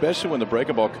 especially when the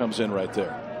breaking ball comes in right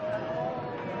there.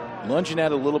 Lunging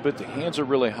at it a little bit, the hands are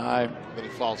really high. Then he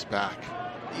falls back.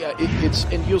 Yeah,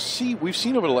 and you'll see, we've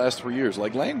seen over the last 3 years,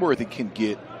 like Langworthy can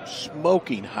get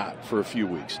smoking hot for a few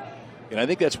weeks. And I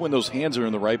think that's when those hands are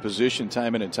in the right position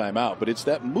time in and time out. But it's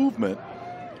that movement.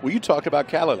 Well, you talked about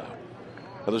Kalilau.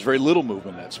 There's very little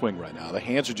movement in that swing right now. The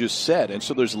hands are just set, and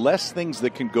so there's less things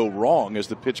that can go wrong as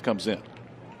the pitch comes in.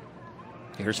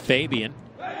 Here's Fabian.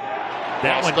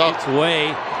 That one gets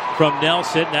away from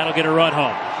Nelson. That'll get a run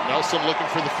home. Nelson looking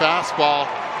for the fastball.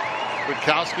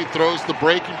 Kwiatkowski throws the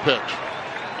breaking pitch.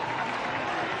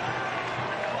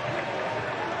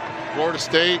 Florida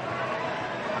State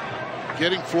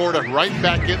getting Florida right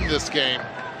back in this game.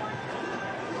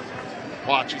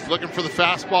 Watch, he's looking for the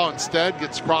fastball instead,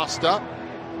 gets crossed up.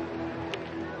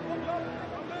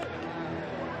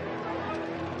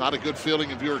 Not a good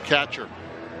feeling if you're a catcher.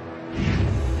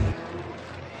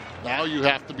 Now you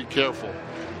have to be careful.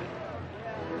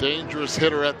 Dangerous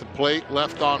hitter at the plate,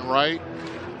 left on right.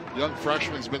 Young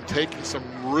freshman's been taking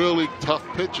some really tough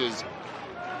pitches.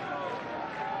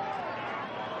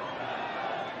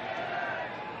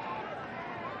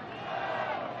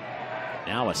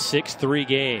 Now a 6-3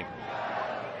 game.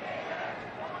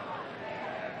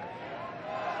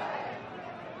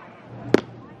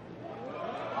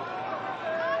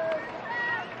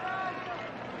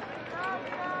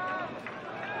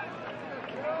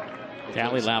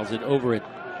 Tally allows it over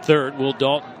at third. Will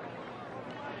Dalton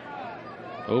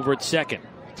over at second.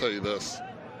 I'll tell you this,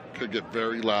 could get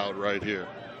very loud right here.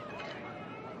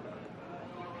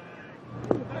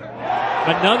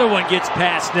 Another one gets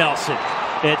past Nelson.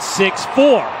 It's 6-4.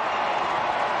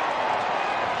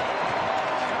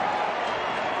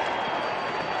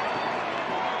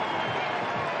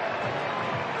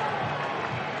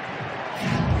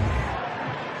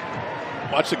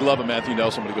 Watch the glove of Matthew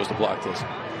Nelson when he goes to block this. He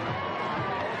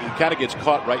kind of gets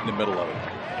caught right in the middle of it.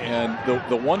 And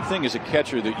the one thing as a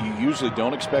catcher that you usually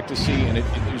don't expect to see, and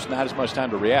there's not as much time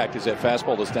to react, is that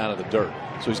fastball that's down in the dirt.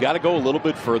 So he's got to go a little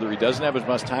bit further. He doesn't have as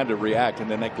much time to react, and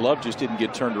then that glove just didn't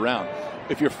get turned around.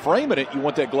 If you're framing it, you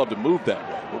want that glove to move that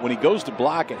way. But when he goes to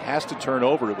block, it has to turn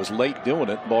over. It was late doing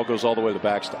it. Ball goes all the way to the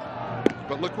backstop.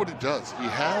 But look what he does. He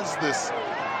has this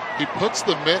He puts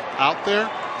the mitt out there.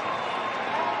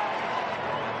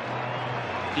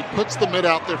 He puts the mitt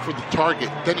out there for the target.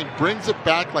 Then he brings it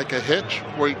back like a hitch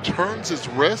where he turns his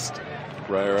wrist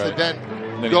to then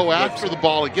go after the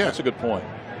ball again. That's a good point.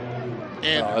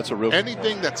 And that's a real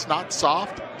anything that's not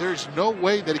soft, there's no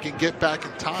way that he can get back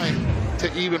in time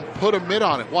to even put a mitt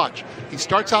on it. Watch. He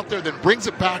starts out there, then brings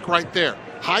it back right there.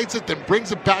 Hides it, then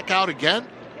brings it back out again.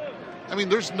 I mean,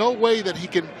 there's no way that he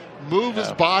can move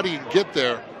his body and get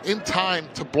there in time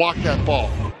to block that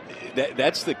ball.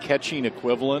 That's the catching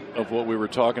equivalent of what we were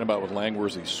talking about with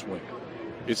Langworthy's swing.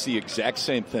 It's the exact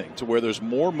same thing, to where there's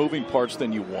more moving parts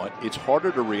than you want. It's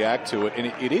harder to react to it, and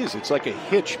it is. It's like a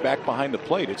hitch back behind the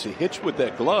plate. It's a hitch with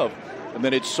that glove, and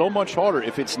then it's so much harder.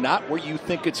 If it's not where you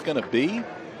think it's going to be,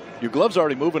 your glove's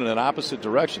already moving in an opposite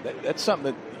direction. That's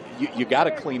something that you got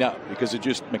to clean up, because it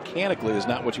just mechanically is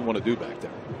not what you want to do back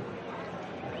there.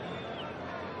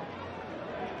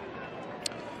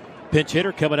 Pinch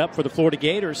hitter coming up for the Florida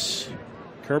Gators,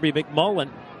 Kirby McMullen.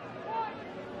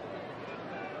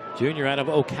 Junior out of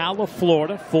Ocala,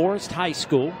 Florida, Forest High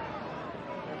School.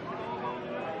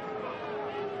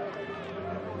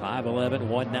 5'11",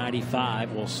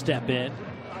 195 will step in.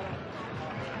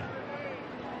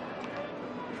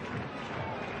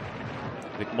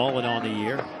 McMullen on the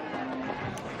year.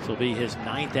 This will be his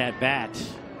 9th at bat.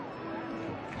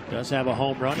 Does have a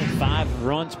home run and 5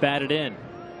 runs batted in.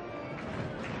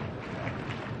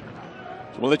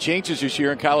 One of the changes this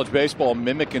year in college baseball,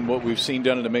 mimicking what we've seen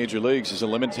done in the major leagues, is a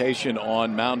limitation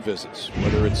on mound visits,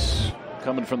 whether it's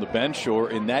coming from the bench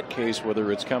or, in that case,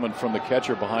 whether it's coming from the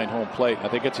catcher behind home plate. I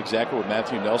think that's exactly what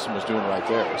Matthew Nelson was doing right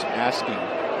there. Was asking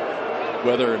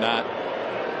whether or not,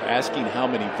 asking how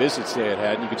many visits they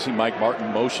had. And you could see Mike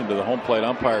Martin motion to the home plate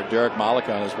umpire, Derek Malik,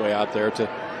 on his way out there to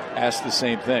ask the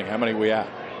same thing. How many we at?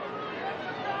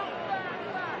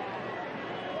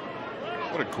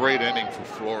 What a great inning for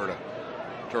Florida.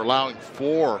 They're allowing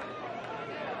 4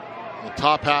 in the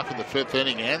top half of the 5th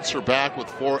inning. Answer back with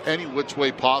 4 any which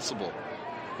way possible.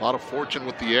 A lot of fortune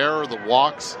with the error, the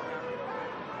walks,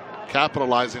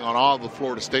 capitalizing on all of the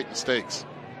Florida State mistakes.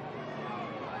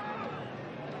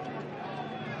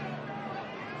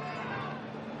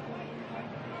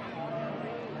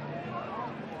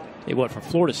 Hey, what, for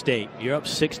Florida State, you're up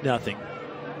 6-0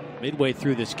 midway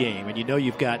through this game, and you know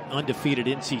you've got undefeated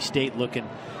NC State looking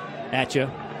at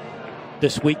you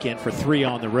this weekend for 3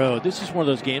 on the road. This is one of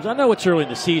those games. I know it's early in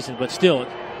the season, but still,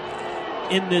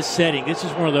 in this setting, this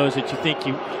is one of those that you think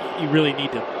you really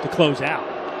need to close out.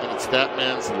 And it's that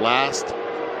man's last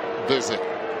visit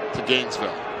to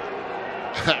Gainesville.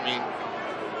 I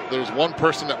mean, there's one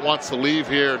person that wants to leave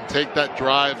here and take that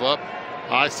drive up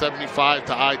I-75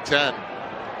 to I-10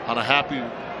 on a happy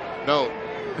note.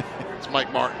 It's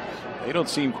Mike Martin. They don't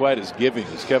seem quite as giving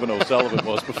as Kevin O'Sullivan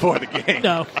was before the game.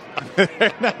 No.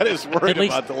 They're not as worried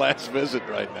about the last visit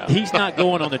right now. He's not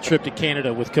going on the trip to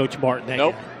Canada with Coach Martin.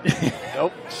 Nope.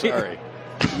 Nope. Sorry.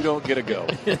 You don't get a go.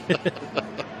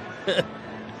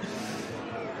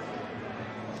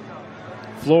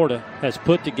 Florida has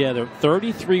put together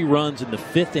 33 runs in the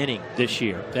 5th inning this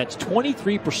year. That's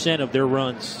 23% of their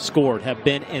runs scored have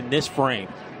been in this frame.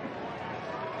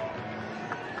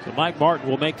 So Mike Martin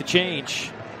will make the change.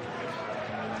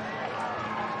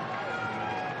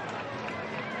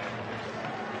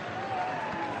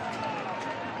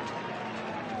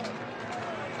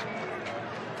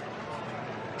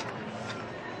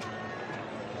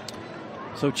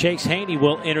 So Chase Haney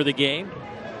will enter the game.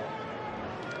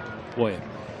 Boy,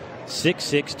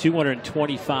 6'6",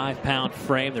 225-pound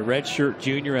frame. The redshirt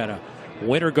junior out of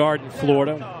Winter Garden,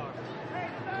 Florida.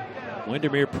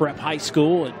 Windermere Prep High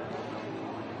School. And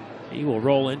he will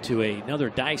roll into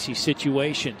another dicey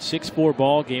situation. 6-4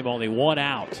 ball game, only 1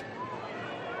 out.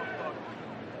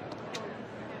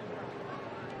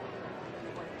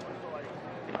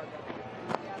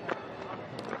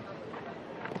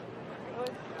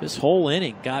 This whole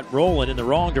inning got rolling in the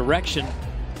wrong direction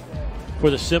for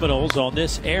the Seminoles on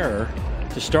this error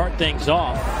to start things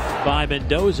off by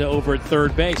Mendoza over at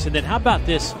third base. And then how about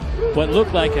this, what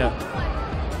looked like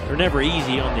they're never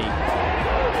easy on the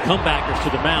comebackers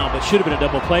to the mound, but should have been a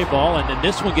double play ball. And then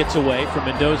this one gets away from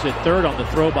Mendoza at third on the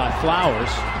throw by Flowers.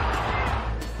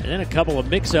 And then a couple of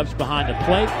mix-ups behind the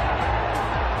plate.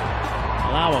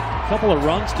 Allow a couple of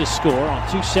runs to score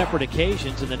on 2 separate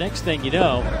occasions. And the next thing you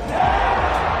know,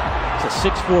 it's a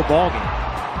 6-4 ball game.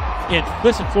 And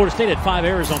listen, Florida State had 5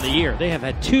 errors on the year. They have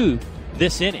had 2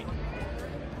 this inning.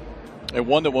 And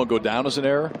one that won't go down as an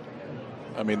error.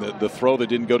 I mean, the throw that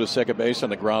didn't go to second base on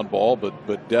the ground ball,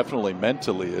 but definitely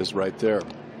mentally is right there.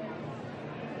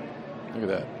 Look at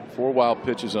that. 4 wild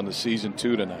pitches on the season,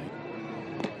 2 tonight.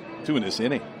 2 in this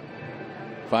inning.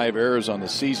 5 errors on the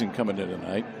season coming in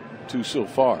tonight, 2 so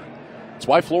far. That's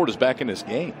why Florida's back in this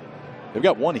game. They've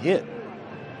got 1 hit.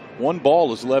 1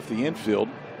 ball has left the infield.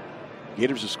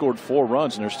 Gators have scored 4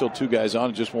 runs, and there's still 2 guys on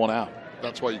and just 1 out.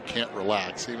 That's why you can't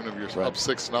relax. Even if you're up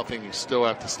 6-0, you still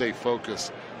have to stay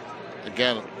focused.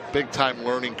 Again, big-time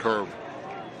learning curve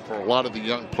for a lot of the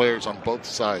young players on both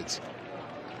sides.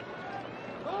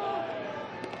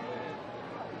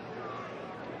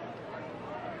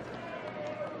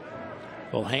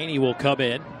 Well, Haney will come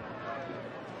in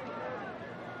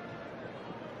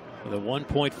with a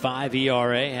 1.5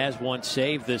 ERA, has 1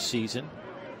 save this season.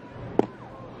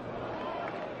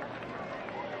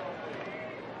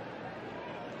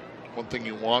 One thing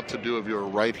you want to do if you're a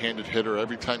right-handed hitter,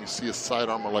 every time you see a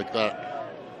sidearmer like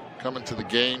that come into the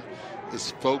game,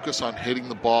 is focus on hitting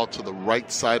the ball to the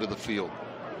right side of the field.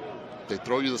 If they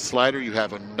throw you the slider, you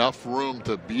have enough room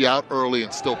to be out early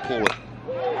and still pull it.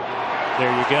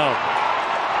 There you go.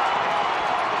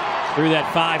 Through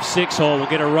that 5-6 hole, we'll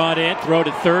get a run in. Throw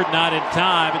to third, not in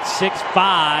time. It's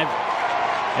 6-5.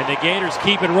 And the Gators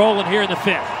keep it rolling here in the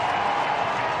 5th.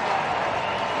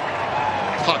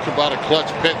 Talk about a clutch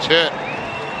pinch hit.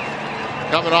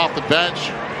 Coming off the bench.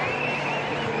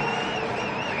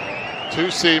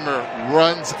 2-seamer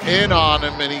runs in on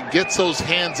him, and he gets those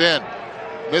hands in.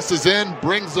 Misses in,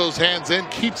 brings those hands in,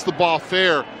 keeps the ball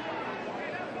fair.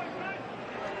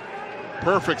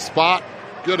 Perfect spot.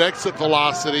 Good exit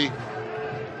velocity.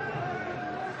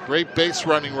 Great base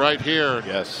running right here.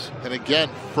 Yes. And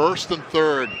again, first and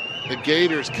third, the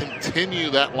Gators continue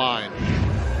that line.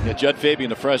 Yeah, Judd Fabian,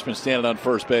 the freshman, standing on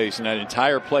first base, and that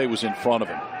entire play was in front of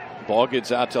him. Ball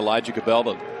gets out to Elijah Cabell,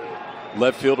 the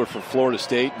left fielder for Florida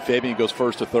State, and Fabian goes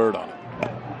first to third on it.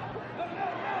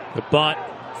 The bunt,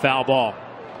 foul ball.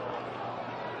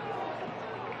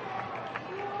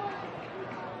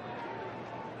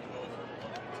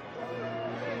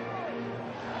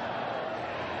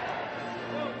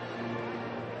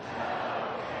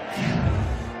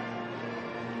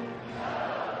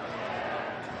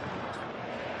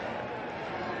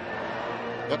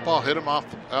 That ball hit him out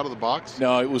of the box?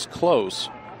 No, it was close.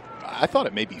 I thought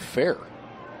it may be fair.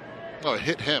 No, it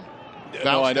hit him.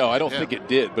 No, I know. I don't think it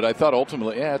did, but I thought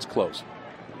ultimately, yeah, it's close.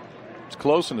 It's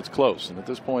close and it's close, and at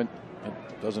this point,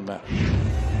 it doesn't matter.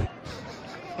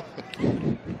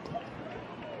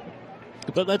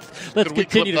 But let's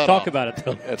continue to talk about it,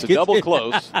 though. It's a double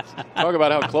close. Talk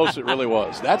about how close it really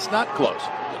was. That's not close.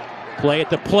 Play at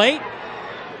the plate.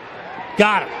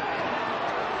 Got him.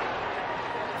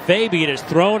 Fabian is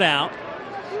thrown out,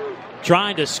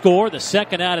 trying to score the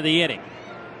second out of the inning.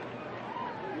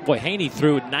 Boy, Haney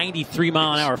threw a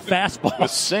 93-mile-an-hour fastball.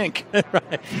 With sink.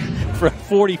 Right, from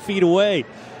 40 feet away.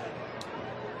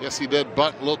 Yes, he did.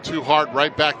 Bunt a little too hard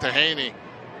right back to Haney.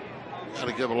 Got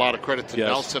to give a lot of credit to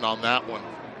Nelson on that one.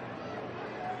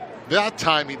 That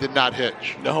time he did not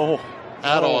hitch. No.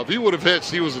 At all. If he would have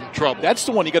hitched, he was in trouble. That's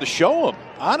the one you got to show him,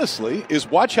 honestly, is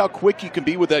watch how quick you can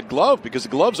be with that glove, because the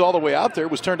glove's all the way out there.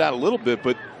 It was turned out a little bit,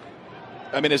 but,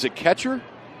 I mean, as a catcher,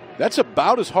 that's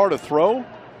about as hard a throw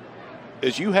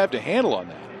as you have to handle on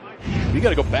that. You got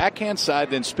to go backhand side,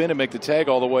 then spin and make the tag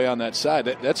all the way on that side.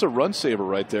 That's a run saver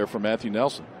right there for Matthew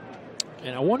Nelson.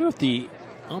 And I wonder if the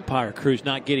umpire crew's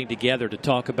not getting together to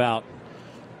talk about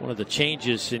one of the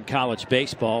changes in college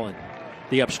baseball and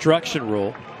the obstruction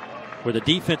rule, where the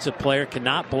defensive player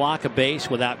cannot block a base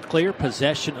without clear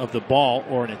possession of the ball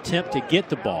or an attempt to get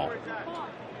the ball.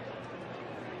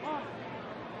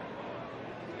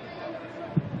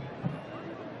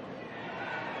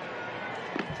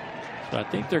 So I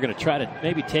think they're going to try to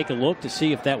maybe take a look to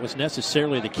see if that was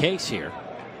necessarily the case here.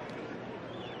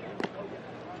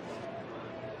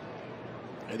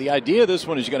 The idea of this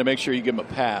one is you got to make sure you give him a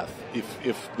path.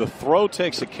 If the throw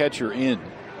takes a catcher in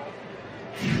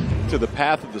to the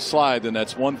path of the slide, then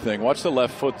that's one thing. Watch the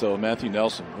left foot, though, Matthew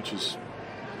Nelson, which is.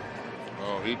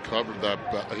 Oh, he covered that.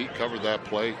 He covered that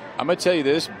play. I'm going to tell you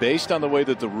this: based on the way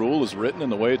that the rule is written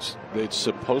and the way it's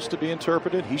supposed to be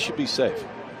interpreted, he should be safe.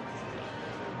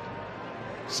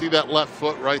 See that left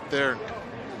foot right there?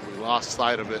 We lost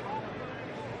sight of it.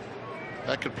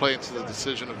 That could play into the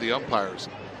decision of the umpires.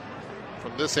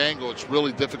 From this angle, it's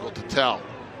really difficult to tell.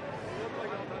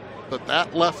 But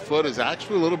that left foot is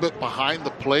actually a little bit behind the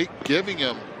plate, giving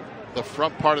him the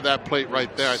front part of that plate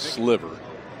right there. I think, sliver.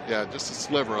 Yeah, just a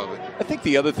sliver of it. I think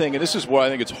the other thing, and this is where I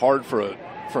think it's hard for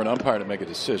an umpire to make a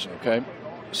decision, okay?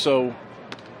 So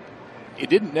it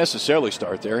didn't necessarily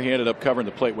start there. He ended up covering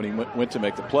the plate when he went to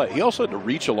make the play. He also had to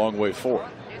reach a long way forward.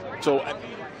 So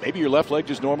maybe your left leg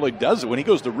just normally does it. When he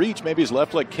goes to reach, maybe his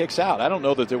left leg kicks out. I don't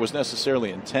know that there was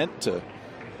necessarily intent to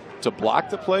block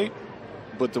the plate.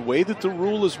 But the way that the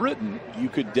rule is written, you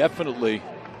could definitely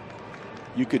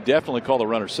call the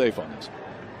runner safe on this.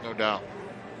 No doubt.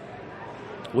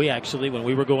 We actually, when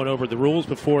we were going over the rules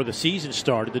before the season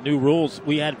started, the new rules,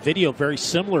 we had video very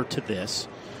similar to this,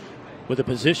 with a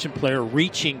position player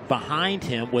reaching behind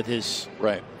him with his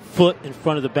foot in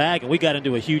front of the bag, and we got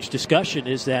into a huge discussion,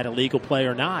 is that a legal play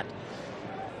or not?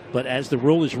 But as the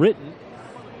rule is written,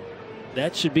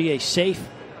 that should be a safe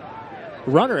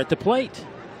runner at the plate.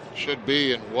 Should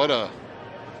be, and what a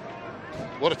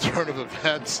turn of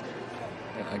events.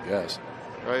 Yeah, I guess.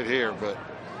 Right here, but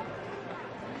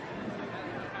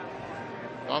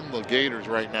I'm the Gators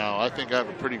right now. I think I have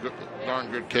a pretty good,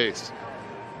 darn good case.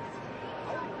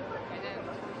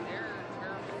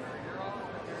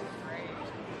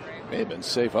 May have been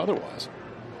safe otherwise.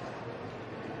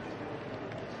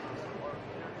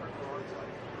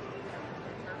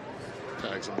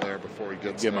 Tags him there before he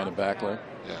gets Give him there. on the back leg.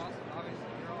 Yeah.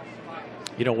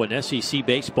 You know, when SEC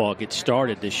baseball gets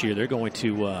started this year, they're going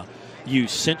to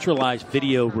use centralized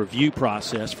video review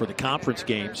process for the conference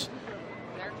games.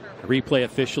 A replay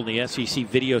official in the SEC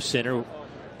Video Center,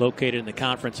 located in the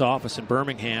conference office in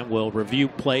Birmingham, will review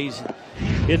plays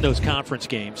in those conference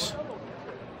games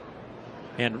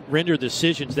and render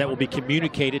decisions that will be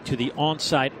communicated to the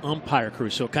on-site umpire crew.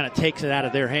 So it kind of takes it out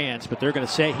of their hands, but they're going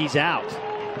to say he's out.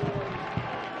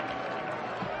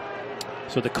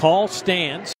 So the call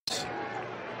stands.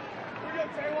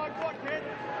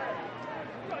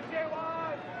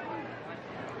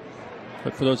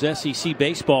 But for those SEC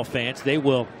baseball fans, they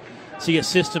will see a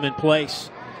system in place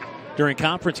during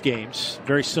conference games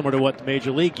very similar to what the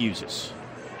Major League uses.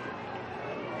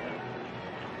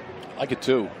 I like it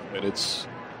too. And it's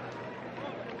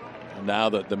now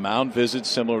that the mound visit's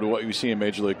similar to what you see in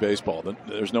Major League Baseball.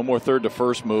 There's no more third to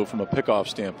first move from a pickoff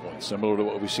standpoint, similar to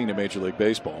what we've seen in Major League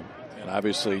Baseball. And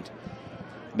obviously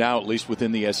now, at least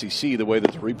within the SEC, the way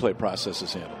that the replay process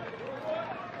is handled.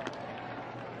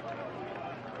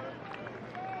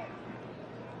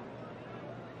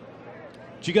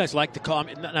 Do you guys like the call? I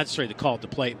mean, not necessarily the call at the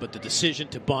plate, but the decision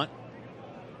to bunt?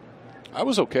 I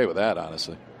was okay with that,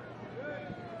 honestly.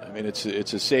 I mean, it's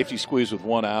a safety squeeze with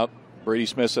one out. Brady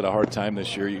Smith's had a hard time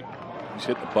this year. He's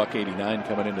hitting the .189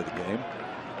 coming into the game.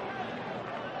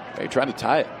 Hey, trying to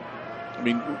tie it. I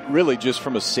mean, really, just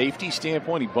from a safety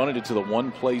standpoint, he bunted it to the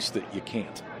one place that you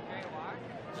can't.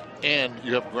 And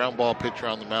you have a ground ball pitcher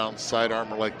on the mound, side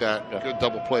armor like that, good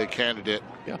double play candidate.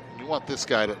 Yeah. You want this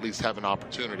guy to at least have an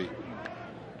opportunity,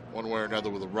 one way or another,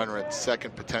 with a runner at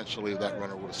second. Potentially, that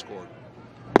runner would have scored.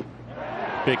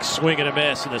 Big swing and a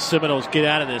miss, and the Seminoles get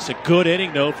out of this. A good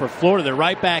inning, though, for Florida. They're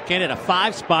right back in at a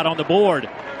 5 spot on the board.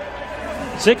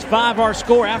 6-5 our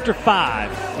score after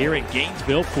 5 here in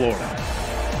Gainesville, Florida.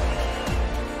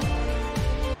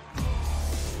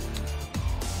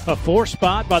 A 4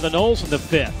 spot by the Noles in the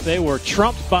 5th. They were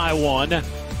trumped by 1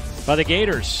 by the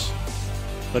Gators.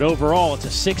 But overall, it's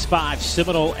a 6-5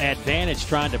 Seminole advantage,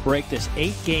 trying to break this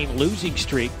 8-game losing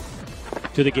streak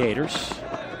to the Gators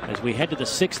as we head to the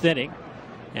 6th inning.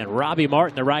 And Robbie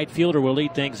Martin, the right fielder, will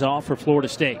lead things off for Florida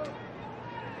State.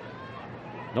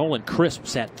 Nolan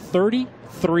Crisp's at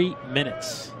 33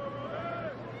 minutes.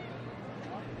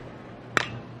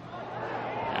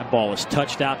 That ball is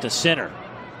touched out to center.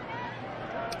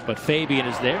 But Fabian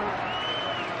is there.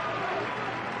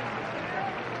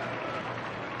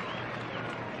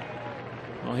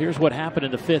 Well, here's what happened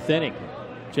in the 5th inning.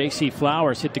 J.C.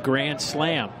 Flowers hit the grand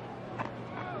slam.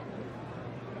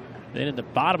 Then in the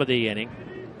bottom of the inning,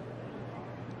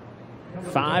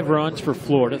 5 runs for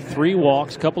Florida, 3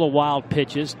 walks, couple of wild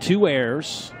pitches, 2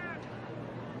 errors.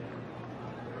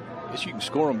 I guess you can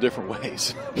score them different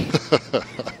ways.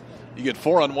 You get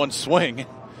 4 on one swing.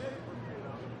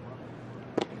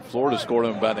 Florida scored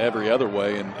them about every other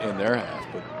way in their half.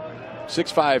 But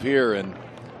 6-5 here, and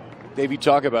Dave, you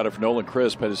talk about it for Nolan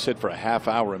Crisp, had to sit for a half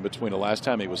hour in between the last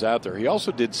time he was out there. He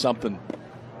also did something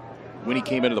when he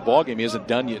came into the ballgame he hasn't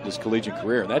done yet in his collegiate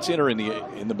career, and that's enter in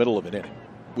the middle of an inning,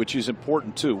 which is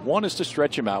important too. One is to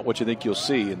stretch him out, which I think you'll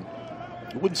see, and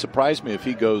it wouldn't surprise me if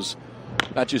he goes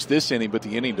not just this inning, but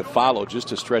the inning to follow, just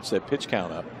to stretch that pitch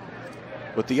count up.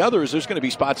 But the other is there's going to be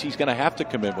spots he's going to have to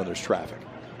come in when there's traffic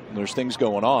and there's things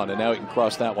going on, and now he can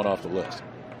cross that one off the list.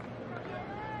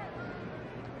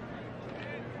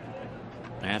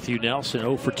 Matthew Nelson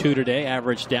 0 for 2 today,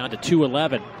 averaged down to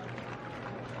 211.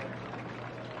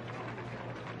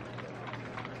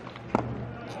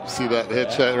 See that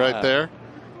hitch right there?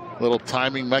 Little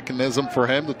timing mechanism for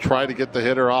him to try to get the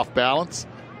hitter off balance.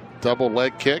 Double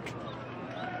leg kick.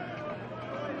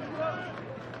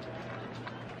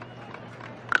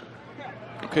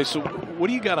 Okay, so what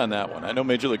do you got on that one? I know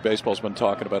Major League Baseball's been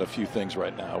talking about a few things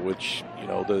right now, which,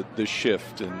 the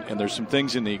shift, and there's some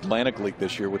things in the Atlantic League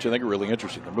this year which I think are really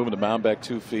interesting. They're moving the mound back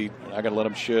 2 feet. They're not going to let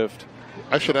them shift.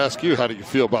 I should ask you, how do you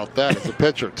feel about that as a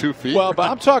pitcher, 2 feet? Well,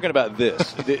 but I'm talking about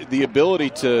this, the ability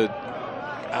to,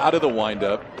 out of the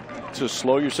windup, to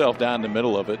slow yourself down in the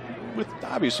middle of it. With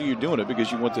obviously you're doing it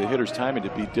because you want the hitter's timing to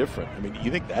be different. I mean,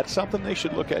 you think that's something they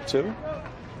should look at too?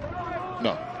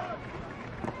 No.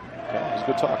 Okay, it's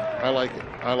good talk. I like it.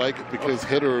 I like it because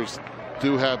hitters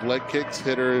do have leg kicks.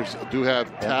 Hitters do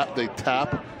have tap. They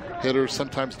tap. Hitters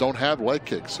sometimes don't have leg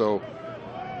kicks. So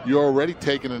you're already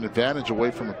taking an advantage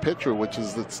away from a pitcher, which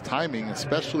is its timing,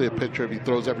 especially a pitcher. If he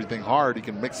throws everything hard, he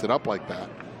can mix it up like that.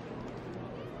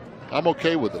 I'm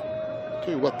okay with it.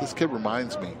 Tell you what, this kid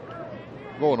reminds me.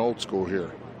 I'm going old school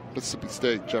here. Mississippi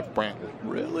State, Jeff Brantley.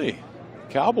 Really?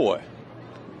 Cowboy.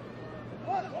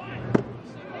 I'm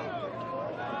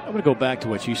going to go back to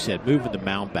what you said, moving the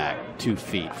mound back 2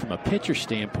 feet. From a pitcher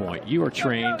standpoint, you are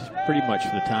trained pretty much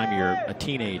from the time you're a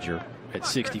teenager at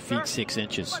 60 feet 6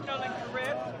 inches.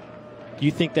 Do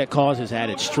you think that causes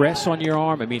added stress on your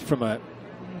arm? I mean, from a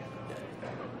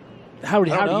how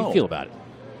do you feel about it?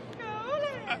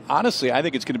 Honestly, I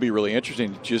think it's going to be really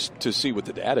interesting just to see what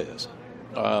the data is.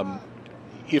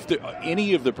 If there,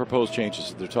 any of the proposed changes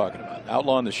that they're talking about,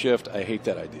 outlawing the shift, I hate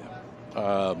that idea.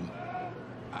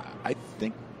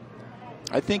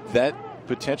 I think that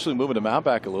potentially moving the mound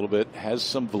back a little bit has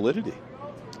some validity.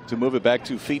 To move it back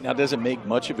 2 feet now doesn't make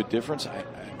much of a difference.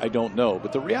 I don't know,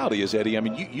 but the reality is, Eddie, I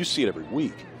mean, you see it every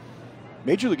week.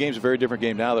 Major League Game's a very different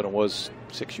game now than it was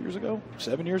 6 years ago,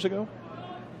 7 years ago.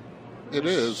 It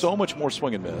is so much more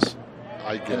swing and miss.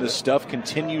 I get and the it. stuff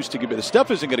continues to get better. The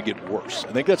stuff isn't going to get worse.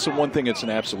 I think that's the one thing that's an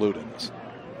absolute in this.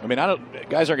 I mean, guys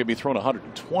aren't going to be throwing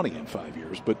 120 in 5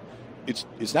 years, but it's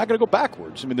not going to go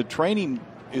backwards. I mean, the training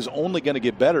is only going to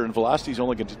get better, and velocity is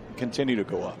only going to continue to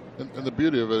go up. And the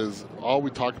beauty of it is, all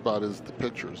we talk about is the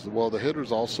pitchers. Well, the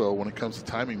hitters also, when it comes to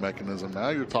timing mechanism, now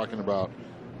you're talking about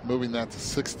moving that to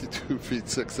 62 feet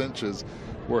 6 inches,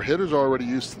 where hitters are already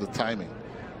used to the timing.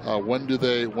 When do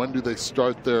they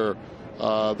start their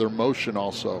motion?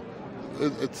 Also,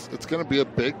 it's going to be a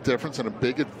big difference and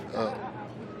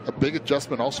a big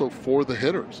adjustment also for the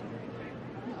hitters.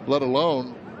 Let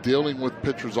alone dealing with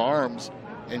pitchers' arms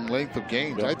and length of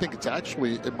games. Yep. I think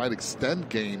it might extend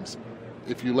games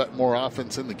if you let more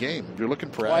offense in the game. If you're looking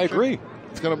for action, I agree.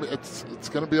 It's going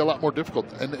to be a lot more difficult.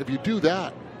 And if you do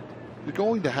that, you're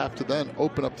going to have to then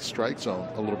open up the strike zone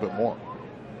a little bit more.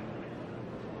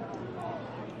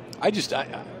 I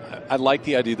like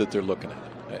the idea that they're looking at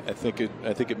it. I think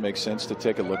it makes sense to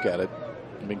take a look at it.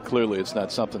 I mean, clearly it's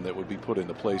not something that would be put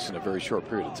into place in a very short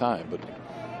period of time, but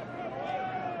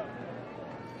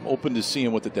I'm open to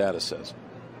seeing what the data says.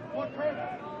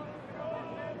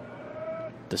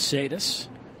 DeSatis,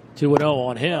 2-0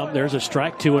 on him. There's a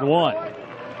strike, 2-1.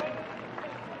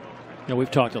 We've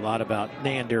talked a lot about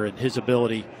Nander and his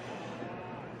ability,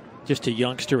 just a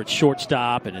youngster at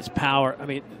shortstop and his power. I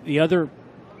mean, the other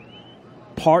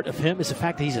part of him is the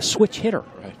fact that he's a switch hitter.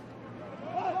 Right.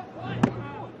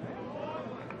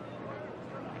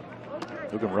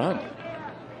 Who can run?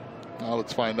 Now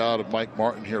let's find out if Mike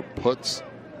Martin here puts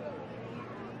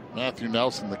Matthew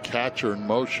Nelson, the catcher, in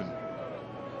motion.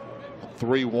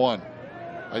 3-1.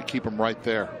 I keep him right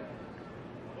there.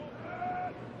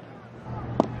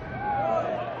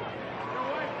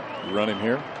 You run him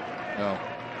here? No.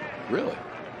 Really?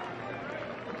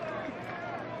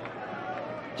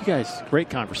 You guys, great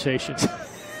conversations.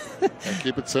 I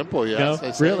keep it simple, yes. No,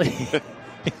 I say. really?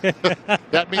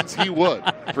 That means he would.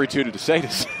 3-2 to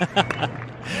DeSatis.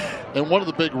 And one of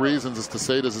the big reasons is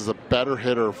DeSatis is a better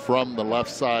hitter from the left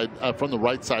side, from the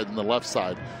right side than the left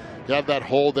side. You have that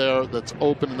hole there that's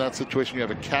open in that situation. You have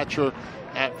a catcher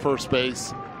at first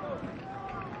base.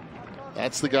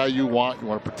 That's the guy you want. You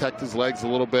want to protect his legs a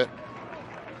little bit.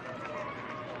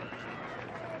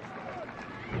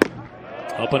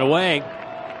 Up and away.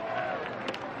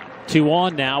 2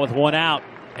 on now with 1 out.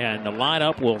 And the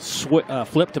lineup will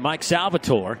flip to Mike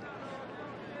Salvatore,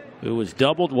 who was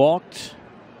doubled, walked,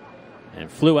 and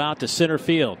flew out to center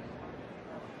field.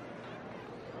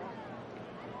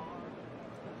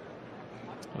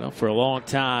 Well, for a long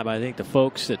time, I think the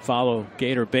folks that follow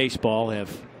Gator baseball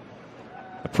have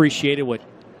appreciated what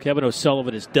Kevin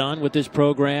O'Sullivan has done with this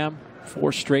program.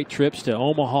 4 straight trips to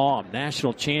Omaha, a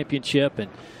national championship, and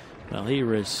well, he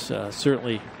was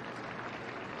certainly.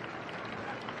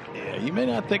 Yeah, you may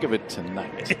not think of it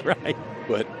tonight. Right.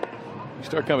 But you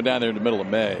start coming down there in the middle of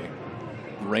May.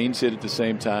 Rain's hit at the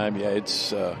same time. Yeah,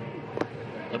 it's.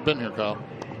 I've been here, Kyle.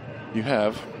 You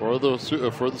have for the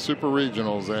super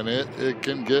regionals, and it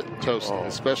can get toasted,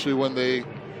 especially when they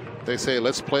say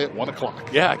let's play at 1 o'clock.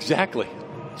 Yeah, exactly.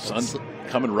 Sun's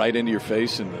coming right into your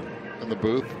face in the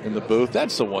booth. In the booth,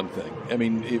 that's the one thing. I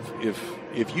mean,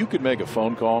 if you could make a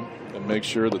phone call and make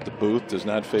sure that the booth does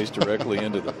not face directly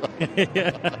into the,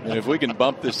 and if we can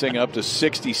bump this thing up to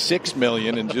 66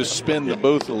 million and just spin the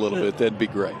booth a little bit, that'd be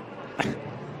great.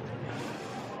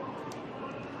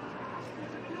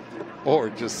 Or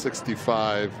just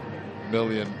 65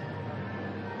 million,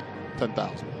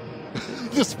 10,000.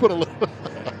 Just put a little.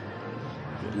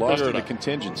 Lost in a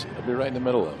contingency. I'll be right in the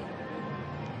middle of it.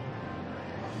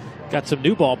 Got some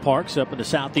new ballparks up in the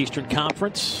Southeastern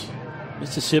Conference.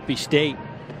 Mississippi State,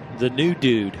 the new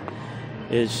dude,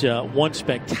 is one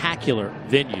spectacular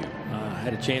venue.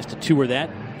 Had a chance to tour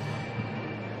that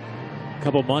a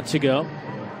couple months ago.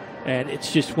 And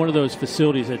it's just one of those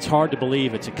facilities that's hard to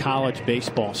believe it's a college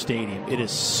baseball stadium. It is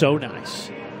so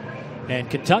nice. And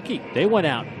Kentucky, they went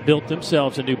out, built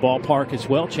themselves a new ballpark as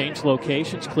well, changed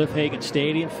locations, Cliff Hagan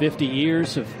Stadium, 50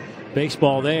 years of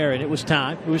baseball there, and it was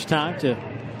time. It was time to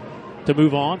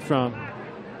move on from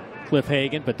Cliff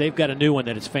Hagan, but they've got a new one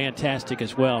that is fantastic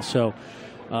as well. So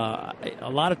a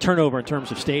lot of turnover in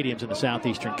terms of stadiums in the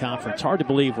Southeastern Conference. Hard to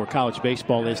believe where college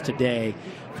baseball is today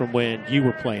from when you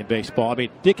were playing baseball. I mean,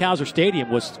 Dick Howser Stadium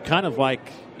was kind of like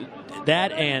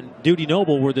that, and Dudy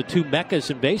Noble were the two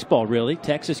meccas in baseball, really.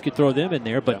 Texas could throw them in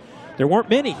there, but there weren't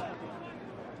many.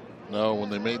 No, when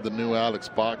they made the new Alex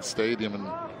Box Stadium in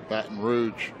Baton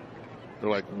Rouge, they're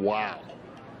like, wow.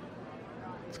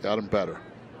 It's gotten better.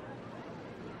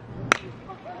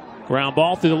 Ground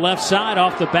ball through the left side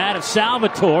off the bat of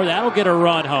Salvatore. That'll get a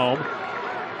run home.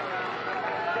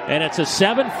 And it's a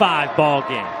 7-5 ball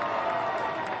game.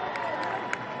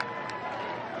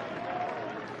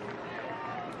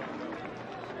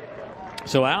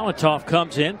 So Allentoff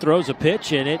comes in, throws a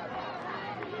pitch, and it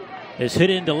is hit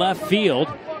into left field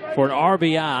for an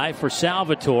RBI for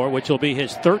Salvatore, which will be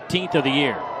his 13th of the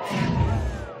year.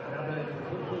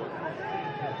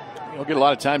 He'll get a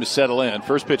lot of time to settle in.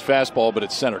 First pitch fastball, but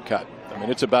it's center cut. I mean,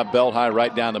 it's about belt high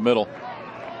right down the middle.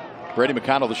 Brady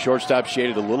McConnell, the shortstop,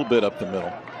 shaded a little bit up the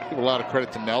middle. Give a lot of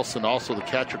credit to Nelson, also the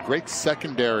catcher. Great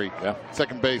secondary,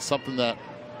 second base, something that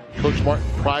Coach Martin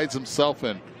prides himself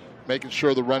in, making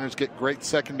sure the runners get great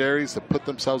secondaries to put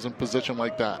themselves in position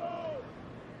like that.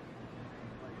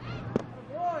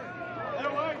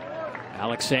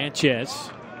 Alex Sanchez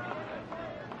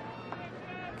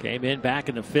came in back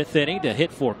in the 5th inning to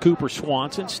hit for Cooper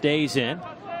Swanson. Stays in.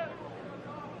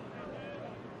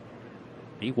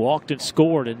 He walked and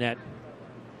scored in that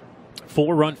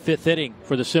 4-run 5th inning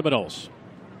for the Seminoles.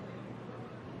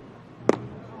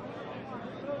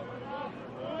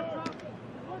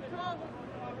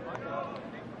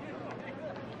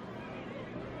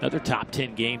 Another top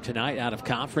 10 game tonight out of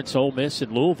conference. Ole Miss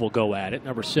and Louisville go at it.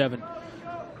 Number 7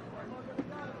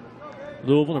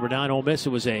 Louisville, number 9 Ole Miss.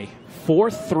 It was a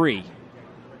 4-3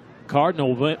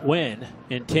 Cardinal win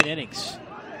in 10 innings.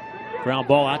 Ground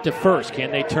ball out to first. Can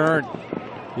they turn?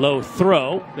 Low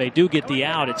throw. They do get the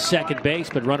out at second base,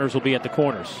 but runners will be at the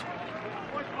corners.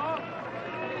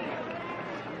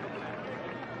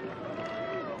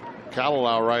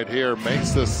 Kalalau right here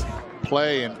makes this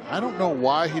play, and I don't know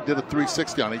why he did a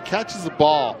 360 on it. He catches the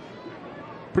ball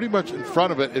pretty much in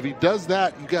front of it. If he does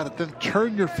that, you got to then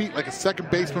turn your feet like a second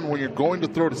baseman when you're going to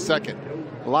throw to second.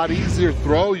 A lot easier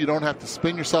throw. You don't have to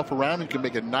spin yourself around. You can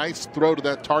make a nice throw to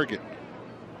that target.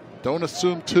 Don't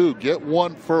assume 2. Get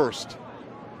 1 first.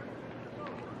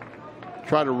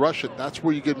 Try to rush it. That's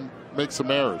where you can make some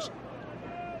errors.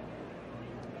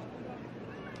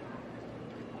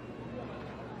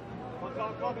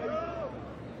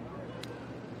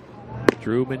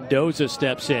 Drew Mendoza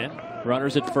steps in.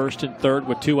 Runners at first and third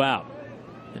with 2 out.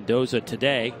 Mendoza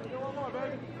today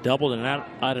doubled and out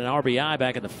an RBI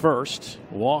back in the first.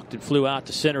 Walked and flew out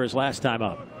to center his last time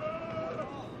up.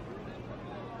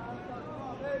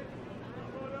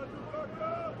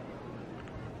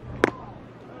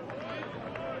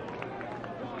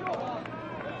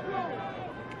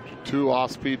 Two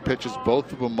off-speed pitches,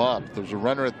 both of them up. There's a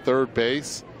runner at third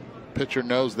base. Pitcher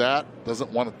knows that.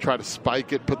 Doesn't want to try to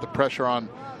spike it, put the pressure on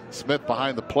Smith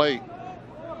behind the plate.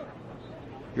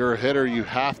 You're a hitter. You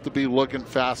have to be looking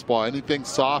fastball. Anything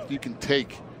soft you can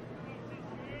take.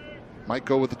 Might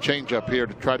go with a changeup here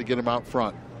to try to get him out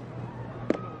front.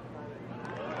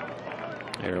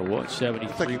 There it was, 73.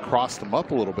 I think he crossed him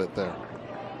up a little bit there.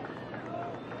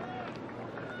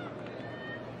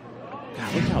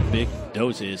 God, look how big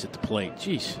Mendoza is at the plate.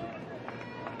 Jeez.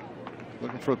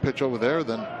 Looking for a pitch over there,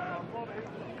 then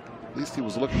at least he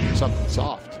was looking for something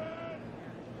soft.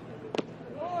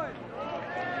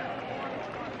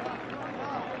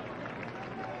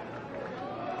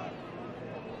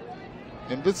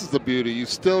 And this is the beauty. You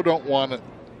still don't want it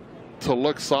to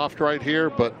look soft right here,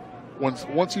 but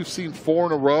once you've seen 4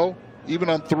 in a row, even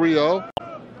on 3-0,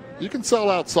 you can sell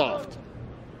out soft.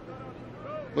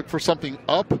 Look for something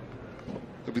up.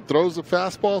 If he throws a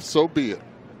fastball, so be it.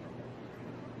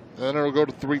 Then it'll go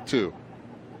to 3-2.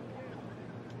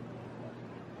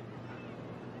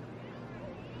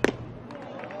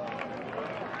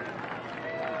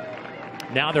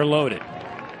 Now they're loaded.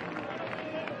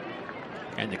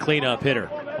 And the cleanup hitter,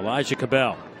 Elijah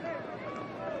Cabell.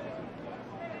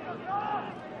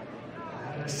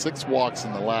 6 walks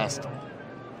in the last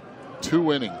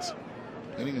 2 innings.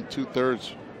 Inning and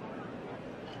 2/3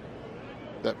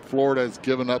 that Florida has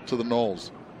given up to the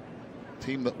Noles.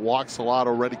 Team that walks a lot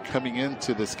already coming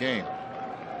into this game.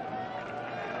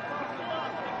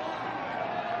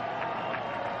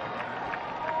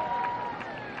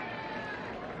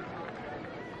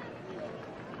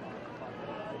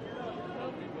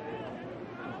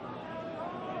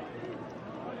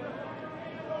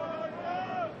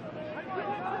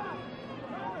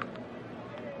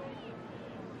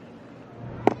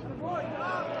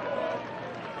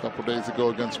 A couple days ago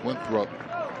against Winthrop,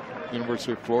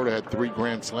 University of Florida had 3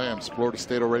 grand slams. Florida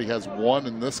State already has 1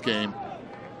 in this game.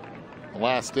 The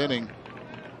last inning,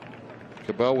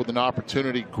 Cabell with an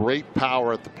opportunity, great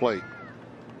power at the plate.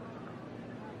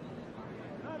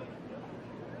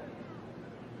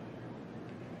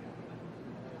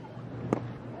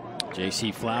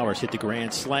 J.C. Flowers hit the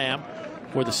grand slam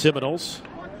for the Seminoles.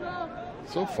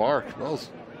 So far, Cabell's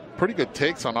pretty good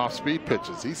takes on off-speed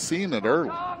pitches. He's seen it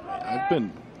early. I've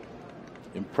been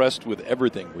impressed with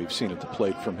everything we've seen at the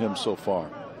plate from him so far.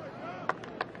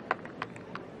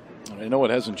 I know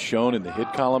it hasn't shown in the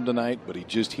hit column tonight, but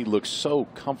he looks so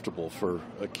comfortable for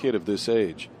a kid of this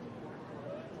age.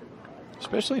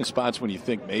 Especially in spots when you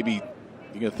think maybe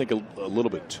you're going to think a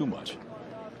little bit too much. He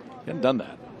hasn't done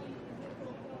that.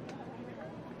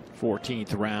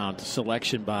 14th round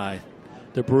selection by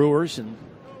the Brewers in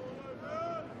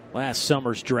last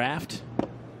summer's draft.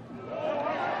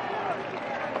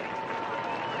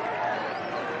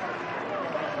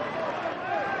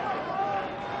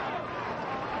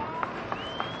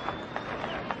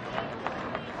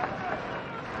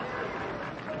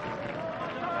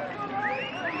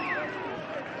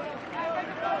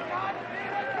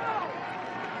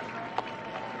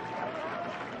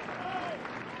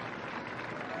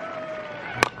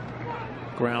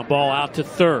 Ground ball out to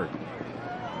third.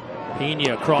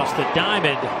 Pena across the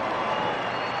diamond.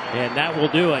 And that will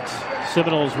do it.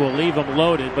 Seminoles will leave them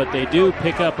loaded, but they do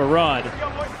pick up a run.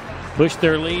 Push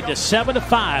their lead to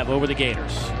 7-5 over the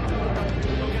Gators.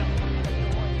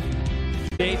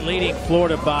 State leading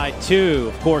Florida by 2.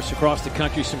 Of course, across the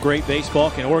country, some great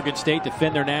baseball. Can Oregon State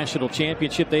defend their national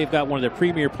championship? They've got one of their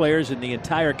premier players in the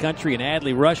entire country in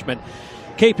Adley Rushman.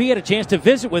 KP had a chance to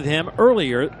visit with him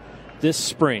earlier this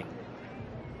spring.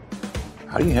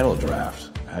 How do you handle a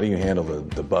draft? How do you handle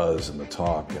the buzz and the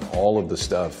talk and all of the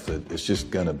stuff that is just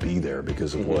going to be there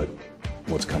because of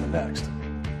what's coming next?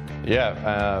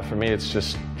 Yeah, for me, it's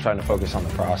just trying to focus on the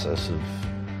process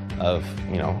of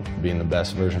being the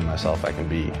best version of myself I can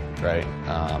be, right?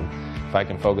 If I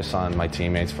can focus on my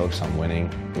teammates, focus on winning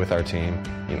with our team,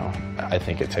 I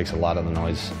think it takes a lot of the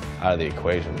noise out of the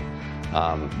equation.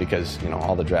 Because,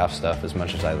 all the draft stuff, as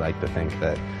much as I like to think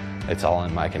that it's all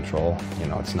in my control,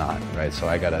 it's not, right? So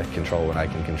I got to control what I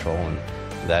can control, and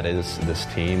that is this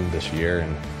team, this year,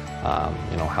 and,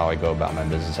 how I go about my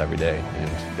business every day. And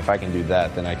if I can do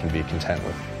that, then I can be content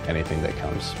with anything that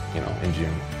comes, in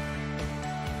June.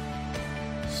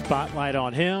 Spotlight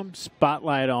on him,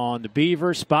 spotlight on the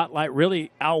Beavers, spotlight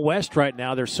really out west right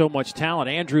now. There's so much talent.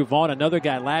 Andrew Vaughn, another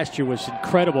guy last year, was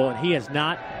incredible, and he has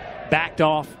not backed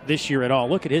off this year at all.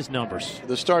 Look at his numbers.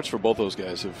 The starts for both those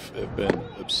guys have been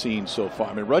obscene so far.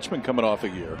 I mean, Rutschman coming off a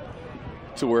year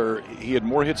to where he had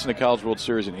more hits in the College World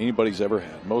Series than anybody's ever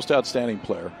had. Most outstanding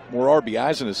player. More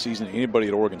RBIs in a season than anybody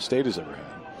at Oregon State has ever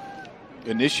had.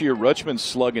 And this year, Rutschman's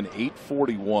slugging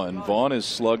 .841. Vaughn is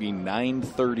slugging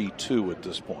 .932 at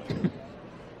this point.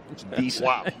 It's decent.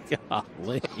 Wow.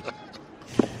 Golly.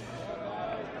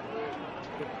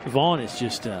 Vaughn is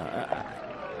just...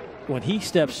 when he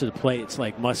steps to the plate, it's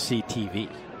like must-see TV.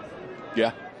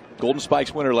 Yeah. Golden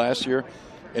Spikes winner last year.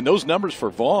 And those numbers for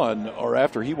Vaughn are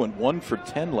after he went 1 for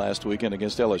 10 last weekend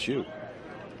against LSU.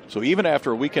 So even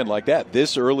after a weekend like that,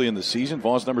 this early in the season,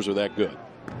 Vaughn's numbers are that good.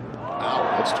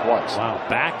 Wow, that's twice. Wow,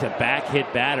 back-to-back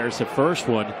hit batters. The first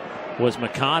one was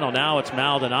McConnell. Now it's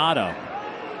Maldonado.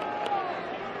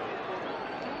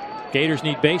 Gators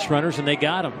need base runners, and they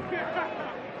got them.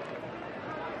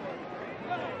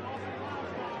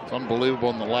 It's unbelievable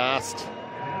in the last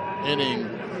inning,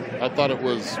 I thought it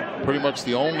was pretty much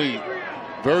the only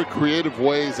very creative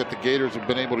ways that the Gators have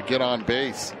been able to get on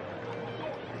base.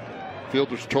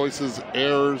 Fielder's choices,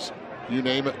 errors, you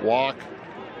name it, walk.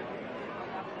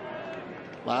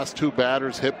 Last two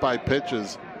batters hit by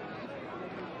pitches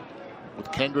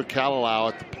with Kendrick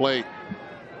Callilao at the plate.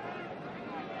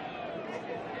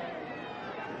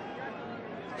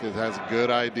 Kid has a good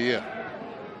idea.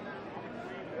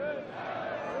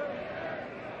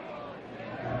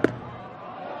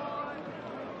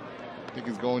 I think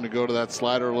he's going to go to that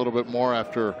slider a little bit more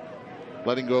after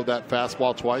letting go of that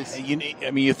fastball twice.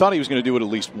 You thought he was going to do it at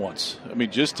least once.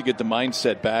 Just to get the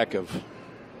mindset back of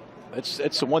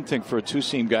that's the one thing for a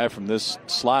two-seam guy from this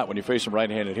slot when you're facing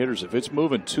right-handed hitters. If it's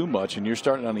moving too much and you're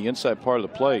starting on the inside part of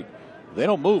the plate, if they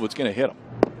don't move, it's going to hit them.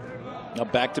 Now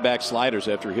back-to-back sliders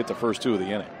after he hit the first two of the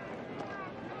inning.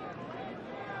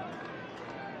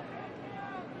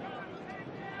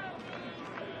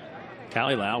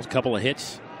 Callilau's couple of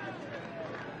hits.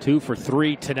 2 for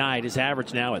 3 tonight. His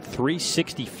average now at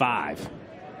 365.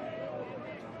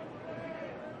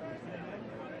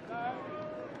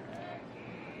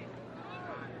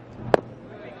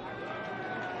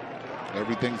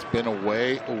 Everything's been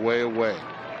away, away, away.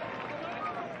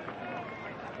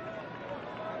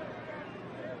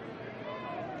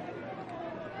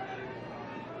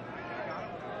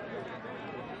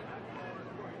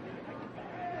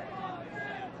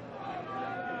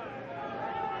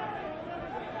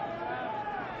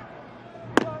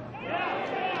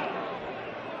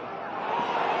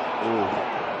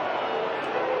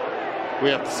 We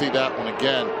have to see that one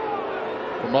again.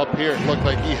 From up here, it looked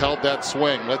like he held that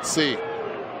swing. Let's see.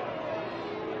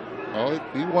 Oh,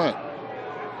 he went.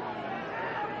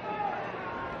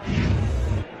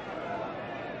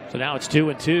 So now it's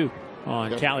 2-2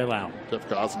 on Callilao. Jeff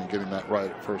Gosling getting that right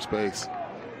at first base.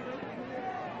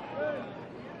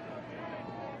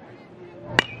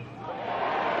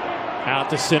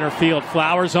 Out to center field.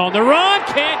 Flowers on the run.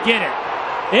 Can't get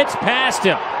it. It's past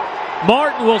him.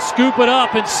 Martin will scoop it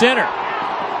up in center.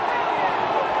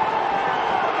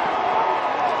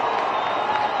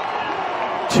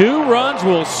 Two runs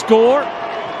will score.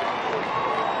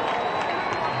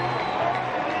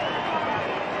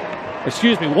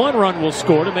 Excuse me, one run will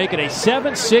score to make it a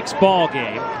 7-6 ball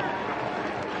game.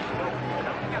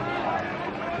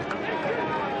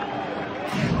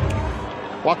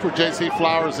 Watch where J.C.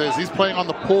 Flowers is. He's playing on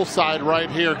the pull side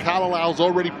right here. Callilau's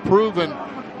already proven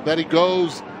that he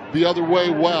goes the other way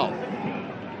well.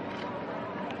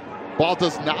 Ball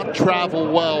does not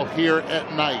travel well here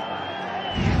at night.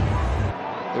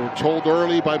 They were told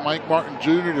early by Mike Martin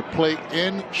Jr. to play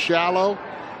in shallow,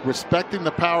 respecting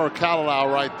the power of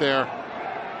Callilao right there.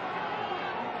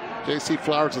 J.C.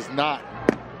 Flowers does not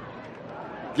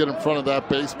get in front of that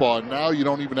baseball, and now you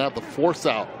don't even have the force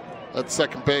out at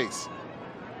second base.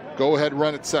 Go ahead,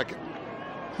 run at second.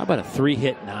 How about a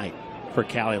 3-hit night for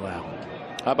Callilao?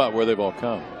 How about where they've all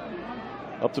come?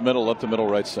 Up the middle,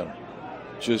 right center.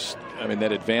 Just,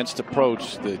 that advanced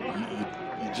approach that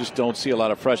you just don't see a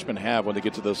lot of freshmen have when they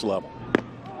get to this level.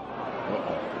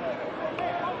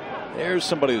 There's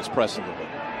somebody that's pressing the bit.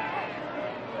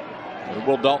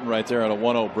 Will Dalton right there on a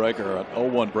 1-0 breaker, an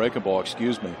 0-1 breaking ball,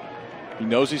 excuse me. He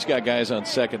knows he's got guys on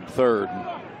second, third.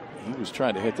 And he was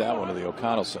trying to hit that one to the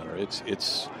O'Connell Center.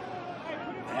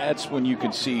 That's when you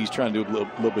can see he's trying to do a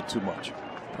little bit too much.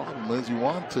 Problem is you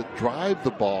want to drive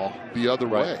the ball the other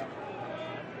way.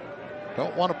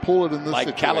 Don't want to pull it in this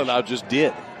situation. Like Callilao just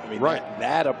did.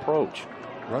 That approach.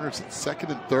 Runners at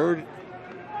second and third.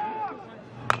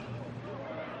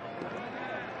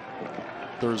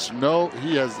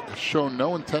 He has shown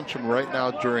no intention right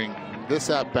now during this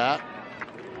at bat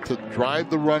to drive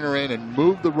the runner in and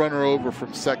move the runner over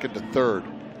from second to third.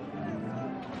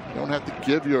 You don't have to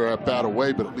give your at bat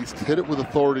away, but at least hit it with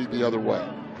authority the other way.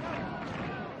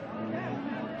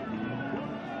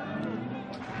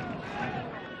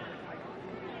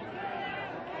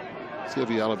 See if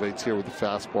he elevates here with the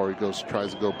fastball. He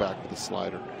tries to go back with the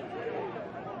slider.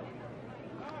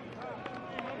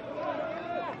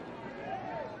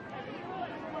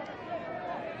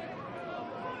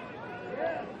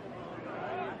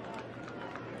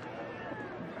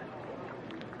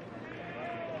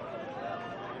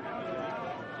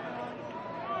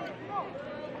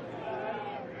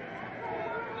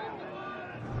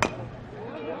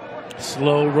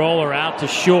 Slow roller out to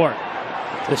short.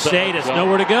 DeSatis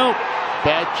nowhere to go.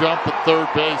 Bad jump at third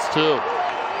base, too.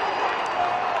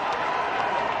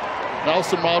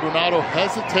 Nelson Maldonado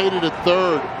hesitated at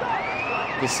third.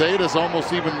 DeSatis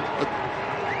almost even,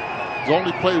 his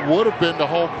only play would have been to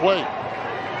home plate.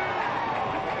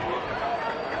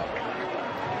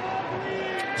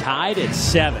 tied at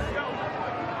 7.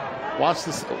 Watch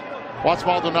this. Watch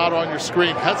Maldonado on your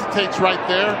screen. Hesitates right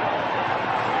there.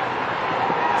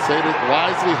 Saban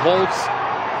wisely holds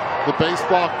the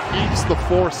baseball, keeps the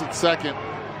force at second.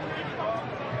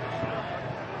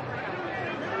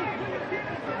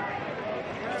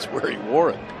 That's where he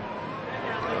wore it.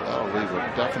 That'll leave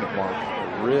a definite mark.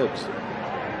 The ribs.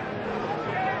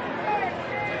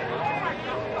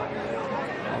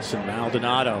 Nelson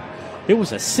Maldonado. It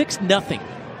was a 6-0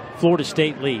 Florida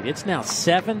State lead. It's now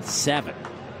 7-7.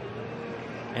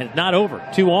 And not over.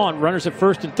 2 on. Runners at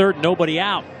first and third. Nobody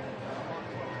out.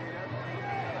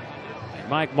 And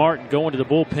Mike Martin going to the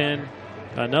bullpen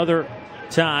another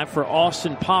time for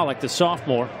Austin Pollock, the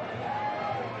sophomore.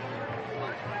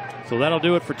 So that'll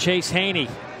do it for Chase Haney.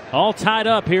 All tied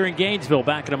up here in Gainesville.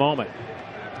 Back in a moment.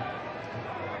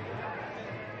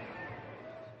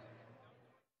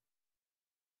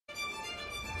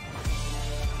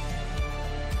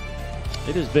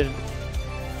 It has been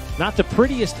not the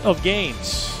prettiest of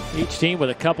games. Each team with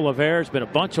a couple of errors, been a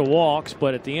bunch of walks,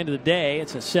 but at the end of the day,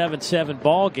 it's a 7-7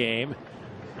 ball game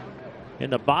in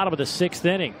the bottom of the 6th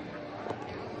inning.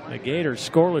 The Gators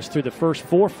scoreless through the first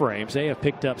 4 frames. They have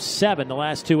picked up 7 the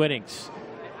last 2 innings.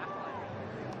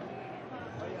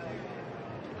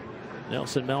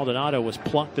 Nelson Maldonado was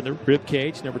plucked in the rib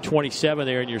cage, number 27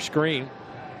 there in your screen.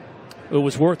 It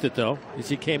was worth it, though, as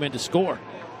he came in to score.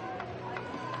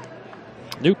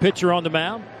 New pitcher on the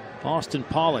mound, Austin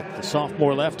Pollock, the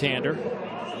sophomore left-hander.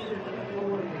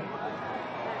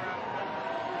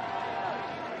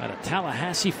 Out of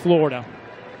Tallahassee, Florida.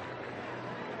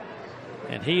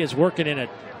 And he is working in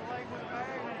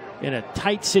a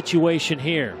tight situation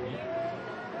here.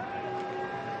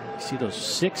 You see those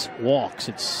 6 walks.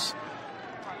 It's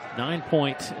 9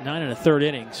 1/3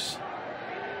 innings.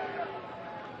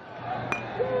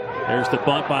 There's the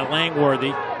bunt by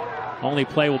Langworthy. Only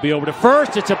play will be over to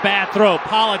first. It's a bad throw.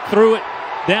 Pollock threw it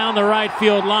down the right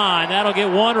field line. That'll get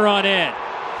 1 run in.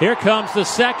 Here comes the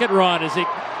second run as it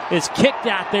is kicked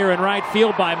out there in right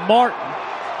field by Martin.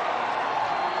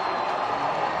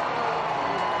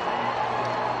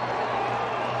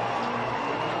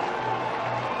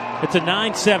 It's a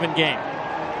 9-7 game.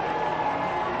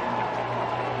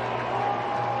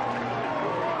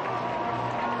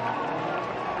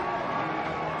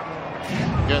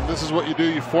 Again, this is what you do.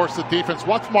 You force the defense.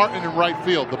 Watch Martin in right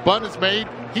field. The bunt is made.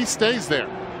 He stays there.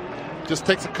 Just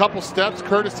takes a couple steps,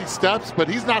 courtesy steps, but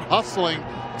he's not hustling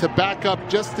to back up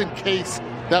just in case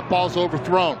that ball's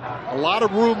overthrown. A lot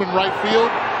of room in right field.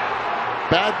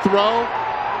 Bad throw.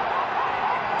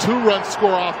 2-run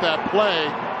score off that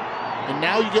play. And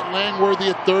now you get Langworthy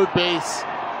at third base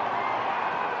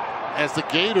as the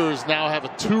Gators now have a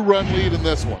 2-run lead in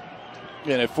this one.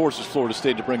 Yeah, and it forces Florida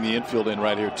State to bring the infield in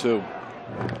right here, too.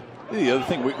 The other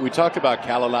thing, we talk about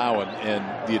Kalalau and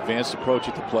the advanced approach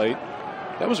at the plate.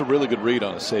 That was a really good read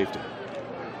on a safety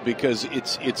because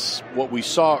it's what we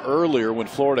saw earlier when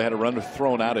Florida had a runner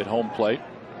thrown out at home plate.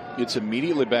 It's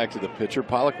immediately back to the pitcher.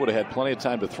 Pollock would have had plenty of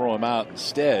time to throw him out.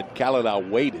 Instead, Kalalau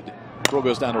waited. Throw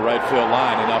goes down the right field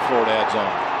line, and now Florida adds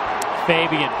on.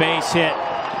 Fabian, base hit.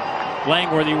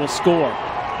 Langworthy will score.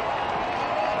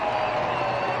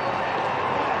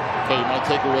 My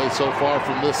takeaway so far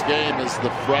from this game is the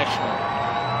freshmen.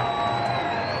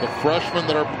 The freshmen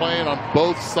that are playing on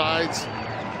both sides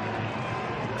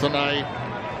tonight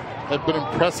have been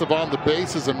impressive on the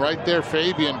bases. And right there,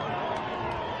 Fabian,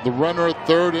 the runner at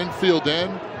third, infield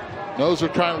in, knows they're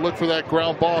trying to look for that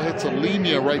ground ball, hits a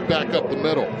linea right back up the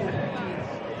middle.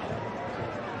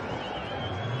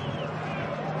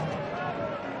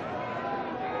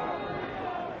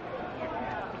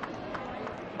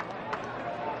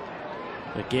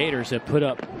 The Gators have put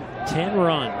up 10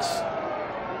 runs.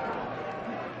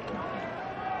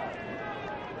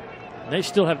 And they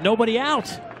still have nobody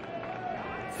out.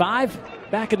 5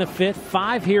 back in the 5th,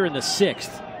 5 here in the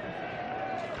 6th.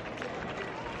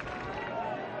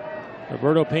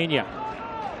 Roberto Pena.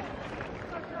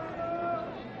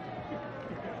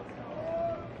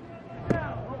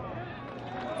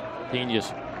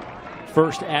 Pena's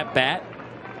first at bat.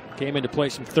 Came in to play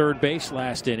some third base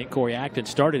last inning. Corey Acton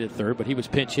started at third, but he was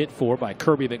pinch hit for by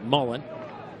Kirby McMullen.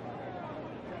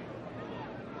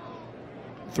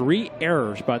 3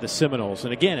 errors by the Seminoles.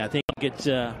 And again, I think it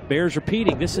bears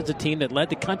repeating. This is a team that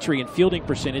led the country in fielding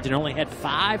percentage and only had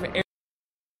 5 errors.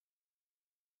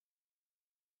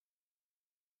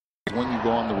 When you go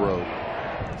on the road,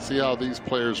 see how these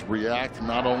players react,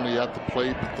 not only at the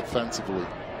plate, but defensively.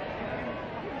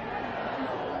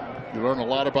 You learn a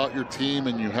lot about your team,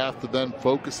 and you have to then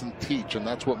focus and teach, and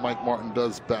that's what Mike Martin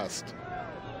does best.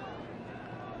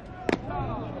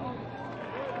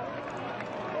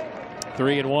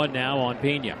 3-1 now on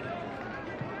Pena.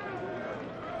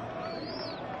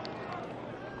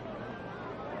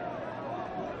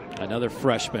 Another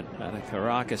freshman out of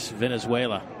Caracas,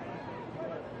 Venezuela.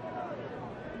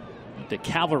 The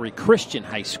Calvary Christian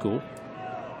High School.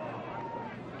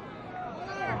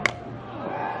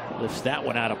 Lifts that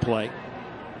one out of play.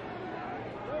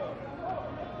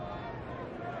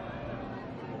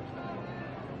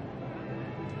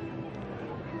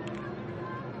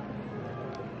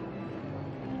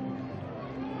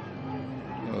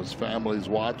 His family's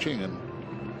watching, and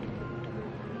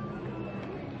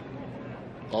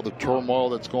all the turmoil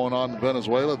that's going on in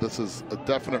Venezuela, this is a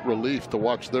definite relief to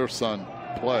watch their son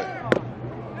play.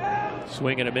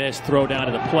 Swing and a miss, throw down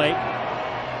to the plate.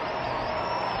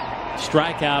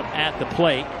 Strikeout at the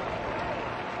plate,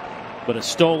 but a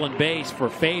stolen base for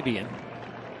Fabian.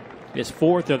 His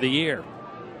 4th of the year.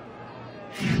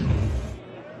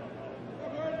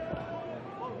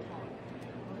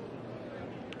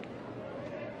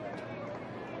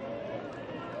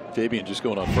 Fabian just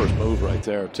going on first move right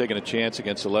there, taking a chance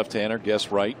against the left-hander.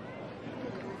 Guess right.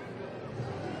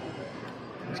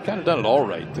 He's kind of done it all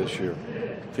right this year.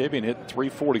 Fabian hit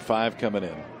 .345 coming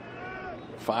in.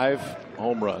 5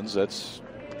 home runs, that's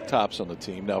tops on the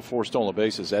team. Now 4 stolen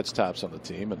bases, that's tops on the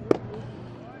team. And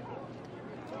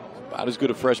about as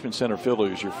good a freshman center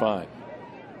fielder as you'll find.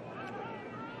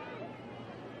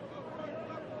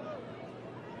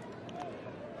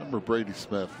 Remember Brady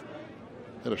Smith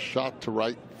hit a shot to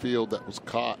right field that was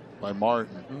caught by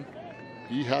Martin.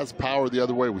 He has power the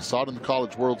other way. We saw it in the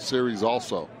College World Series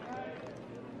also.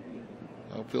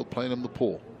 Outfield playing him the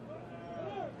pull.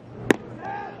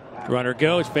 Runner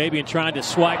goes. Fabian trying to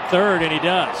swipe third, and he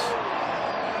does.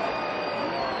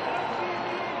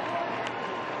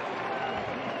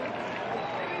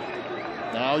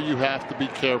 Now you have to be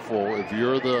careful if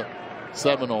you're the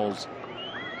Seminoles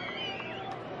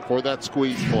for that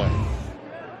squeeze play.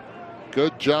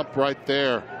 Good jump right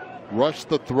there. Rush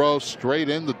the throw straight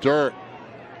in the dirt.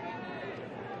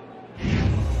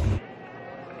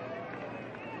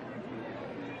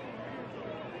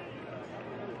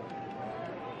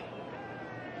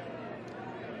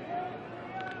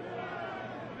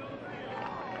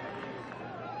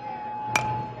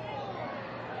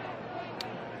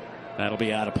 That'll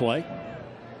be out of play.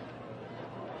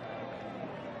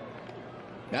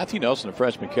 Matthew Nelson, a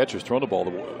freshman catcher, has thrown the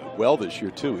ball well this year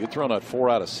too. He'd thrown out 4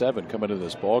 out of 7 coming into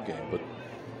this ball game, but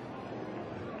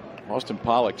Austin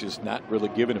Pollock just not really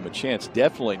giving him a chance.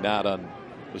 Definitely not on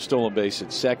the stolen base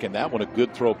at second. That one, a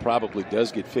good throw, probably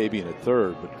does get Fabian at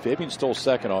third, but Fabian stole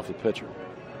second off the pitcher.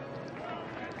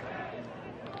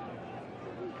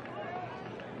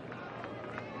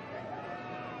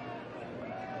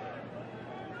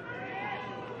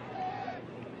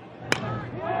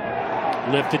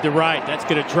 Lifted to right. That's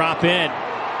going to drop in.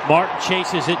 Martin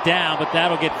chases it down, but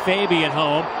that'll get Fabian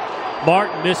home.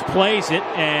 Martin misplays it,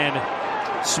 and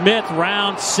Smith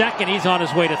rounds second. He's on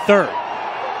his way to third.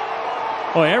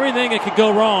 Boy, everything that could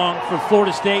go wrong for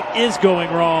Florida State is going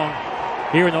wrong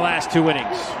here in the last 2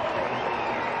 innings.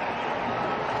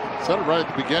 Said it right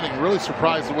at the beginning. Really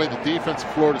surprised the way the defense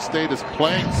of Florida State is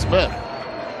playing Smith.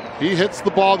 He hits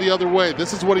the ball the other way.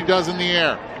 This is what he does in the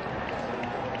air.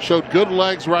 Showed good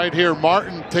legs right here.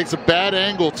 Martin takes a bad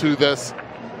angle to this.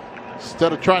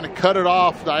 Instead of trying to cut it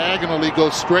off diagonally,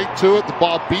 goes straight to it. The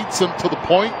ball beats him to the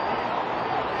point.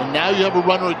 And now you have a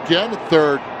runner again at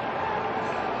third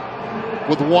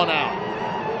with 1 out.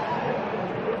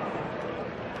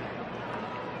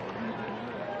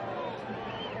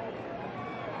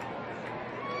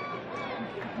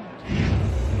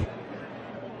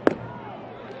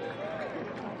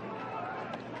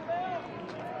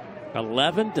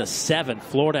 Eleven to 7,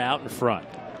 Florida out in front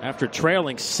after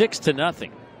trailing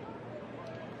 6-0.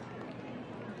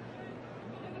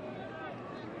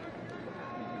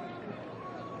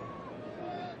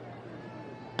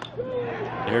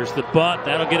 There's the bunt.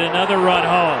 That'll get another run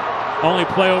home. Only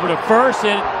play over to first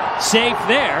and safe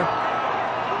there.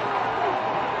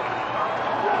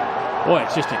 Boy,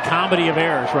 it's just a comedy of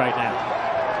errors right now.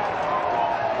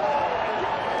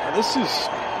 This is,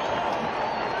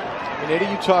 and Eddie,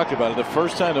 you talked about it, the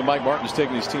first time that Mike Martin's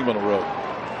taken his team on the road.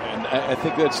 And I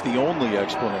think that's the only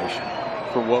explanation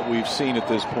for what we've seen at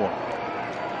this point.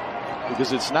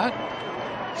 Because it's not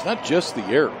just the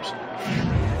errors.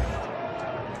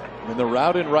 I mean, the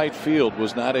route in right field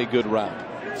was not a good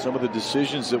route. Some of the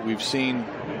decisions that we've seen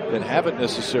that haven't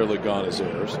necessarily gone as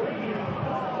errors.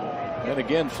 And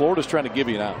again, Florida's trying to give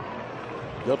you an out.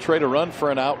 They'll trade a run for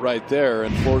an out right there,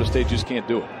 and Florida State just can't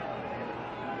do it.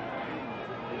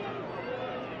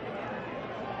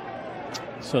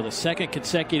 So the second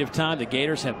consecutive time the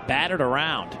Gators have batted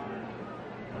around.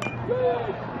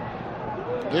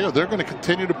 Yeah, they're going to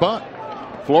continue to bunt.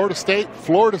 Florida State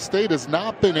has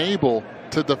not been able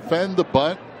to defend the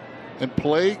bunt and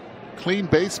play clean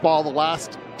baseball the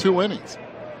last 2 innings.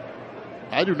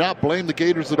 I do not blame the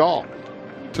Gators at all.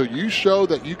 Till you show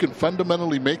that you can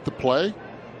fundamentally make the play,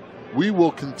 we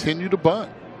will continue to bunt.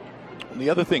 And the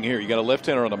other thing here, you got a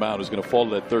left-hander on the mound who's going to fall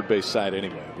to that third base side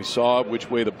anyway. We saw which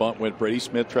way the bunt went. Brady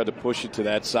Smith tried to push it to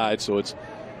that side, so it's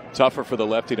tougher for the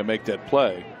lefty to make that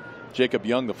play. Jacob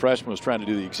Young, the freshman, was trying to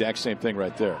do the exact same thing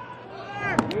right there.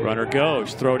 Runner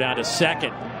goes, throw down to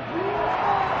second.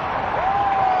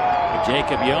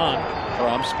 Jacob Young. Oh,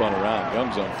 I'm spun around.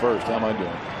 Young's on first. How am I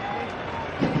doing?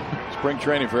 Spring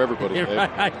training for everybody.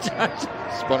 Right.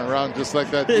 Spun around just like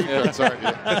that defense, aren't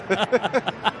you?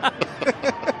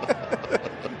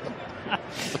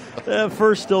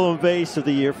 First stolen base of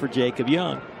the year for Jacob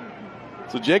Young.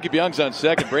 So Jacob Young's on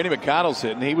second. Brady McConnell's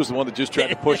hitting. He was the one that just tried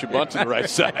to push a bunt to the right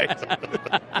side.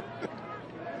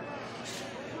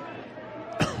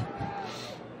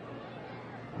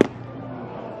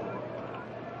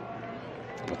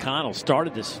 McConnell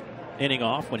started this inning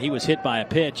off when he was hit by a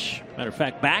pitch. Matter of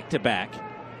fact, back-to-back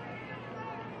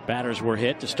batters were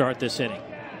hit to start this inning.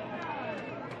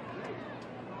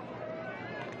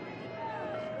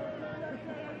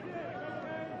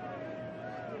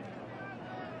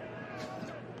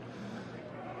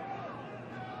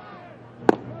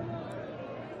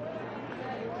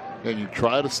 And you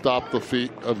try to stop the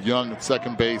feet of Young at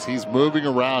second base. He's moving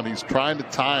around. He's trying to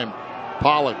time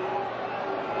Pollock.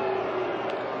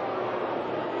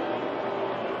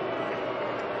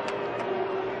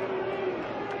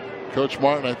 Coach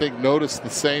Martin, I think, noticed the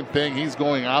same thing. He's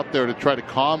going out there to try to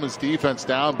calm his defense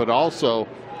down, but also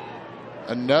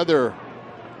another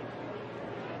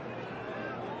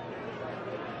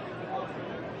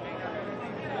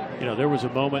there was a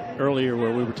moment earlier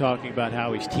where we were talking about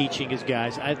how he's teaching his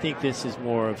guys. I think this is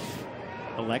more of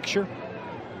a lecture.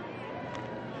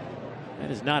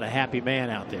 That is not a happy man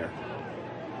out there.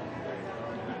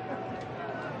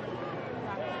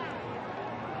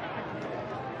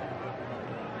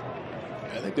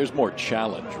 I think there's more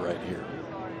challenge right here.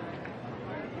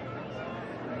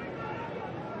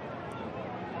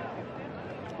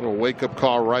 A little wake-up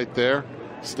call right there.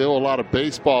 Still a lot of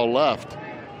baseball left.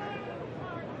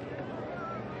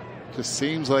 Just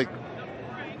seems like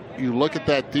you look at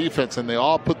that defense and they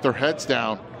all put their heads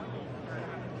down.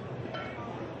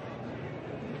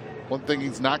 One thing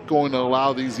he's not going to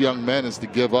allow these young men is to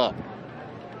give up.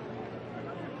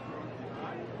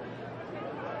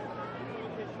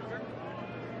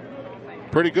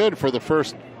 Pretty good for the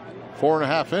first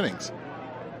 4.5 innings.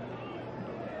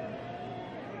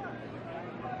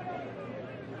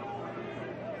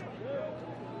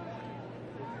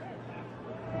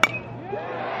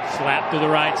 Slap to the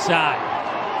right side.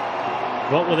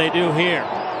 What will they do here?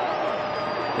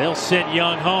 They'll send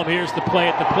Young home. Here's the play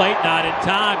at the plate. Not in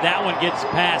time. That one gets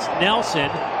past Nelson.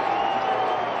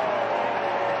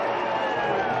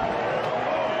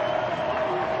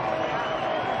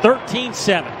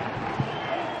 (13-7).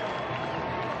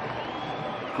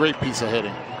 Great piece of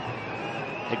hitting.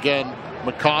 Again,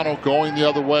 McConnell going the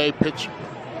other way. Pitch,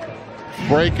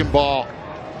 breaking ball.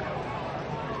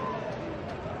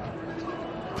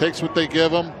 Takes what they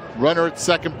give him. Runner at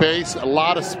second base, a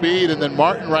lot of speed, and then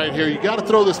Martin right here. You got to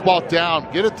throw this ball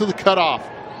down, get it to the cutoff,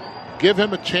 give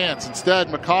him a chance. Instead,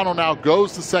 McConnell now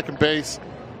goes to second base.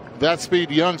 That speed,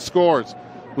 Young scores.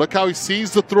 Look how he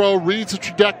sees the throw, reads the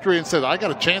trajectory, and says, I got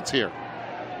a chance here.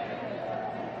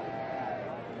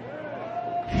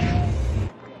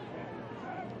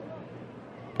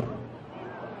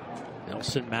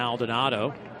 Nelson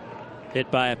Maldonado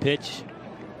hit by a pitch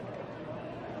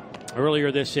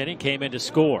earlier this inning, came in to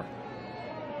score.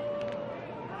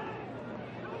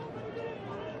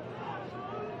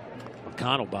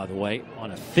 McConnell, by the way,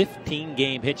 on a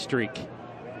 15-game hit streak.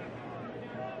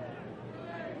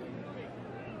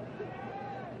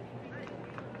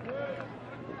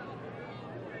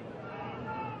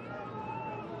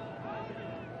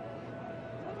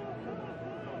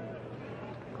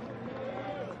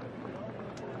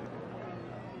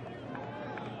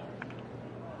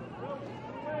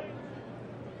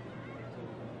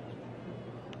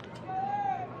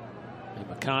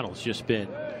 McConnell's just been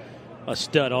a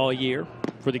stud all year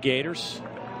for the Gators.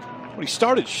 When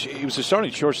he was a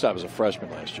starting shortstop as a freshman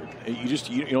last year.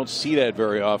 You don't see that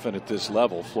very often at this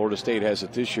level. Florida State has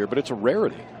it this year, but it's a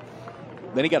rarity.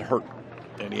 Then he got hurt,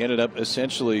 and he ended up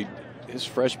essentially his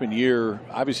freshman year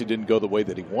obviously didn't go the way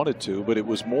that he wanted to, but it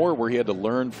was more where he had to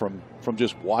learn from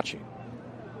just watching.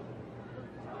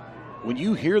 when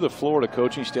you hear the Florida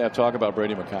coaching staff talk about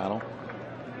Brady McConnell,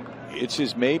 it's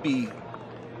his maybe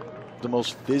the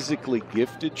most physically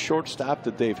gifted shortstop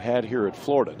that they've had here at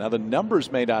Florida. Now, the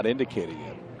numbers may not indicate it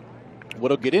yet.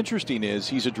 What'll get interesting is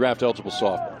he's a draft-eligible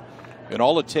sophomore. And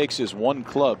all it takes is one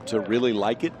club to really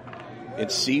like it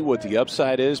and see what the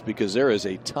upside is, because there is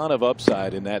a ton of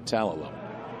upside in that talent level.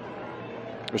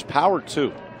 There's power,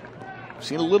 too. We've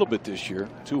seen a little bit this year.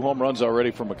 2 home runs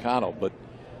already from McConnell, but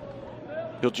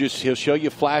he'll show you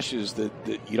flashes that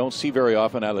you don't see very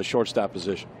often out of the shortstop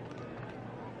position.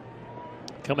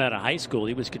 Coming out of high school,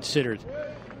 he was considered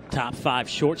top 5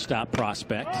 shortstop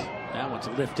prospect. That one's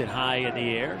lifted high in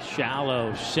the air.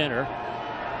 Shallow center.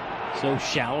 So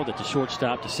shallow that the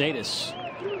shortstop, DeSatis,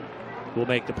 will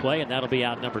make the play, and that'll be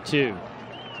out number 2.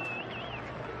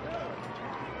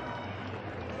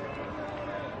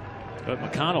 But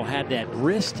McConnell had that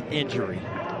wrist injury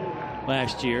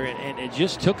last year, and it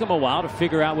just took him a while to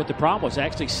figure out what the problem was.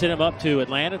 Actually sent him up to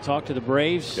Atlanta, talked to the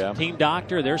Braves team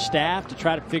doctor, their staff, to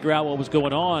try to figure out what was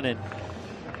going on, and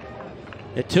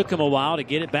it took him a while to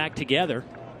get it back together.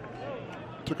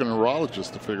 Took a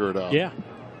neurologist to figure it out. Yeah.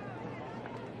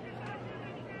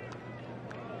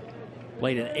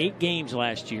 Played in 8 games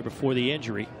last year before the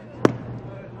injury.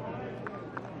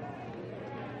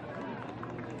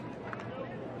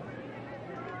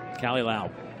 Callie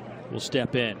Lau will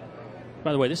step in.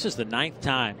 By the way, this is the 9th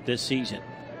time this season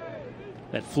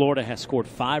that Florida has scored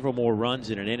 5 or more runs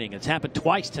in an inning. It's happened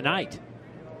twice tonight.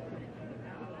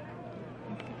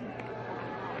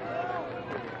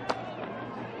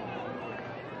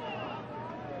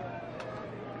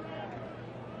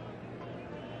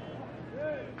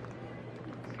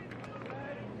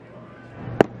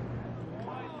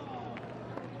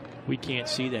 We can't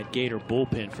see that Gator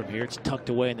bullpen from here. It's tucked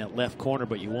away in that left corner,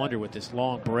 but you wonder with this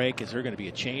long break, is there going to be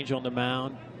a change on the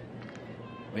mound?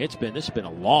 I mean, this has been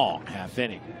a long half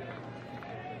inning.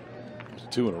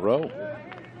 It's 2 in a row.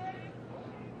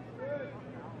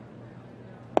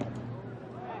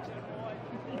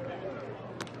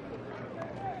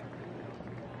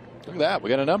 Look at that. We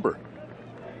got a number.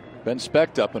 Ben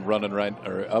Specht up and running right,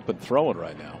 or up and throwing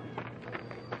right now.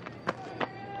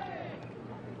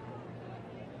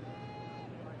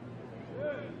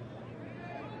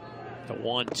 The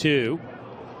 1-2.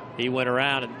 He went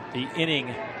around, and the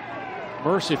inning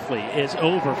mercifully is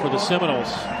over for the Seminoles.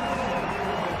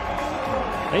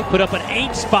 They put up an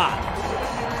 8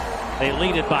 spot. They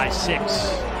lead it by 6.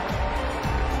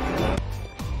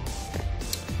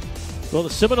 Well, the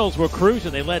Seminoles were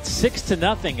cruising. They led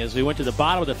 6-0 as we went to the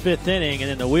bottom of the 5th inning, and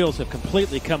then the wheels have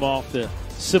completely come off the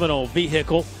Seminole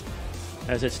vehicle,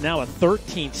 as it's now a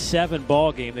 13-7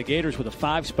 ball game. The Gators with a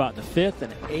 5 spot in the 5th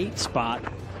and an 8 spot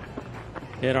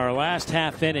in our last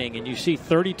half inning, and you see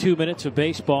 32 minutes of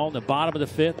baseball in the bottom of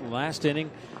the 5th. The last inning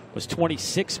was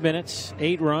 26 minutes,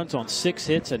 8 runs on 6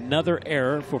 hits, another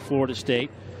error for Florida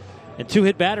State, and 2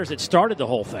 hit batters that started the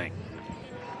whole thing.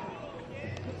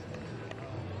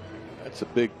 That's a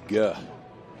big.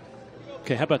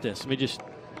 Okay, how about this? Let me just,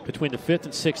 between the 5th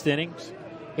and 6th innings,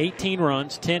 18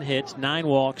 runs, 10 hits, 9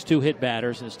 walks, 2 hit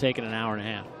batters, and it's taken an hour and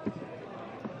a half.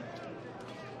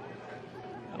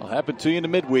 It'll happen to you in the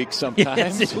midweek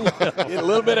sometimes. Yes, it will. Get a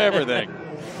little bit of everything.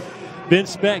 Ben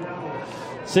Specht,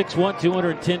 6'1",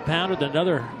 210-pounder, with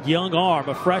another young arm,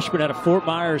 a freshman out of Fort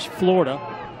Myers, Florida,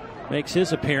 makes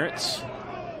his appearance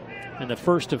in the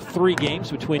first of 3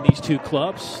 games between these 2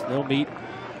 clubs. They'll meet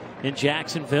in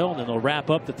Jacksonville, and then they'll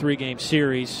wrap up the 3-game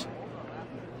series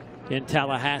in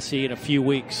Tallahassee in a few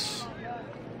weeks.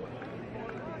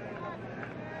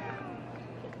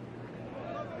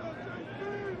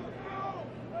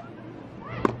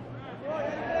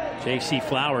 J.C.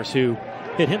 Flowers, who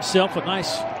hit himself a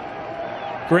nice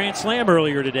grand slam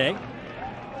earlier today.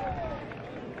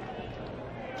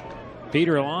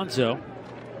 Peter Alonso.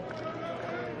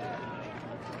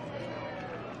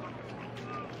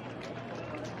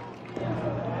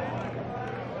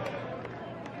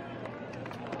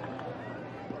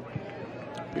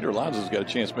 Peter Alonso's got a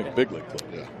chance to make a big league club.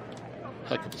 Yeah.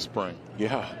 Heck of a spring.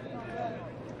 Yeah.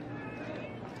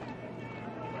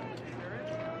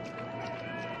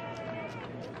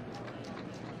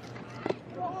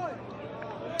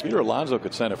 Peter Alonso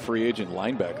could sign a free agent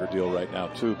linebacker deal right now,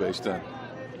 too, based on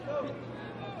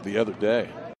the other day.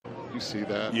 You see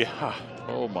that? Yeah.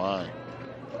 Oh, my.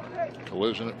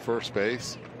 Collision at first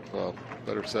base. Well,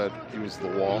 better said, he was the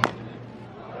wall.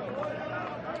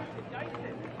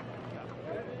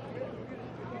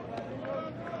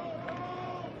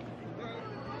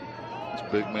 It's a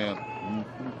big man.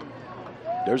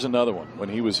 Mm-hmm. There's another one. When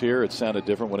he was here, it sounded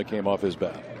different when it came off his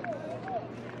bat.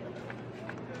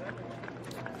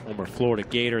 Former Florida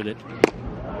Gator that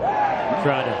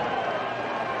tried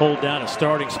to hold down a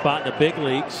starting spot in the big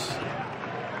leagues.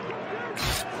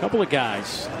 A couple of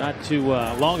guys not too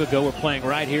long ago were playing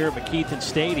right here at McKeithen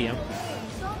Stadium,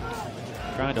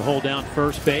 trying to hold down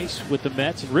first base with the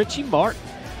Mets. And Richie Martin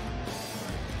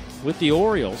with the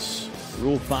Orioles,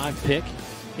 Rule 5 pick.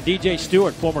 And DJ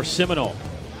Stewart, former Seminole.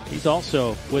 He's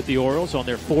also with the Orioles on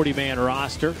their 40-man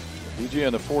roster. DJ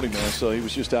on the 40-man, so he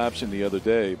was just optioned the other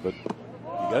day. But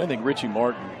you got to think Richie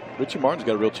Martin's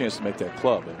got a real chance to make that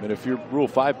club. I mean, if you're Rule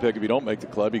 5 pick, if you don't make the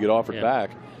club, you get offered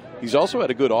back. He's also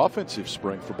had a good offensive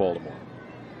spring for Baltimore.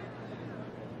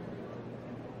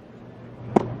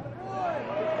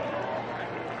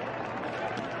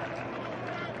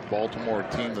 Baltimore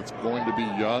team that's going to be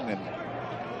young, and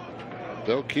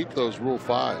they'll keep those Rule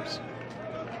 5s.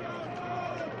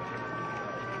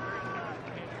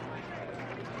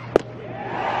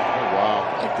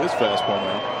 This fastball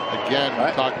now. Again,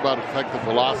 we talk about effective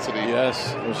velocity.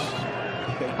 Yes.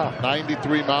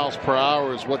 93 miles per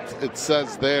hour is what it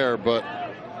says there, but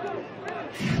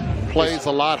plays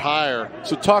a lot higher.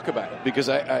 So talk about it, because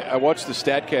I watched the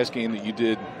StatCast game that you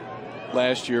did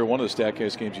last year, one of the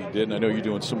StatCast games you did, and I know you're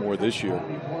doing some more this year.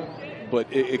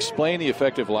 But explain the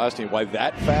effective velocity and why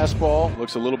that fastball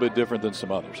looks a little bit different than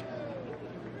some others.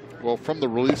 Well, from the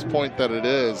release point that it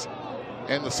is,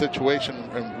 and the situation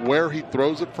and where he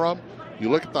throws it from, you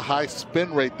look at the high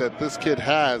spin rate that this kid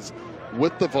has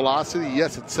with the velocity.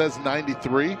 Yes, it says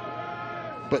 93,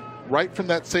 but right from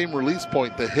that same release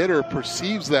point, the hitter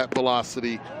perceives that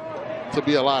velocity to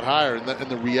be a lot higher. And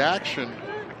the reaction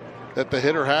that the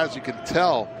hitter has, you can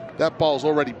tell that ball's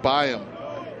already by him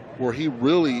where he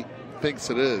really thinks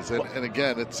it is. And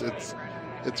again,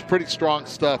 it's pretty strong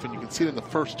stuff, and you can see it in the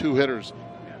first two hitters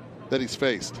that he's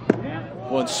faced.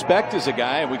 Well, and Specht is a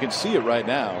guy, and we can see it right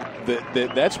now,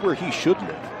 that's where he should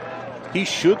live. He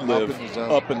should live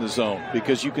up in the zone,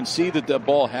 because you can see that the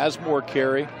ball has more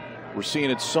carry. We're seeing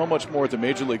it so much more at the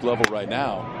major league level right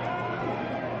now.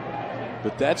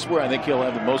 But that's where I think he'll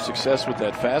have the most success with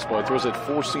that fastball. He throws that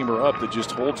four-seamer up that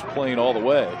just holds plane all the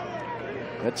way.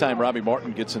 That time Robbie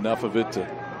Martin gets enough of it to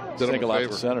take a lot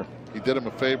to center. He did him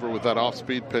a favor with that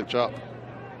off-speed pitch up.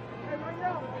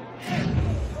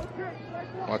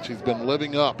 Watch, he's been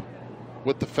living up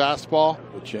with the fastball.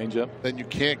 The changeup. Then you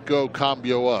can't go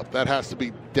combio up. That has to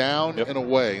be down and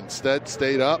away. Instead,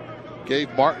 stayed up.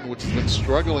 Gave Martin, which has been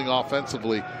struggling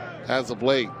offensively as of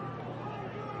late,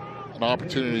 an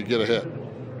opportunity to get a hit.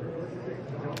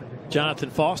 Jonathan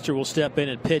Foster will step in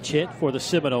and pitch hit for the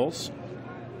Seminoles.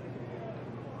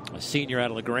 A senior out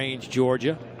of LaGrange,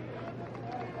 Georgia.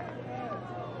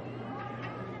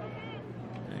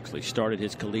 Actually started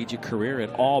his collegiate career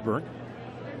at Auburn.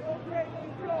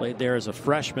 Played there as a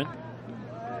freshman.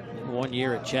 1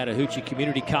 year at Chattahoochee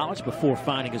Community College before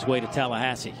finding his way to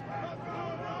Tallahassee.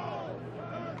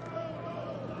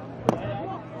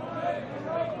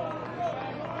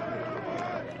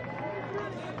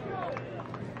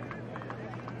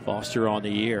 Foster on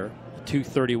the year, a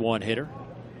 .231 hitter,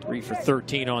 3 for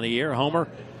 13 on the year, homer,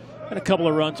 and a couple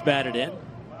of runs batted in.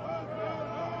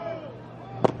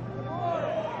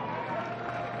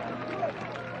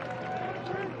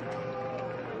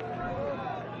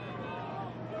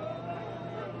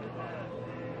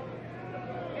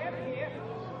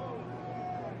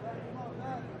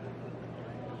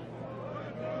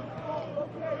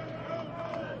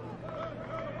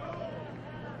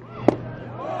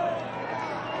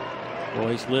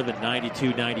 Boy, he's living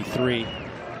 92, 93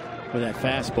 with that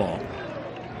fastball.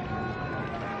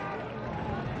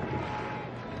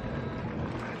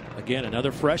 Again,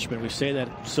 another freshman. We say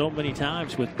that so many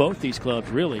times with both these clubs,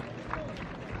 really.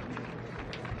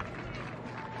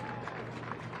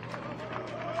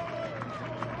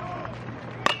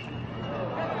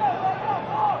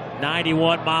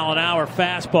 .91-mile-an-hour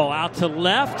fastball out to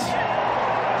left.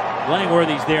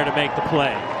 Langworthy's there to make the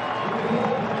play.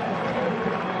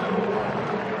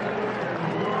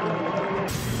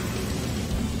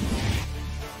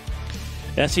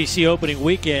 SEC opening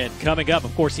weekend coming up.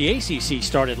 Of course, the ACC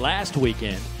started last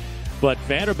weekend, but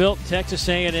Vanderbilt, Texas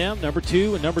A&M, number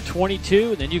 2 and number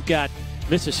 22, and then you've got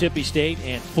Mississippi State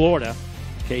and Florida.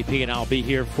 KP and I'll be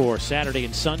here for Saturday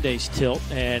and Sunday's tilt,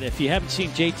 and if you haven't seen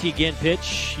JT Ginn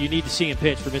pitch, you need to see him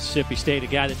pitch for Mississippi State, a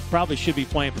guy that probably should be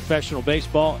playing professional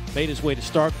baseball, made his way to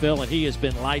Starkville, and he has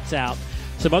been lights out.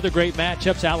 Some other great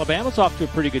matchups. Alabama's off to a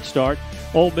pretty good start.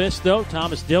 Ole Miss, though,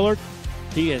 Thomas Dillard,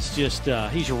 he is just,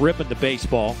 he's ripping the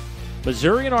baseball.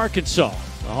 Missouri and Arkansas,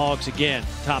 the Hogs again,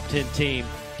 top 10 team.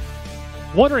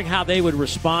 Wondering how they would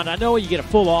respond. I know you get a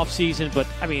full off season, but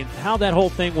I mean, how that whole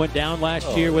thing went down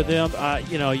last year with them,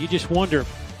 you know, you just wonder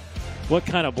what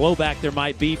kind of blowback there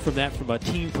might be from that from a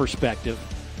team perspective.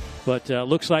 But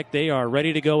looks like they are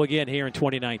ready to go again here in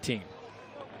 2019.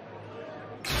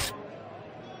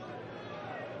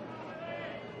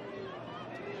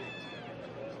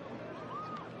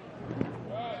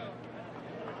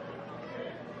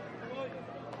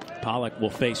 Pollock will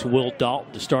face Will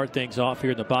Dalton to start things off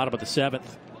here in the bottom of the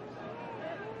 7th.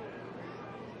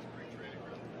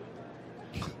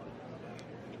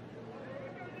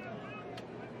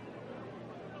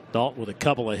 Dalton with a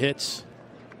couple of hits.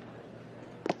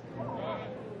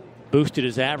 Boosted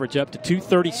his average up to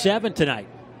 237 tonight.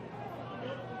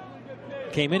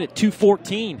 Came in at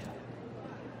 214.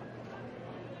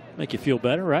 Make you feel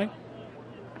better, right?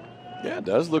 Yeah, it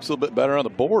does. Looks a little bit better on the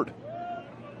board.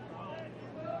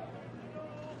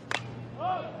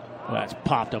 Well, that's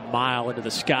popped a mile into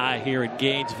the sky here in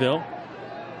Gainesville.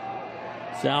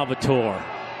 Salvatore,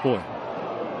 boy,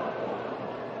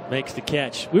 makes the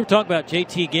catch. We were talking about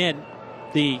JT again,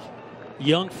 the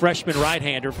young freshman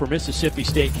right-hander for Mississippi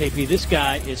State. KP, this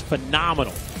guy is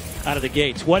phenomenal out of the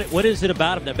gates. What is it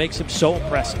about him that makes him so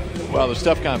impressive? Well, the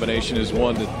stuff combination is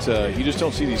one that you just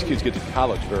don't see these kids get to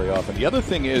college very often. The other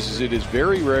thing is it is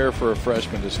very rare for a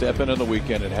freshman to step in on the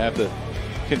weekend and have the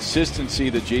consistency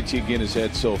that JT again has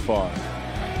had so far.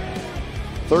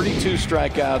 32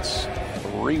 strikeouts,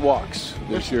 3 walks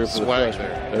this year for the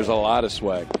freshman. There's a lot of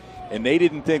swag. And they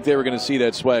didn't think they were going to see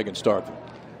that swag in Starkville.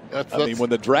 I mean, when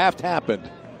the draft happened,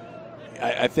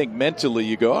 I think mentally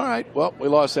you go, all right, well, we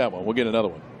lost that one. We'll get another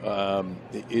one.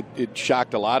 It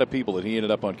shocked a lot of people that he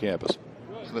ended up on campus.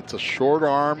 And it's a short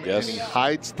arm, yes, and he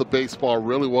hides the baseball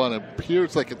really well. And it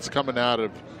appears like it's coming out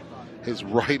of his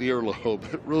right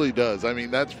earlobe. It really does. I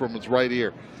mean, that's from his right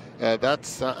ear.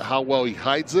 That's how well he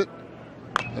hides it.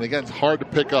 And again, it's hard to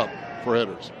pick up for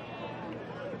hitters.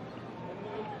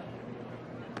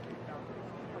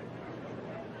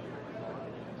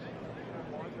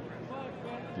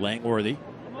 Langworthy,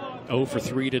 0 for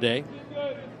 3 today.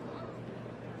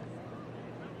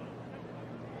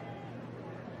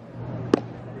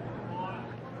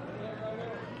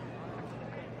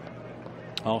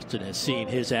 Austin has seen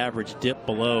his average dip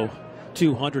below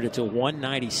 200. It's a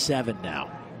 197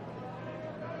 now.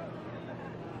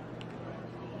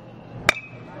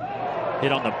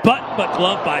 Hit on the button, but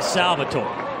gloved by Salvatore.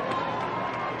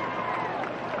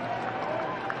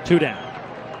 2 down.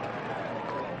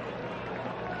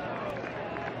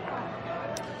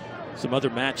 Some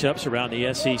other matchups around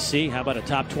the SEC. How about a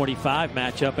top 25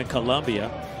 matchup in Columbia?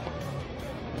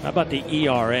 How about the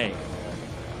ERA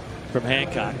from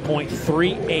Hancock?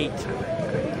 0.38.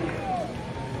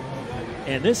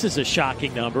 And this is a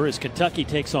shocking number as Kentucky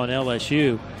takes on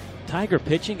LSU. Tiger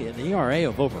pitching an ERA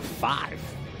of over 5.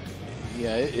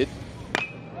 Yeah,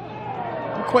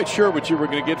 I'm quite sure what you were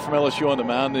going to get from LSU on the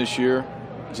mound this year.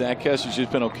 Zach Kessel's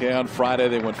just been okay. On Friday,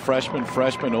 they went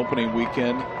freshman opening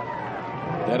weekend.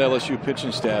 That LSU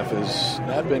pitching staff has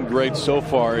not been great so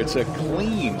far. It's a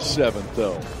clean 7th,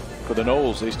 though, for the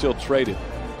Noles. They still trail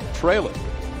it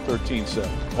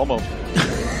 13-7, almost.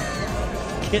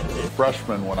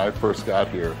 Freshman, when I first got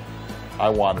here, I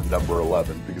wanted number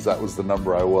 11 because that was the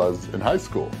number I was in high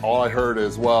school. All I heard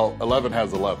is, well, 11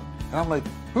 has 11. And I'm like,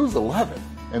 who's 11?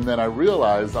 And then I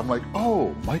realized, I'm like,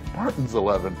 oh, Mike Martin's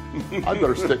 11. I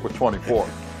better stick with 24.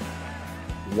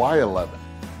 Why 11?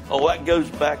 Oh, that goes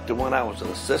back to when I was an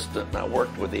assistant and I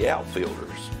worked with the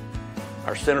outfielders.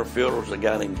 Our center fielder was a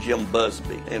guy named Jim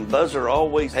Busby, and Buzzer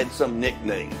always had some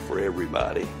nickname for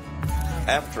everybody.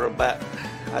 After about,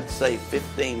 I'd say,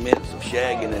 15 minutes of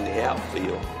shagging in the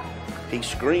outfield, he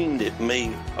screamed at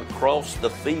me across the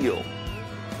field,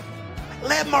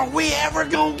 "Lem, are we ever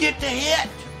gonna get to hit?"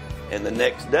 And the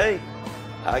next day,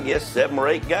 I guess 7 or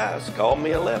 8 guys called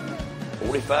me 11.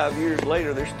 45 years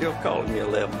later, they're still calling me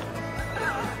 11.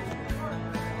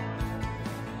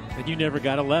 And you never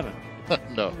got 11.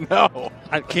 No.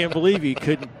 I can't believe you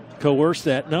couldn't coerce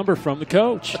that number from the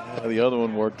coach. The other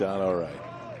one worked out all right.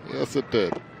 Yes, it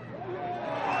did.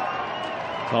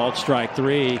 Called strike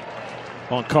 3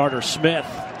 on Carter Smith.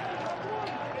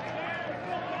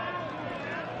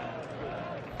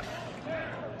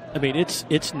 I mean,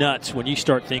 it's nuts when you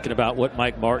start thinking about what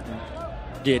Mike Martin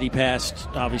did. He passed,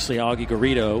 obviously, Augie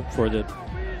Garrido for the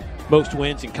most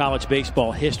wins in college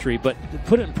baseball history. But to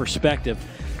put it in perspective,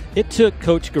 it took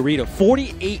Coach Garrido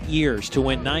 48 years to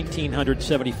win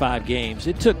 1,975 games.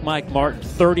 It took Mike Martin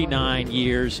 39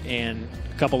 years and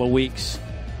a couple of weeks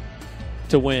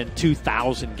to win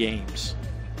 2,000 games.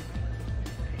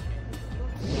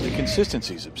 The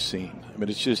consistency is obscene. I mean,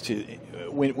 it's just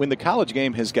when the college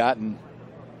game has gotten,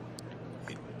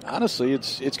 honestly,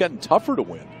 it's gotten tougher to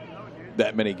win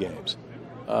that many games.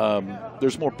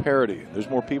 there's more parity. There's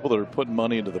more people that are putting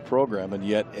money into the program, and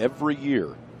yet every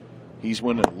year he's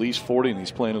winning at least 40 and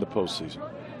he's playing in the postseason.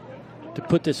 To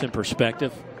put this in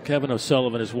perspective, Kevin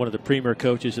O'Sullivan is one of the premier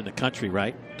coaches in the country,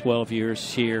 right? 12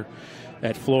 years here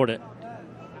at Florida.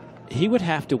 He would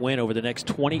have to win over the next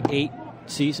 28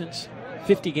 seasons,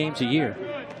 50 games a year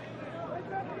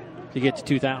to get to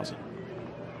 2,000.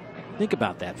 Think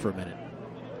about that for a minute.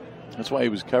 That's why he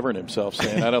was covering himself,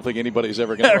 saying, I don't think anybody's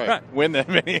ever going to win that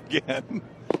many again.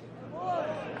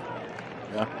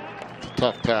 Yeah, it's a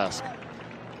tough task.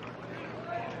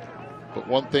 But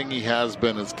one thing he has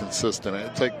been is consistent.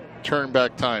 It's like turn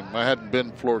back time. I hadn't been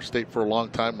in Florida State for a long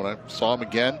time. When I saw him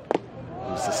again,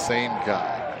 he was the same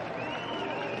guy.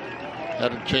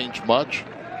 Hadn't changed much.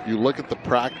 You look at the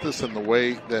practice and the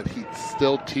way that he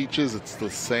still teaches, it's the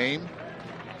same.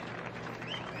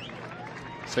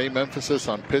 Same emphasis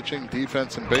on pitching,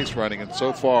 defense, and base running. And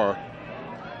so far,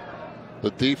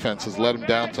 the defense has let him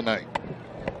down tonight.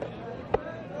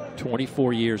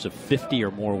 24 years of 50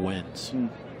 or more wins.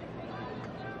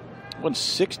 Won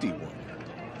 61.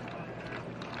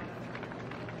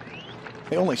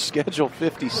 They only scheduled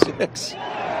 56.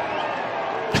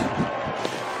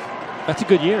 That's a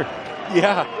good year.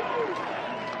 Yeah.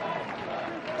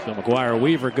 So McGuire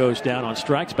Weaver goes down on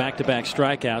strikes, back-to-back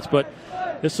strikeouts. But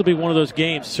this will be one of those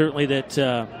games certainly that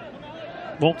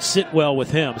won't sit well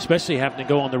with him, especially having to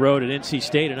go on the road at NC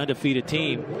State, an undefeated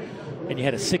team, and you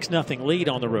had a 6-0 lead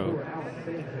on the road.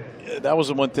 That was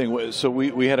the one thing. So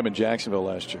we had him in Jacksonville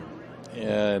last year.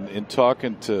 And in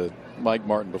talking to Mike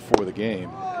Martin before the game,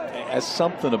 asked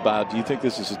something about, do you think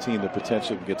this is a team that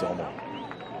potentially can get to Omaha?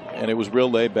 And it was real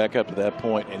laid back up to that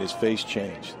point, and his face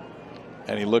changed.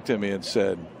 And he looked at me and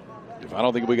said, if I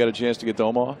don't think we got a chance to get to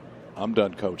Omaha, I'm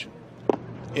done coaching.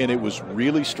 And it was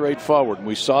really straightforward. And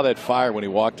we saw that fire when he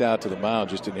walked out to the mound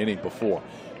just an inning before.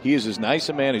 He is as nice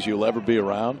a man as you'll ever be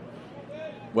around.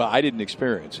 Well, I didn't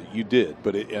experience it. You did.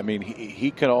 But,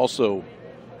 he can also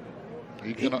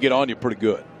he can get on you pretty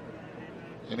good.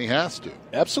 And he has to.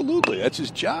 Absolutely. That's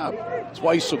his job. That's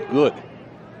why he's so good.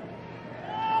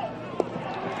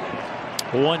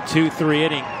 1-2-3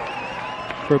 inning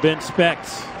for Ben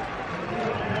Specht.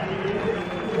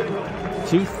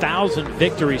 2,000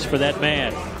 victories for that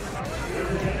man.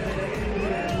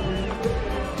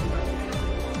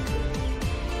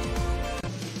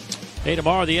 Hey,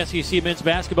 tomorrow the SEC men's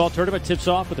basketball tournament tips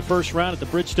off with the first round at the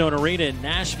Bridgestone Arena in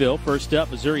Nashville. First up,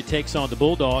 Missouri takes on the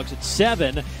Bulldogs at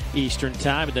 7 Eastern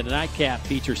Time. And then the nightcap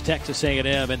features Texas A&M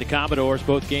and the Commodores.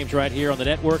 Both games right here on the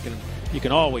network, and you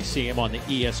can always see them on the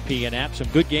ESPN app. Some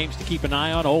good games to keep an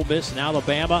eye on. Ole Miss and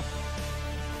Alabama,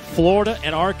 Florida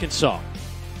and Arkansas.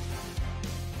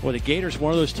 Boy, the Gators,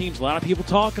 one of those teams a lot of people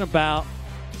talking about.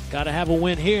 Got to have a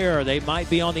win here, or they might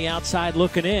be on the outside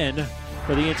looking in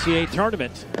for the NCAA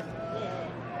tournament.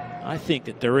 I think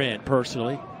that they're in,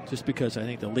 personally, just because I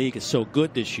think the league is so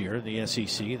good this year in the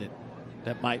SEC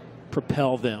that might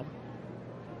propel them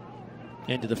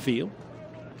into the field.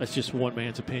 That's just one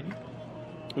man's opinion.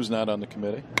 Who's not on the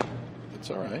committee?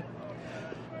 It's all right.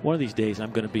 One of these days,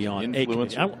 I'm going to be on a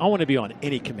committee. I want to be on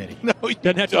any committee. No, you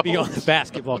doesn't have to be on the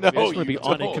basketball committee. I just want to be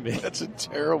on a committee. That's a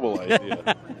terrible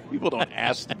idea. People don't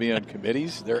ask to be on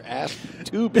committees. They're asked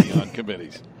to be on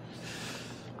committees.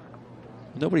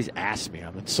 Nobody's asked me.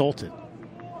 I'm insulted.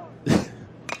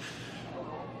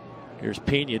 Here's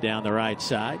Pena down the right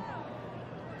side.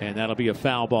 And that'll be a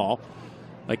foul ball.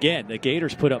 Again, the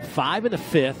Gators put up 5 in the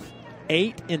 5th,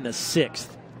 8 in the 6th.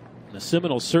 And the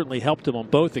Seminoles certainly helped them on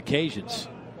both occasions.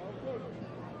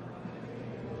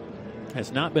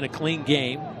 Has not been a clean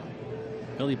game,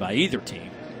 really, by either team.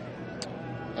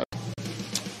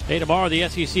 Hey, tomorrow the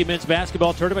SEC men's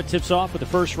basketball tournament tips off with the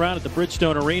first round at the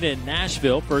Bridgestone Arena in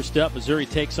Nashville. First up, Missouri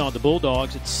takes on the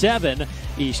Bulldogs at 7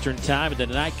 Eastern Time. And then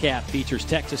the nightcap features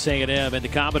Texas A&M and the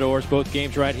Commodores. Both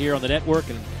games right here on the network,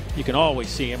 and you can always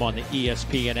see them on the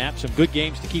ESPN app. Some good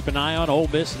games to keep an eye on. Ole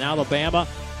Miss and Alabama,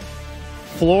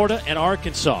 Florida and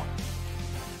Arkansas.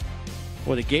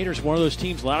 Boy, the Gators, one of those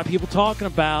teams a lot of people talking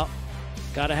about.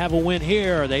 Got to have a win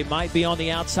here, or they might be on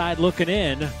the outside looking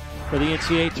in for the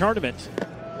NCAA tournament.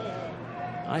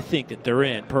 I think that they're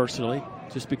in, personally,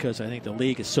 just because I think the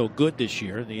league is so good this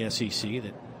year in the SEC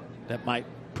that might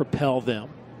propel them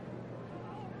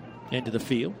into the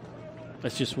field.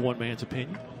 That's just one man's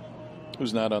opinion.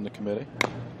 Who's not on the committee?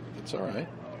 It's all right.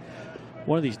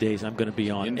 One of these days, I'm going to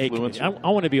be on a committee. I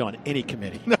want to be on any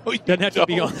committee. No, you doesn't have to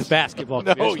be on the basketball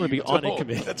committee. I just want to be on a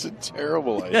committee. That's a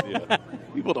terrible idea.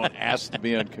 People don't ask to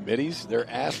be on committees. They're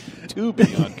asked to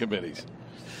be on committees.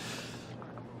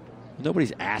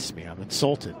 Nobody's asked me. I'm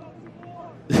insulted.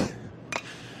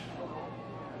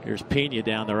 Here's Pena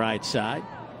down the right side.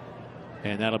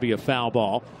 And that'll be a foul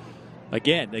ball.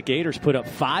 Again, the Gators put up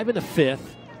 5 in the 5th,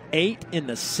 8 in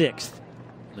the 6th.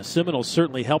 The Seminoles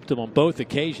certainly helped them on both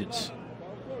occasions.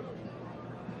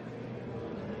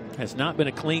 Has not been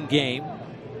a clean game,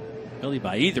 really,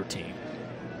 by either team.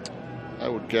 I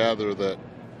would gather that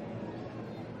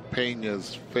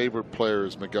Pena's favorite player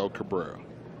is Miguel Cabrera.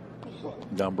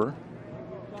 Number?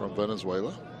 From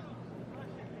Venezuela.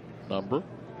 Number?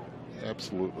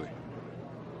 Absolutely.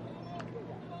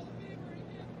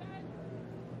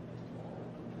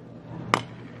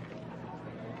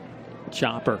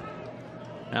 Chopper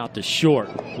out to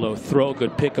short. Low throw.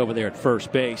 Good pick over there at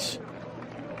first base.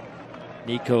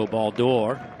 Nico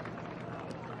Baldor.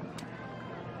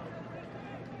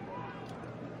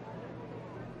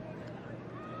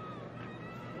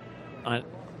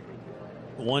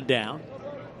 One down.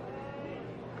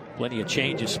 Plenty of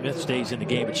changes. Smith stays in the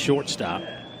game at shortstop.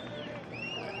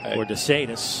 Or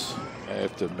DeSatis. I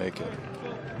have to make an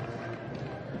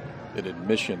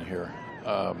admission here.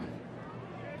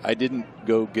 I didn't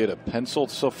go get a pencil.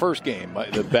 So first game,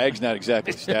 the bag's not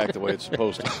exactly stacked the way it's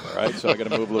supposed to. All right, so I got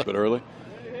to move a little bit early.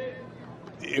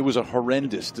 It was a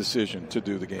horrendous decision to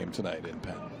do the game tonight in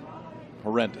Penn.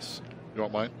 Horrendous. You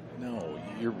want mine? No,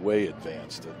 you're way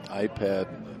advanced. The iPad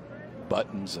and the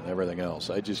buttons and everything else.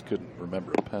 I just couldn't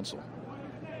remember a pencil.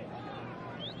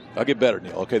 I'll get better,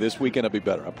 Neil. Okay, this weekend I'll be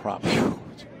better. I promise.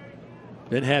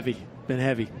 Been heavy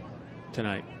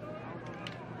tonight.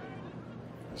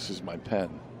 This is my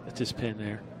pen. That's his pen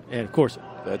there. And, of course,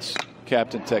 that's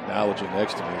Captain Technology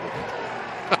next to me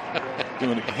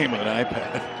doing a game on an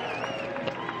iPad.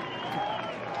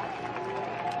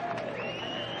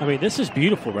 I mean, this is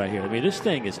beautiful right here. I mean, this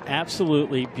thing is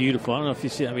absolutely beautiful. I don't know if you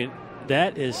see. I mean,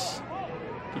 that is.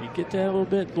 Can you get that a little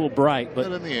bit? A little bright, but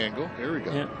get in the angle. Here we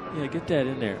go. Yeah, get that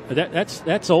in there.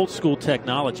 That's old school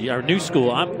technology. Our new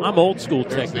school. I'm old school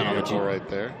There's technology. The right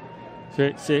there.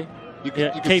 See? You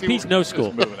can KP's no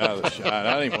school. Moving out of the shot.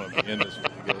 I don't even want to be in this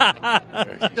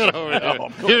one. Get over here.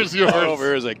 Here's yours. Over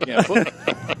here as I can.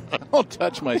 Don't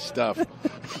touch my stuff.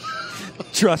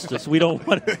 Trust us. We don't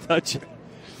want to touch it.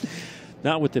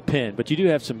 Not with the pen, but you do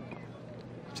have some.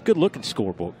 It's a good looking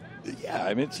scoreboard. Yeah,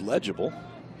 I mean it's legible.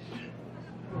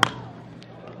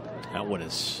 That one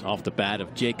is off the bat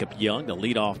of Jacob Young, the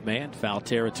leadoff man, foul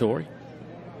territory.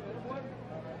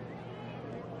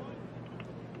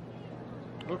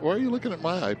 Why are you looking at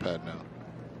my iPad now?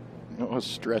 I was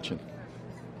stretching.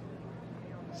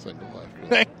 Single left.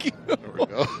 Thank you. There we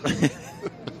go.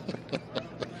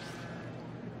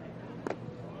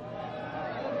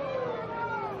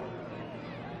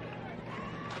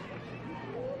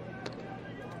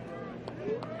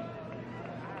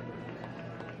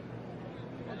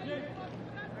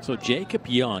 So Jacob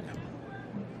Young,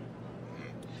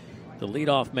 the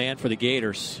leadoff man for the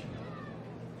Gators,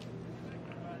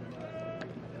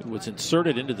 who was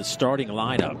inserted into the starting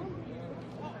lineup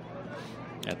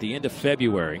at the end of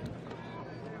February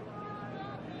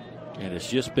and has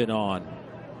just been on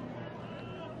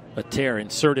a tear,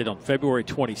 inserted on February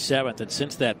 27th, and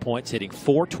since that point hitting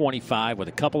 .425 with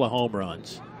a couple of home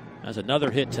runs. Has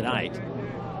another hit tonight.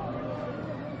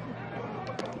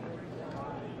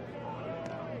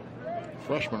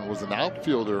 Freshman was an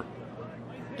outfielder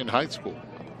in high school.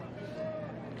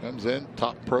 Comes in,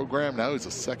 top program. Now he's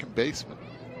a second baseman.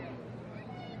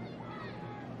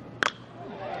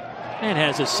 And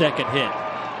has his second hit.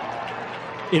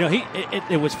 You know,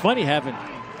 it was funny having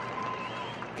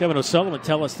Kevin O'Sullivan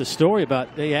tell us the story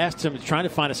about they asked him, trying to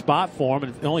find a spot for him,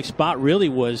 and the only spot really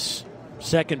was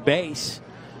second base.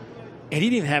 And he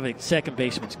didn't have a second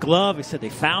baseman's glove. He said they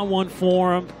found one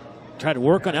for him. Tried to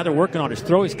work on. Now they're working on his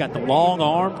throw. He's got the long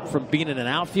arm from being an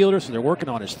outfielder, so they're working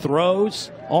on his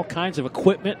throws. All kinds of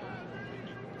equipment.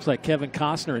 Looks like Kevin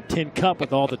Costner in Tin Cup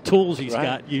with all the tools he's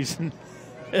got using.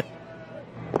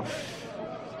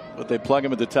 But they plug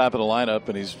him at the top of the lineup,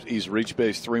 and he's reached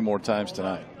base 3 more times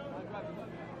tonight.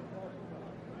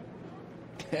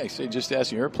 Yeah, so just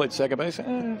asking, you ever played second base?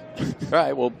 All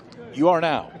right, well, you are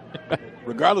now.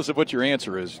 Regardless of what your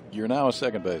answer is, you're now a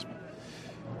second baseman.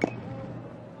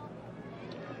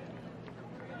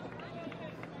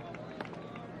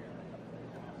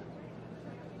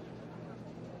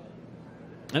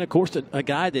 And, of course, a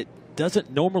guy that doesn't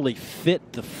normally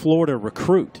fit the Florida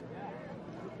recruit.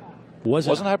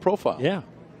 Wasn't high profile. Yeah.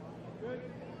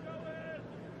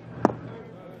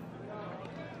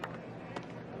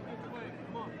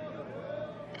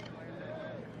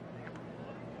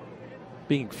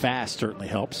 Being fast certainly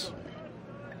helps.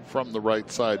 From the right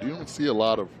side. You don't see a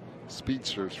lot of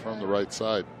speedsters from the right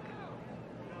side.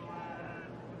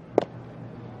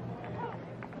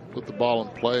 For put the ball in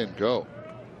play and go.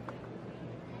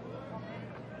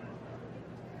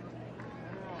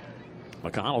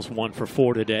 McConnell's 1 for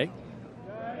 4 today.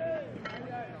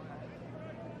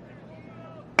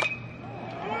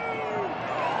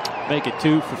 Make it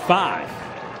 2 for 5.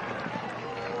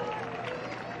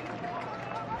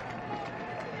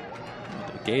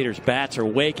 The Gators' bats are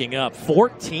waking up.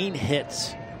 14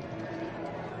 hits.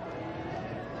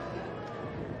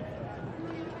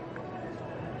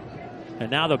 And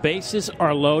now the bases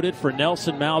are loaded for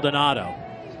Nelson Maldonado.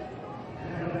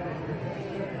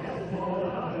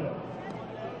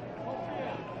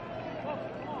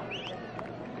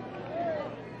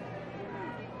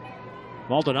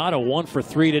 Maldonado 1 for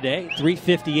 3 today,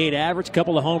 358 average,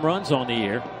 couple of home runs on the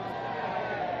year.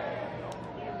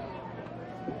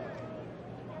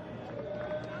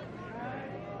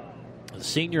 The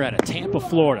senior out of Tampa,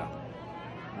 Florida.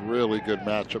 Really good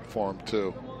matchup for him,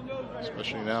 too.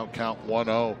 Especially now, count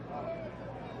 1-0.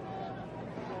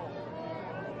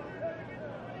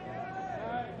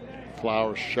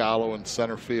 Flowers shallow in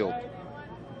center field.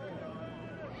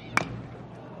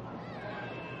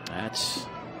 That's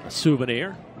a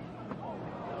souvenir.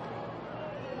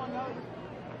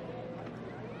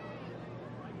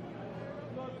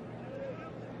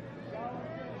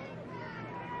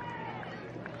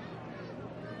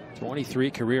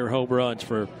 .23 career home runs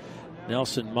for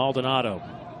Nelson Maldonado.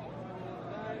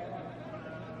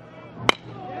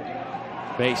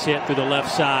 Base hit through the left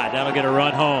side. That'll get a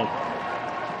run home.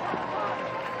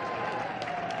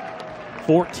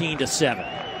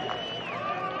 14-7.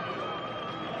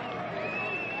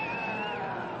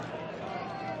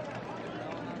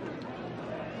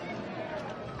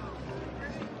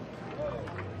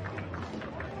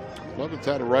 Levin's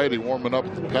had a righty warming up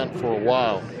at the pen for a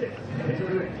while.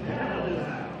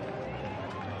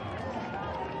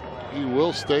 He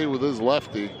will stay with his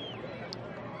lefty.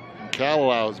 And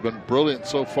Kalalau has been brilliant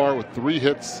so far with 3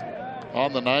 hits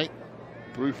on the night.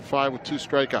 3 for 5 with 2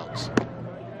 strikeouts.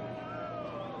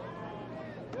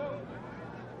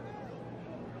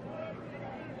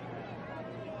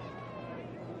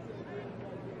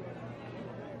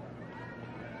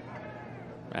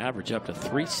 Average up to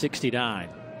 369.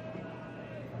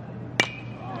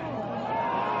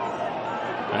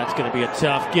 That's going to be a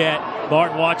tough get.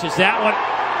 Martin watches that one.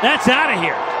 That's out of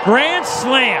here. Grand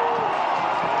slam.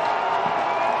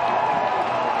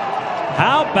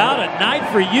 How about a night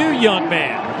for you, young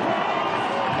man?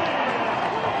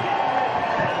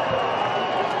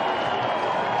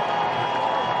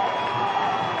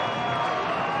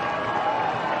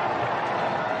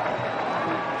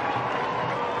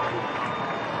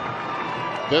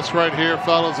 This right here,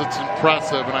 fellas, it's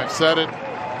impressive, and I've said it.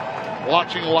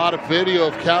 Watching a lot of video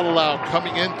of Kalalau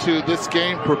coming into this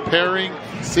game, preparing,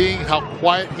 seeing how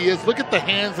quiet he is. Look at the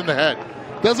hands and the head.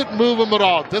 Doesn't move him at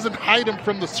all. Doesn't hide him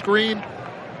from the screen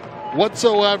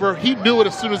whatsoever. He knew it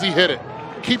as soon as he hit it.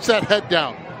 Keeps that head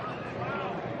down.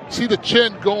 See the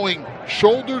chin going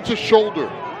shoulder to shoulder.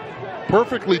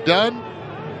 Perfectly done.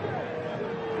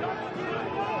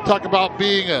 Talk about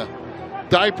being a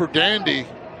diaper dandy.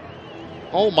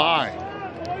 Oh, my.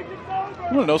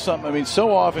 You want to know something? I mean,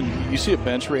 so often you see a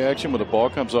bench reaction when the ball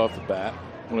comes off the bat,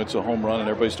 when it's a home run and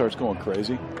everybody starts going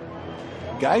crazy.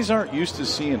 Guys aren't used to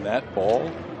seeing that ball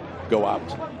go out.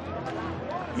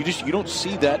 You don't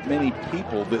see that many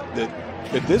people that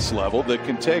at this level that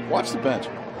can take. Watch the bench.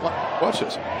 Watch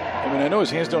this. I mean, I know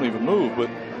his hands don't even move, but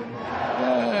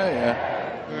yeah.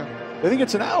 I think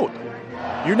it's an out.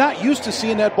 You're not used to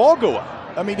seeing that ball go out.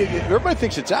 I mean, everybody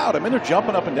thinks it's out. I mean, they're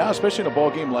jumping up and down, especially in a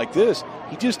ball game like this.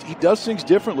 He does things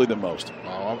differently than most.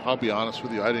 I'll be honest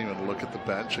with you. I didn't even look at the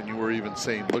bench, and you were even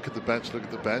saying, look at the bench, look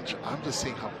at the bench. I'm just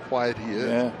seeing how quiet he is.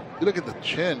 Yeah. You look at the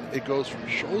chin, it goes from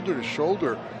shoulder to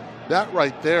shoulder. That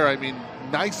right there, I mean,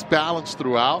 nice balance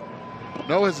throughout.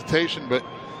 No hesitation, but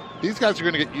these guys are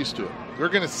going to get used to it. They're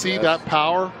going to see that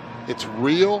power. It's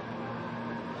real.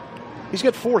 He's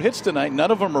got 4 hits tonight.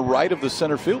 None of them are right of the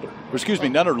center fielder. Or excuse me,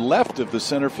 none are left of the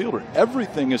center fielder.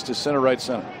 Everything is to center, right,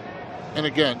 center. And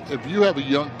again, if you have a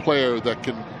young player that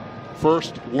can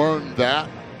first learn that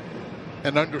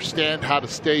and understand how to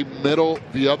stay middle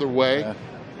the other way,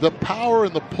 the power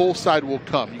and the pull side will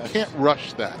come. You can't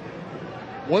rush that.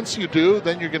 Once you do,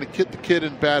 then you're going to get the kid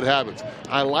in bad habits.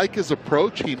 I like his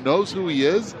approach. He knows who he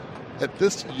is at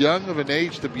this young of an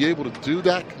age to be able to do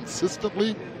that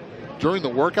consistently during the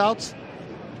workouts.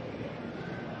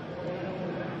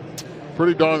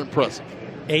 Pretty darn impressive.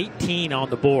 18 on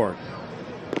the board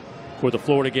for the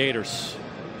Florida Gators.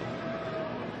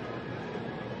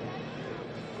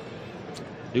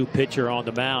 New pitcher on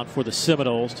the mound for the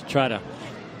Seminoles to try to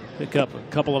pick up a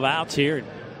couple of outs here.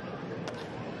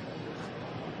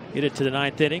 Get it to the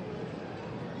 9th inning.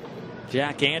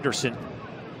 Jack Anderson,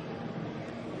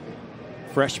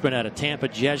 freshman out of Tampa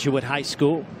Jesuit High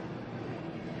School.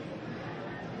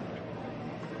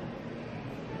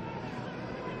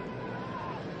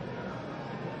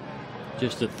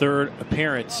 Just the 3rd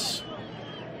appearance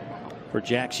for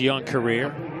Jack's young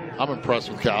career. I'm impressed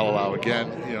with Galileo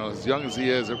again. You know, as young as he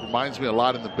is, it reminds me a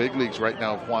lot in the big leagues right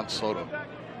now of Juan Soto.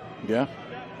 Yeah.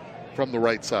 From the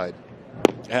right side.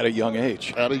 At a young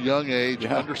age. At a young age,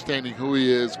 yeah. Understanding who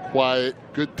he is, quiet,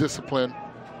 good discipline.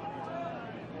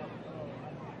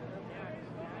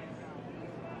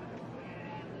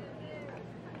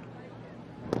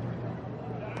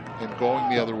 And going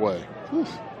the other way. Whew.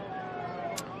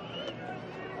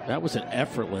 That was an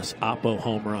effortless Oppo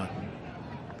home run.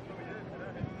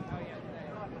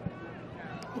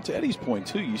 Well, to Eddie's point,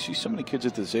 too, you see so many kids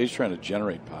at this age trying to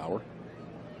generate power.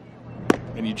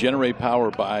 And you generate power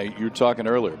by, you were talking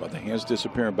earlier about the hands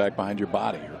disappearing back behind your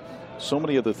body, or so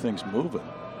many other things moving.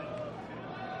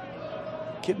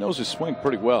 Kid knows his swing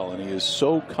pretty well, and he is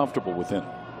so comfortable within it.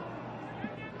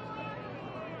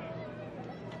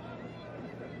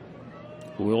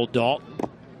 Will Dalton.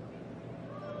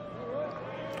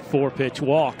 4-pitch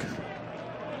walk.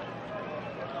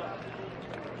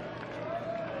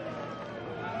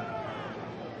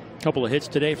 Couple of hits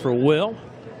today for Will.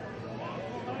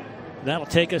 That'll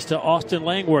take us to Austin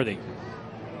Langworthy.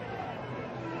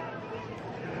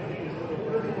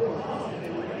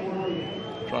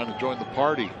 Trying to join the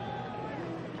party.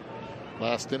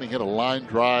 Last inning hit a line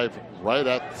drive right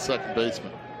at the second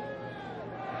baseman.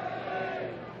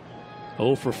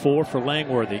 0 for 4 for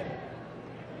Langworthy.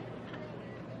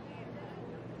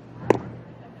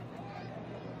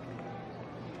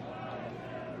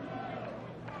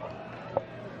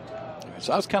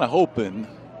 So I was kind of hoping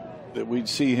that we'd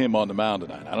see him on the mound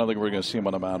tonight. I don't think we're going to see him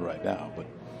on the mound right now. But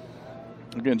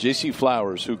again, J.C.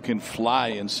 Flowers, who can fly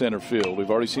in center field.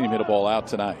 We've already seen him hit a ball out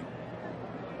tonight.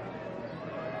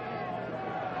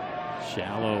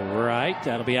 Shallow right.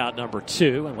 That'll be out number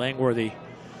 2. And Langworthy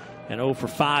an 0 for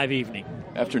 5 evening.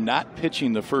 After not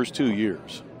pitching the first 2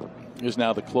 years, is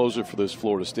now the closer for this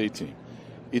Florida State team.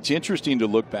 It's interesting to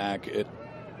look back at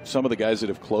some of the guys that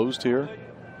have closed here.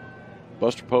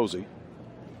 Buster Posey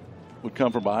would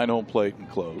come from behind home plate and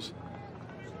close.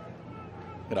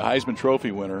 And a Heisman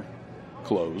Trophy winner,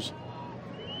 close.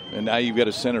 And now you've got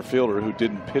a center fielder who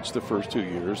didn't pitch the first 2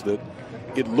 years that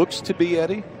it looks to be,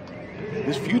 Eddie,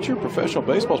 his future professional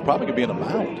baseball is probably going to be on the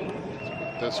mound.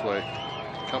 This way.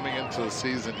 Coming into the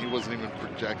season, he wasn't even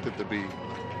projected to be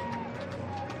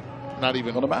not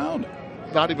even on the mound.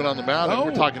 Not even on the mound. No. And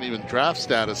we're talking even draft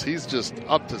status. He's just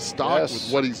up to stock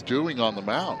with what he's doing on the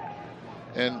mound.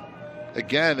 And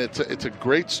again, it's a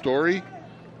great story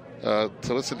to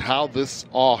listen how this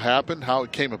all happened, how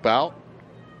it came about.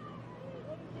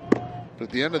 But at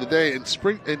the end of the day, in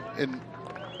spring, in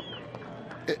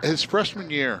his freshman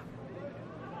year,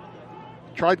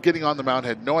 tried getting on the mound,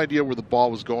 had no idea where the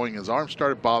ball was going. His arm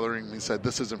started bothering him. He said,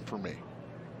 "This isn't for me."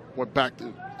 Went back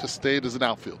to just stayed as an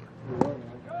outfielder.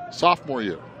 Sophomore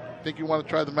year, think you want to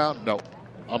try the mound? No,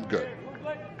 I'm good.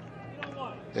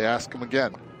 They asked him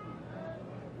again,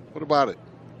 "What about it?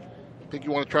 Think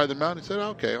you want to try the mound?" He said,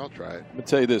 "Okay, I'll try it." Let me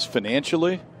tell you this,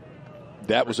 financially,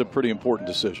 that was a pretty important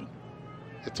decision.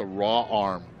 It's a raw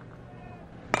arm.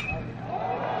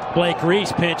 Blake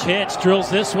Reese pinch hits, drills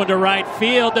this one to right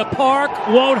field. The park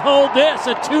won't hold this.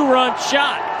 A 2-run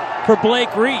shot for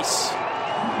Blake Reese.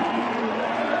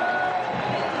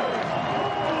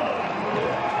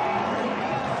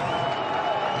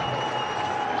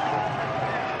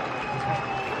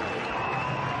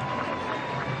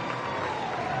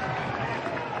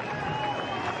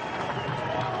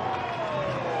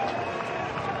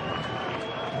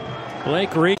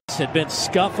 Blake Reese had been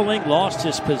scuffling, lost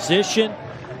his position,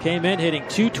 came in hitting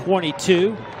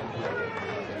 .222.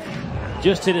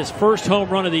 Just hit his first home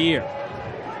run of the year.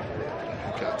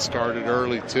 Got started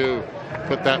early, too.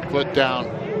 Put that foot down.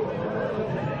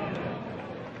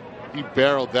 He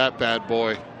barreled that bad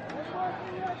boy.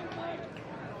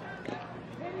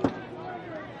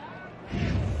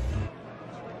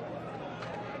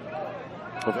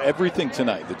 Of everything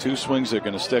tonight, the 2 swings that are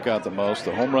going to stick out the most,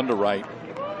 the home run to right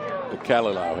that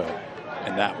Galileo had,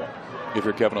 and that one, if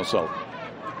you're Kevin O'Sullivan.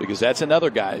 Because that's another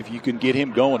guy, if you can get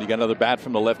him going, you got another bat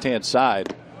from the left-hand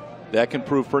side, that can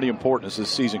prove pretty important as this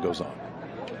season goes on.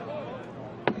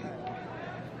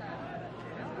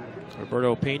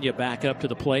 Roberto Pena back up to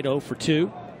the plate, 0 for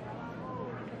 2.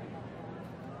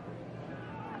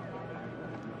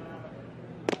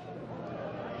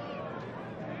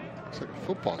 Looks like a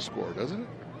football score, doesn't it?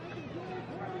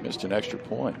 Missed an extra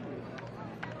point.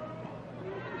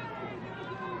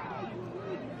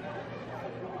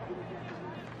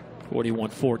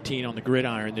 41-14 on the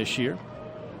gridiron this year.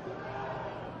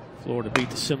 Florida beat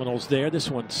the Seminoles there. This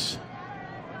one's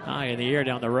high in the air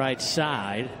down the right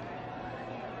side.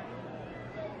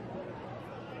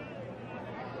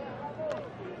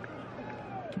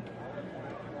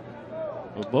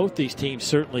 Well, both these teams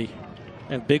certainly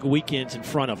have big weekends in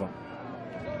front of them.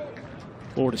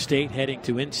 Florida State heading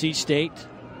to NC State.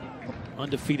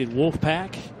 Undefeated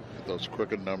Wolfpack. Those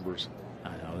Quicken numbers.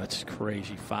 I know, that's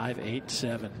crazy. 5, 8,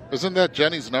 7. Isn't that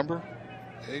Jenny's number?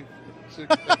 8,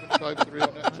 6, 7, 5, 3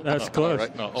 on that? That's no, close.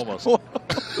 Right? No, almost.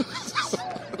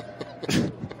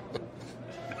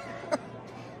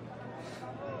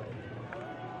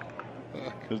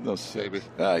 There's no six.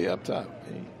 Yeah, up top.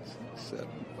 8, 7,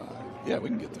 5. Yeah, we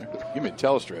can get there. Give me a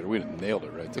telestrator. We'd have nailed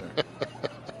it right there.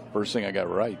 First thing I got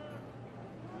right.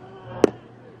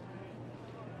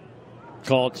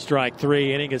 Called strike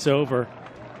 3. Inning is over.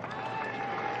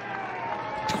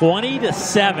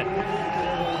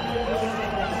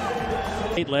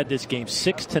 20-7. They led this game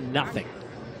 6-0.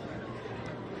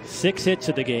 6 hits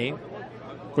in the game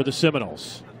for the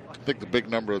Seminoles. I think the big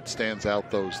number that stands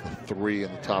out, though, is the 3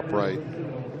 in the top right.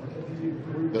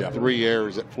 The 3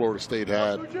 errors that Florida State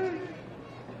had.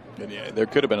 And yeah, there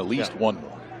could have been at least one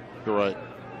more. You're right.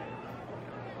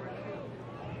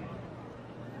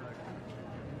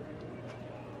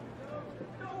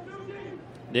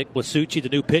 Nick Blasucci, the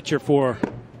new pitcher for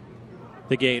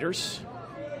the Gators.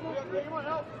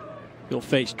 He'll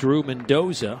face Drew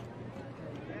Mendoza.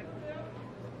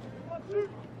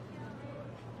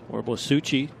 Or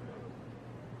Blasucci,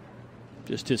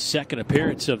 just his second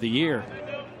appearance of the year.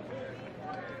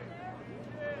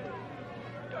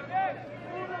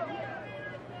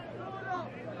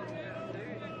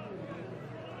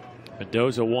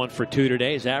 Mendoza 1 for 2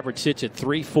 today. His average sits at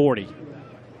 340.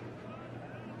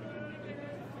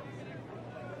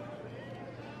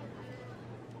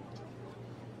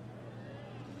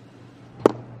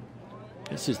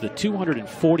 This is the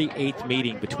 248th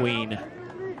meeting between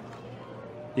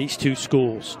these two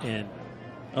schools. And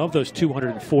of those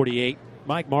 248,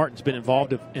 Mike Martin's been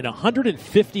involved in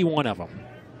 151 of them.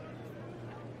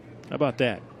 How about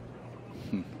that?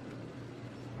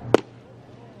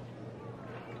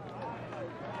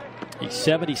 He's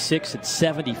 76 and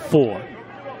 74.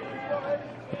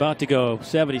 About to go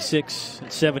 76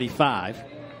 and 75.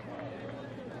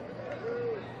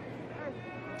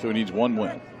 So he needs one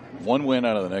win. One win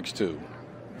out of the next 2.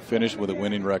 Finish with a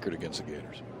winning record against the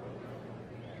Gators.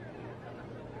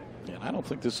 And I don't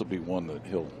think this will be one that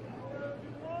he'll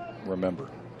remember.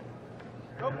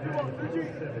 Or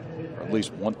at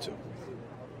least want to.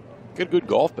 Get a good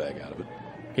golf bag out of it.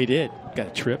 He did. Got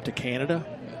a trip to Canada.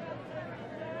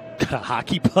 Got a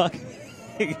hockey puck.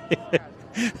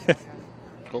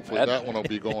 Hopefully that one will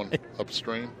be going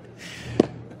upstream.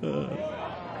 How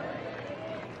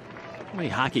many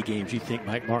hockey games do you think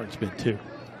Mike Martin's been to?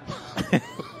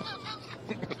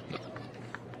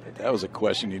 That was a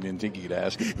question you didn't think he'd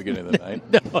ask at the beginning of the night.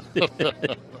 No.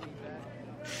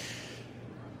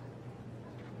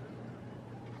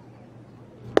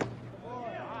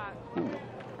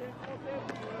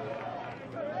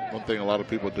 One thing a lot of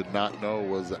people did not know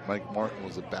was that Mike Martin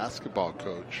was a basketball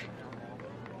coach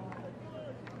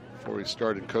before he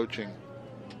started coaching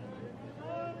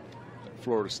at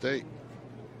Florida State.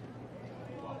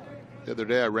 The other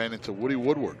day I ran into Woody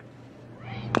Woodward,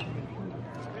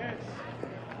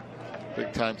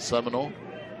 big-time Seminole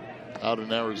out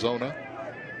in Arizona.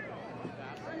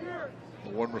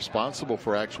 The one responsible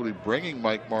for actually bringing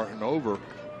Mike Martin over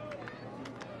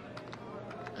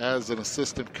as an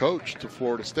assistant coach to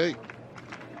Florida State.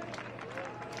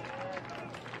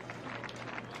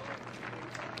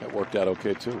 That worked out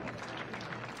okay, too.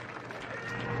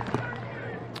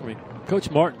 I mean, Coach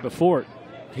Martin, before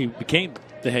he became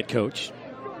the head coach,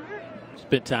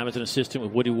 spent time as an assistant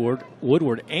with Woody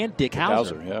Woodward and Dick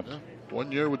Hauser. Yeah.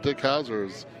 1 year with Dick Hauser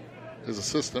as his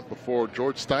assistant before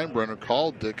George Steinbrenner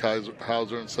called Dick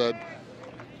Hauser and said,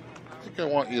 I think I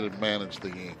want you to manage the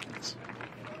Yankees.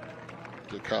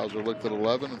 Dick Hauser looked at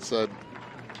 11 and said,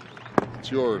 it's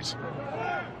yours.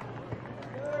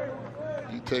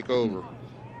 You take over.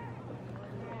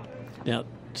 Now,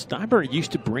 Steinbrenner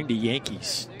used to bring the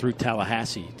Yankees through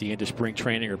Tallahassee at the end of spring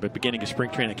training or beginning of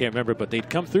spring training. I can't remember, but they'd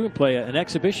come through and play an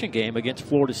exhibition game against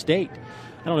Florida State.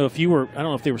 I don't know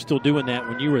if they were still doing that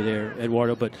when you were there,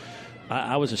 Eduardo, but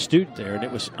I was a student there, and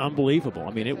it was unbelievable.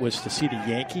 I mean, it was to see the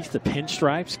Yankees, the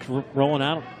pinstripes rolling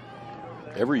out.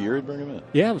 Every year he'd bring them in.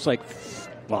 Yeah, it was like,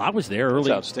 well, I was there early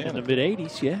in the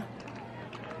mid-'80s, yeah.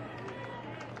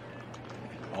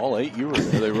 All 8 you were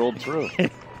there, they rolled through.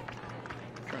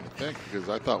 think, because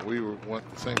I thought we went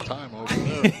the same time over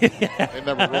there. They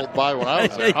never rolled by when I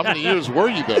was there. How many years were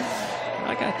you there?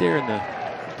 I got there in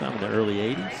the early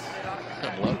 80s.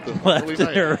 And left in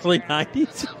the early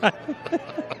 90s.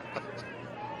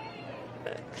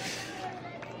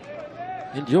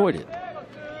 Enjoyed it.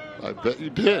 I bet you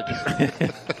did.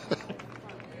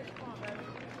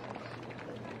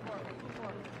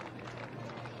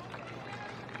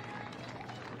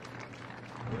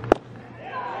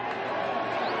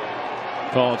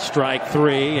 Called strike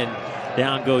 3, and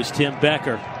down goes Tim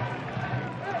Becker.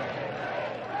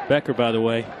 Becker, by the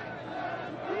way,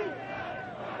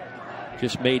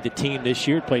 just made the team this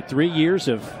year. Played 3 years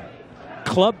of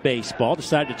club baseball.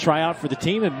 Decided to try out for the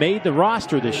team and made the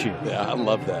roster this year. Yeah, I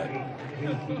love that.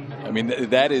 I mean,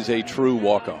 that is a true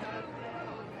walk-on.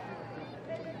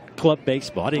 Club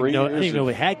baseball. I didn't even know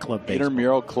we had club baseball.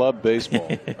 Intramural club baseball.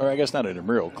 Or I guess not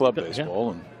intramural, club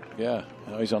baseball. And yeah,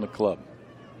 now he's on the club.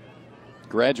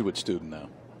 Graduate student now.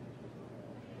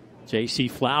 J.C.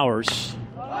 Flowers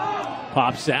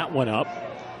pops that one up.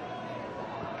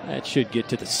 That should get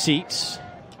to the seats.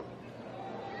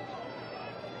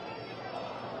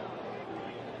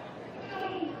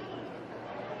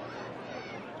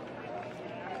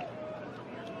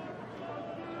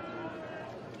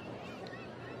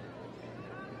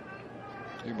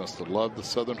 He must have loved the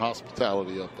Southern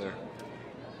hospitality up there.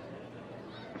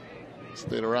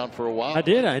 Stayed around for a while. I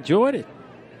did. I enjoyed it.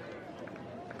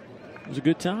 It was a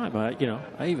good time. I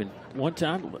even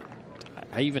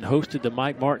hosted the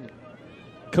Mike Martin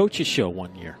Coaches Show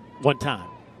one time.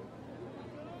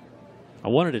 I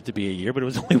wanted it to be a year, but it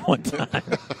was only one time.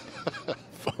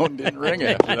 Phone didn't ring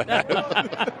after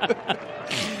that.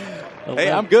 Hey,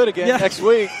 I'm good again next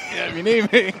week. Yeah, if you need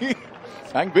me,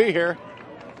 I can be here.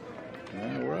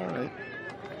 Yeah, we're all right.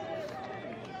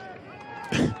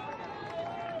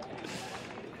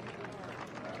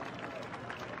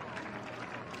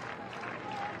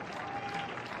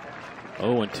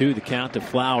 0-2 the count to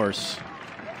Flowers.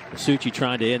 Masucci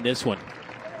trying to end this one.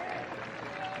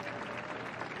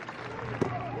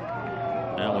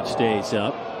 That one stays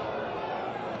up.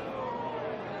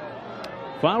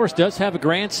 Flowers does have a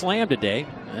grand slam today.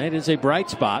 That is a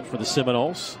bright spot for the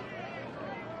Seminoles.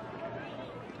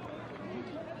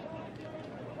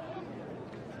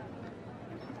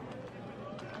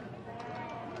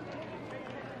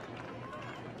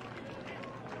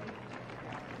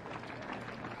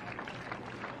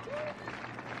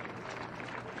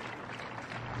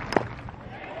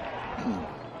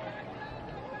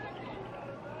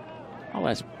 I'll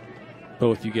ask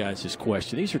both you guys this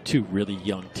question. These are two really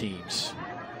young teams.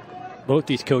 Both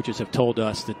these coaches have told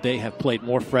us that they have played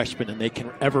more freshmen than they can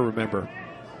ever remember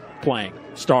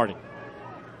starting.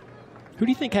 Who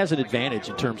do you think has an advantage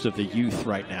in terms of the youth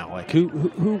right now? Like who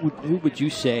would you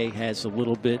say has a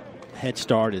little bit head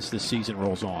start as this season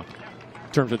rolls on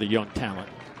in terms of the young talent?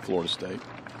 Florida State.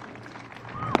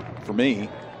 For me,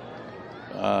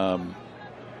 I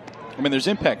mean, there's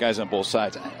impact guys on both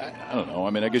sides. I don't know. I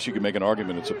mean, I guess you could make an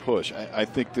argument it's a push. I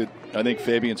think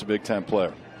Fabian's a big-time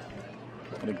player.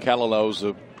 I think Kalalo's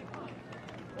a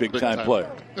big-time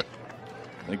player.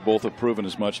 I think both have proven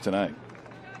as much tonight.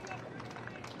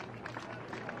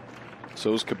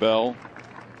 So's Cabell.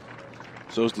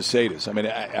 So's DeSatis. I mean,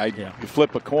 you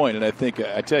flip a coin, and I think,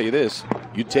 I tell you this,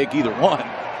 you take either one.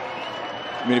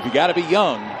 I mean, if you got to be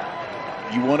young,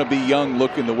 you want to be young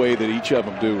looking the way that each of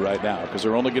them do right now, because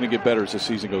they're only going to get better as the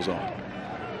season goes on.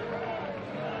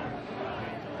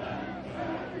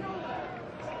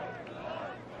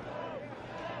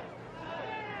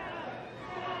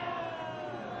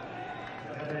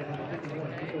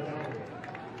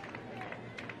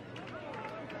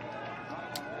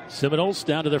 Seminoles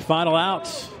down to their final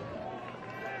outs.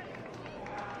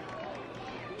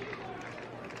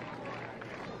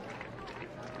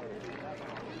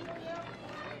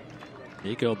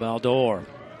 Nico Baldor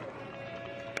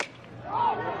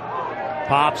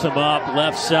pops him up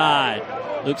left side.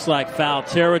 Looks like foul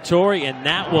territory, and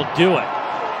that will do it.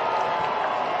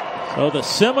 So the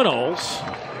Seminoles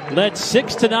led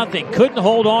 6-0. Couldn't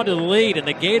hold on to the lead, and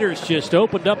the Gators just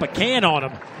opened up a can on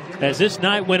them as this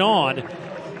night went on.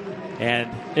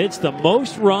 And it's the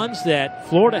most runs that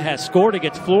Florida has scored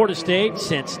against Florida State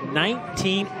since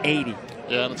 1980.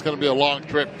 Yeah, and it's going to be a long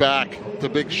trip back to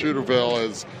Big Shooterville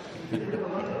as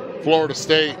Florida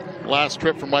State, last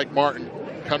trip for Mike Martin,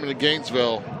 coming to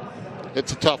Gainesville.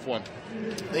 It's a tough one.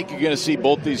 I think you're going to see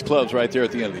both these clubs right there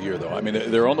at the end of the year, though. I mean,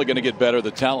 they're only going to get better.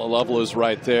 The talent level is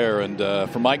right there. And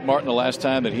for Mike Martin, the last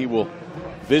time that he will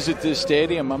visit this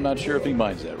stadium, I'm not sure if he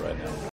minds that right now.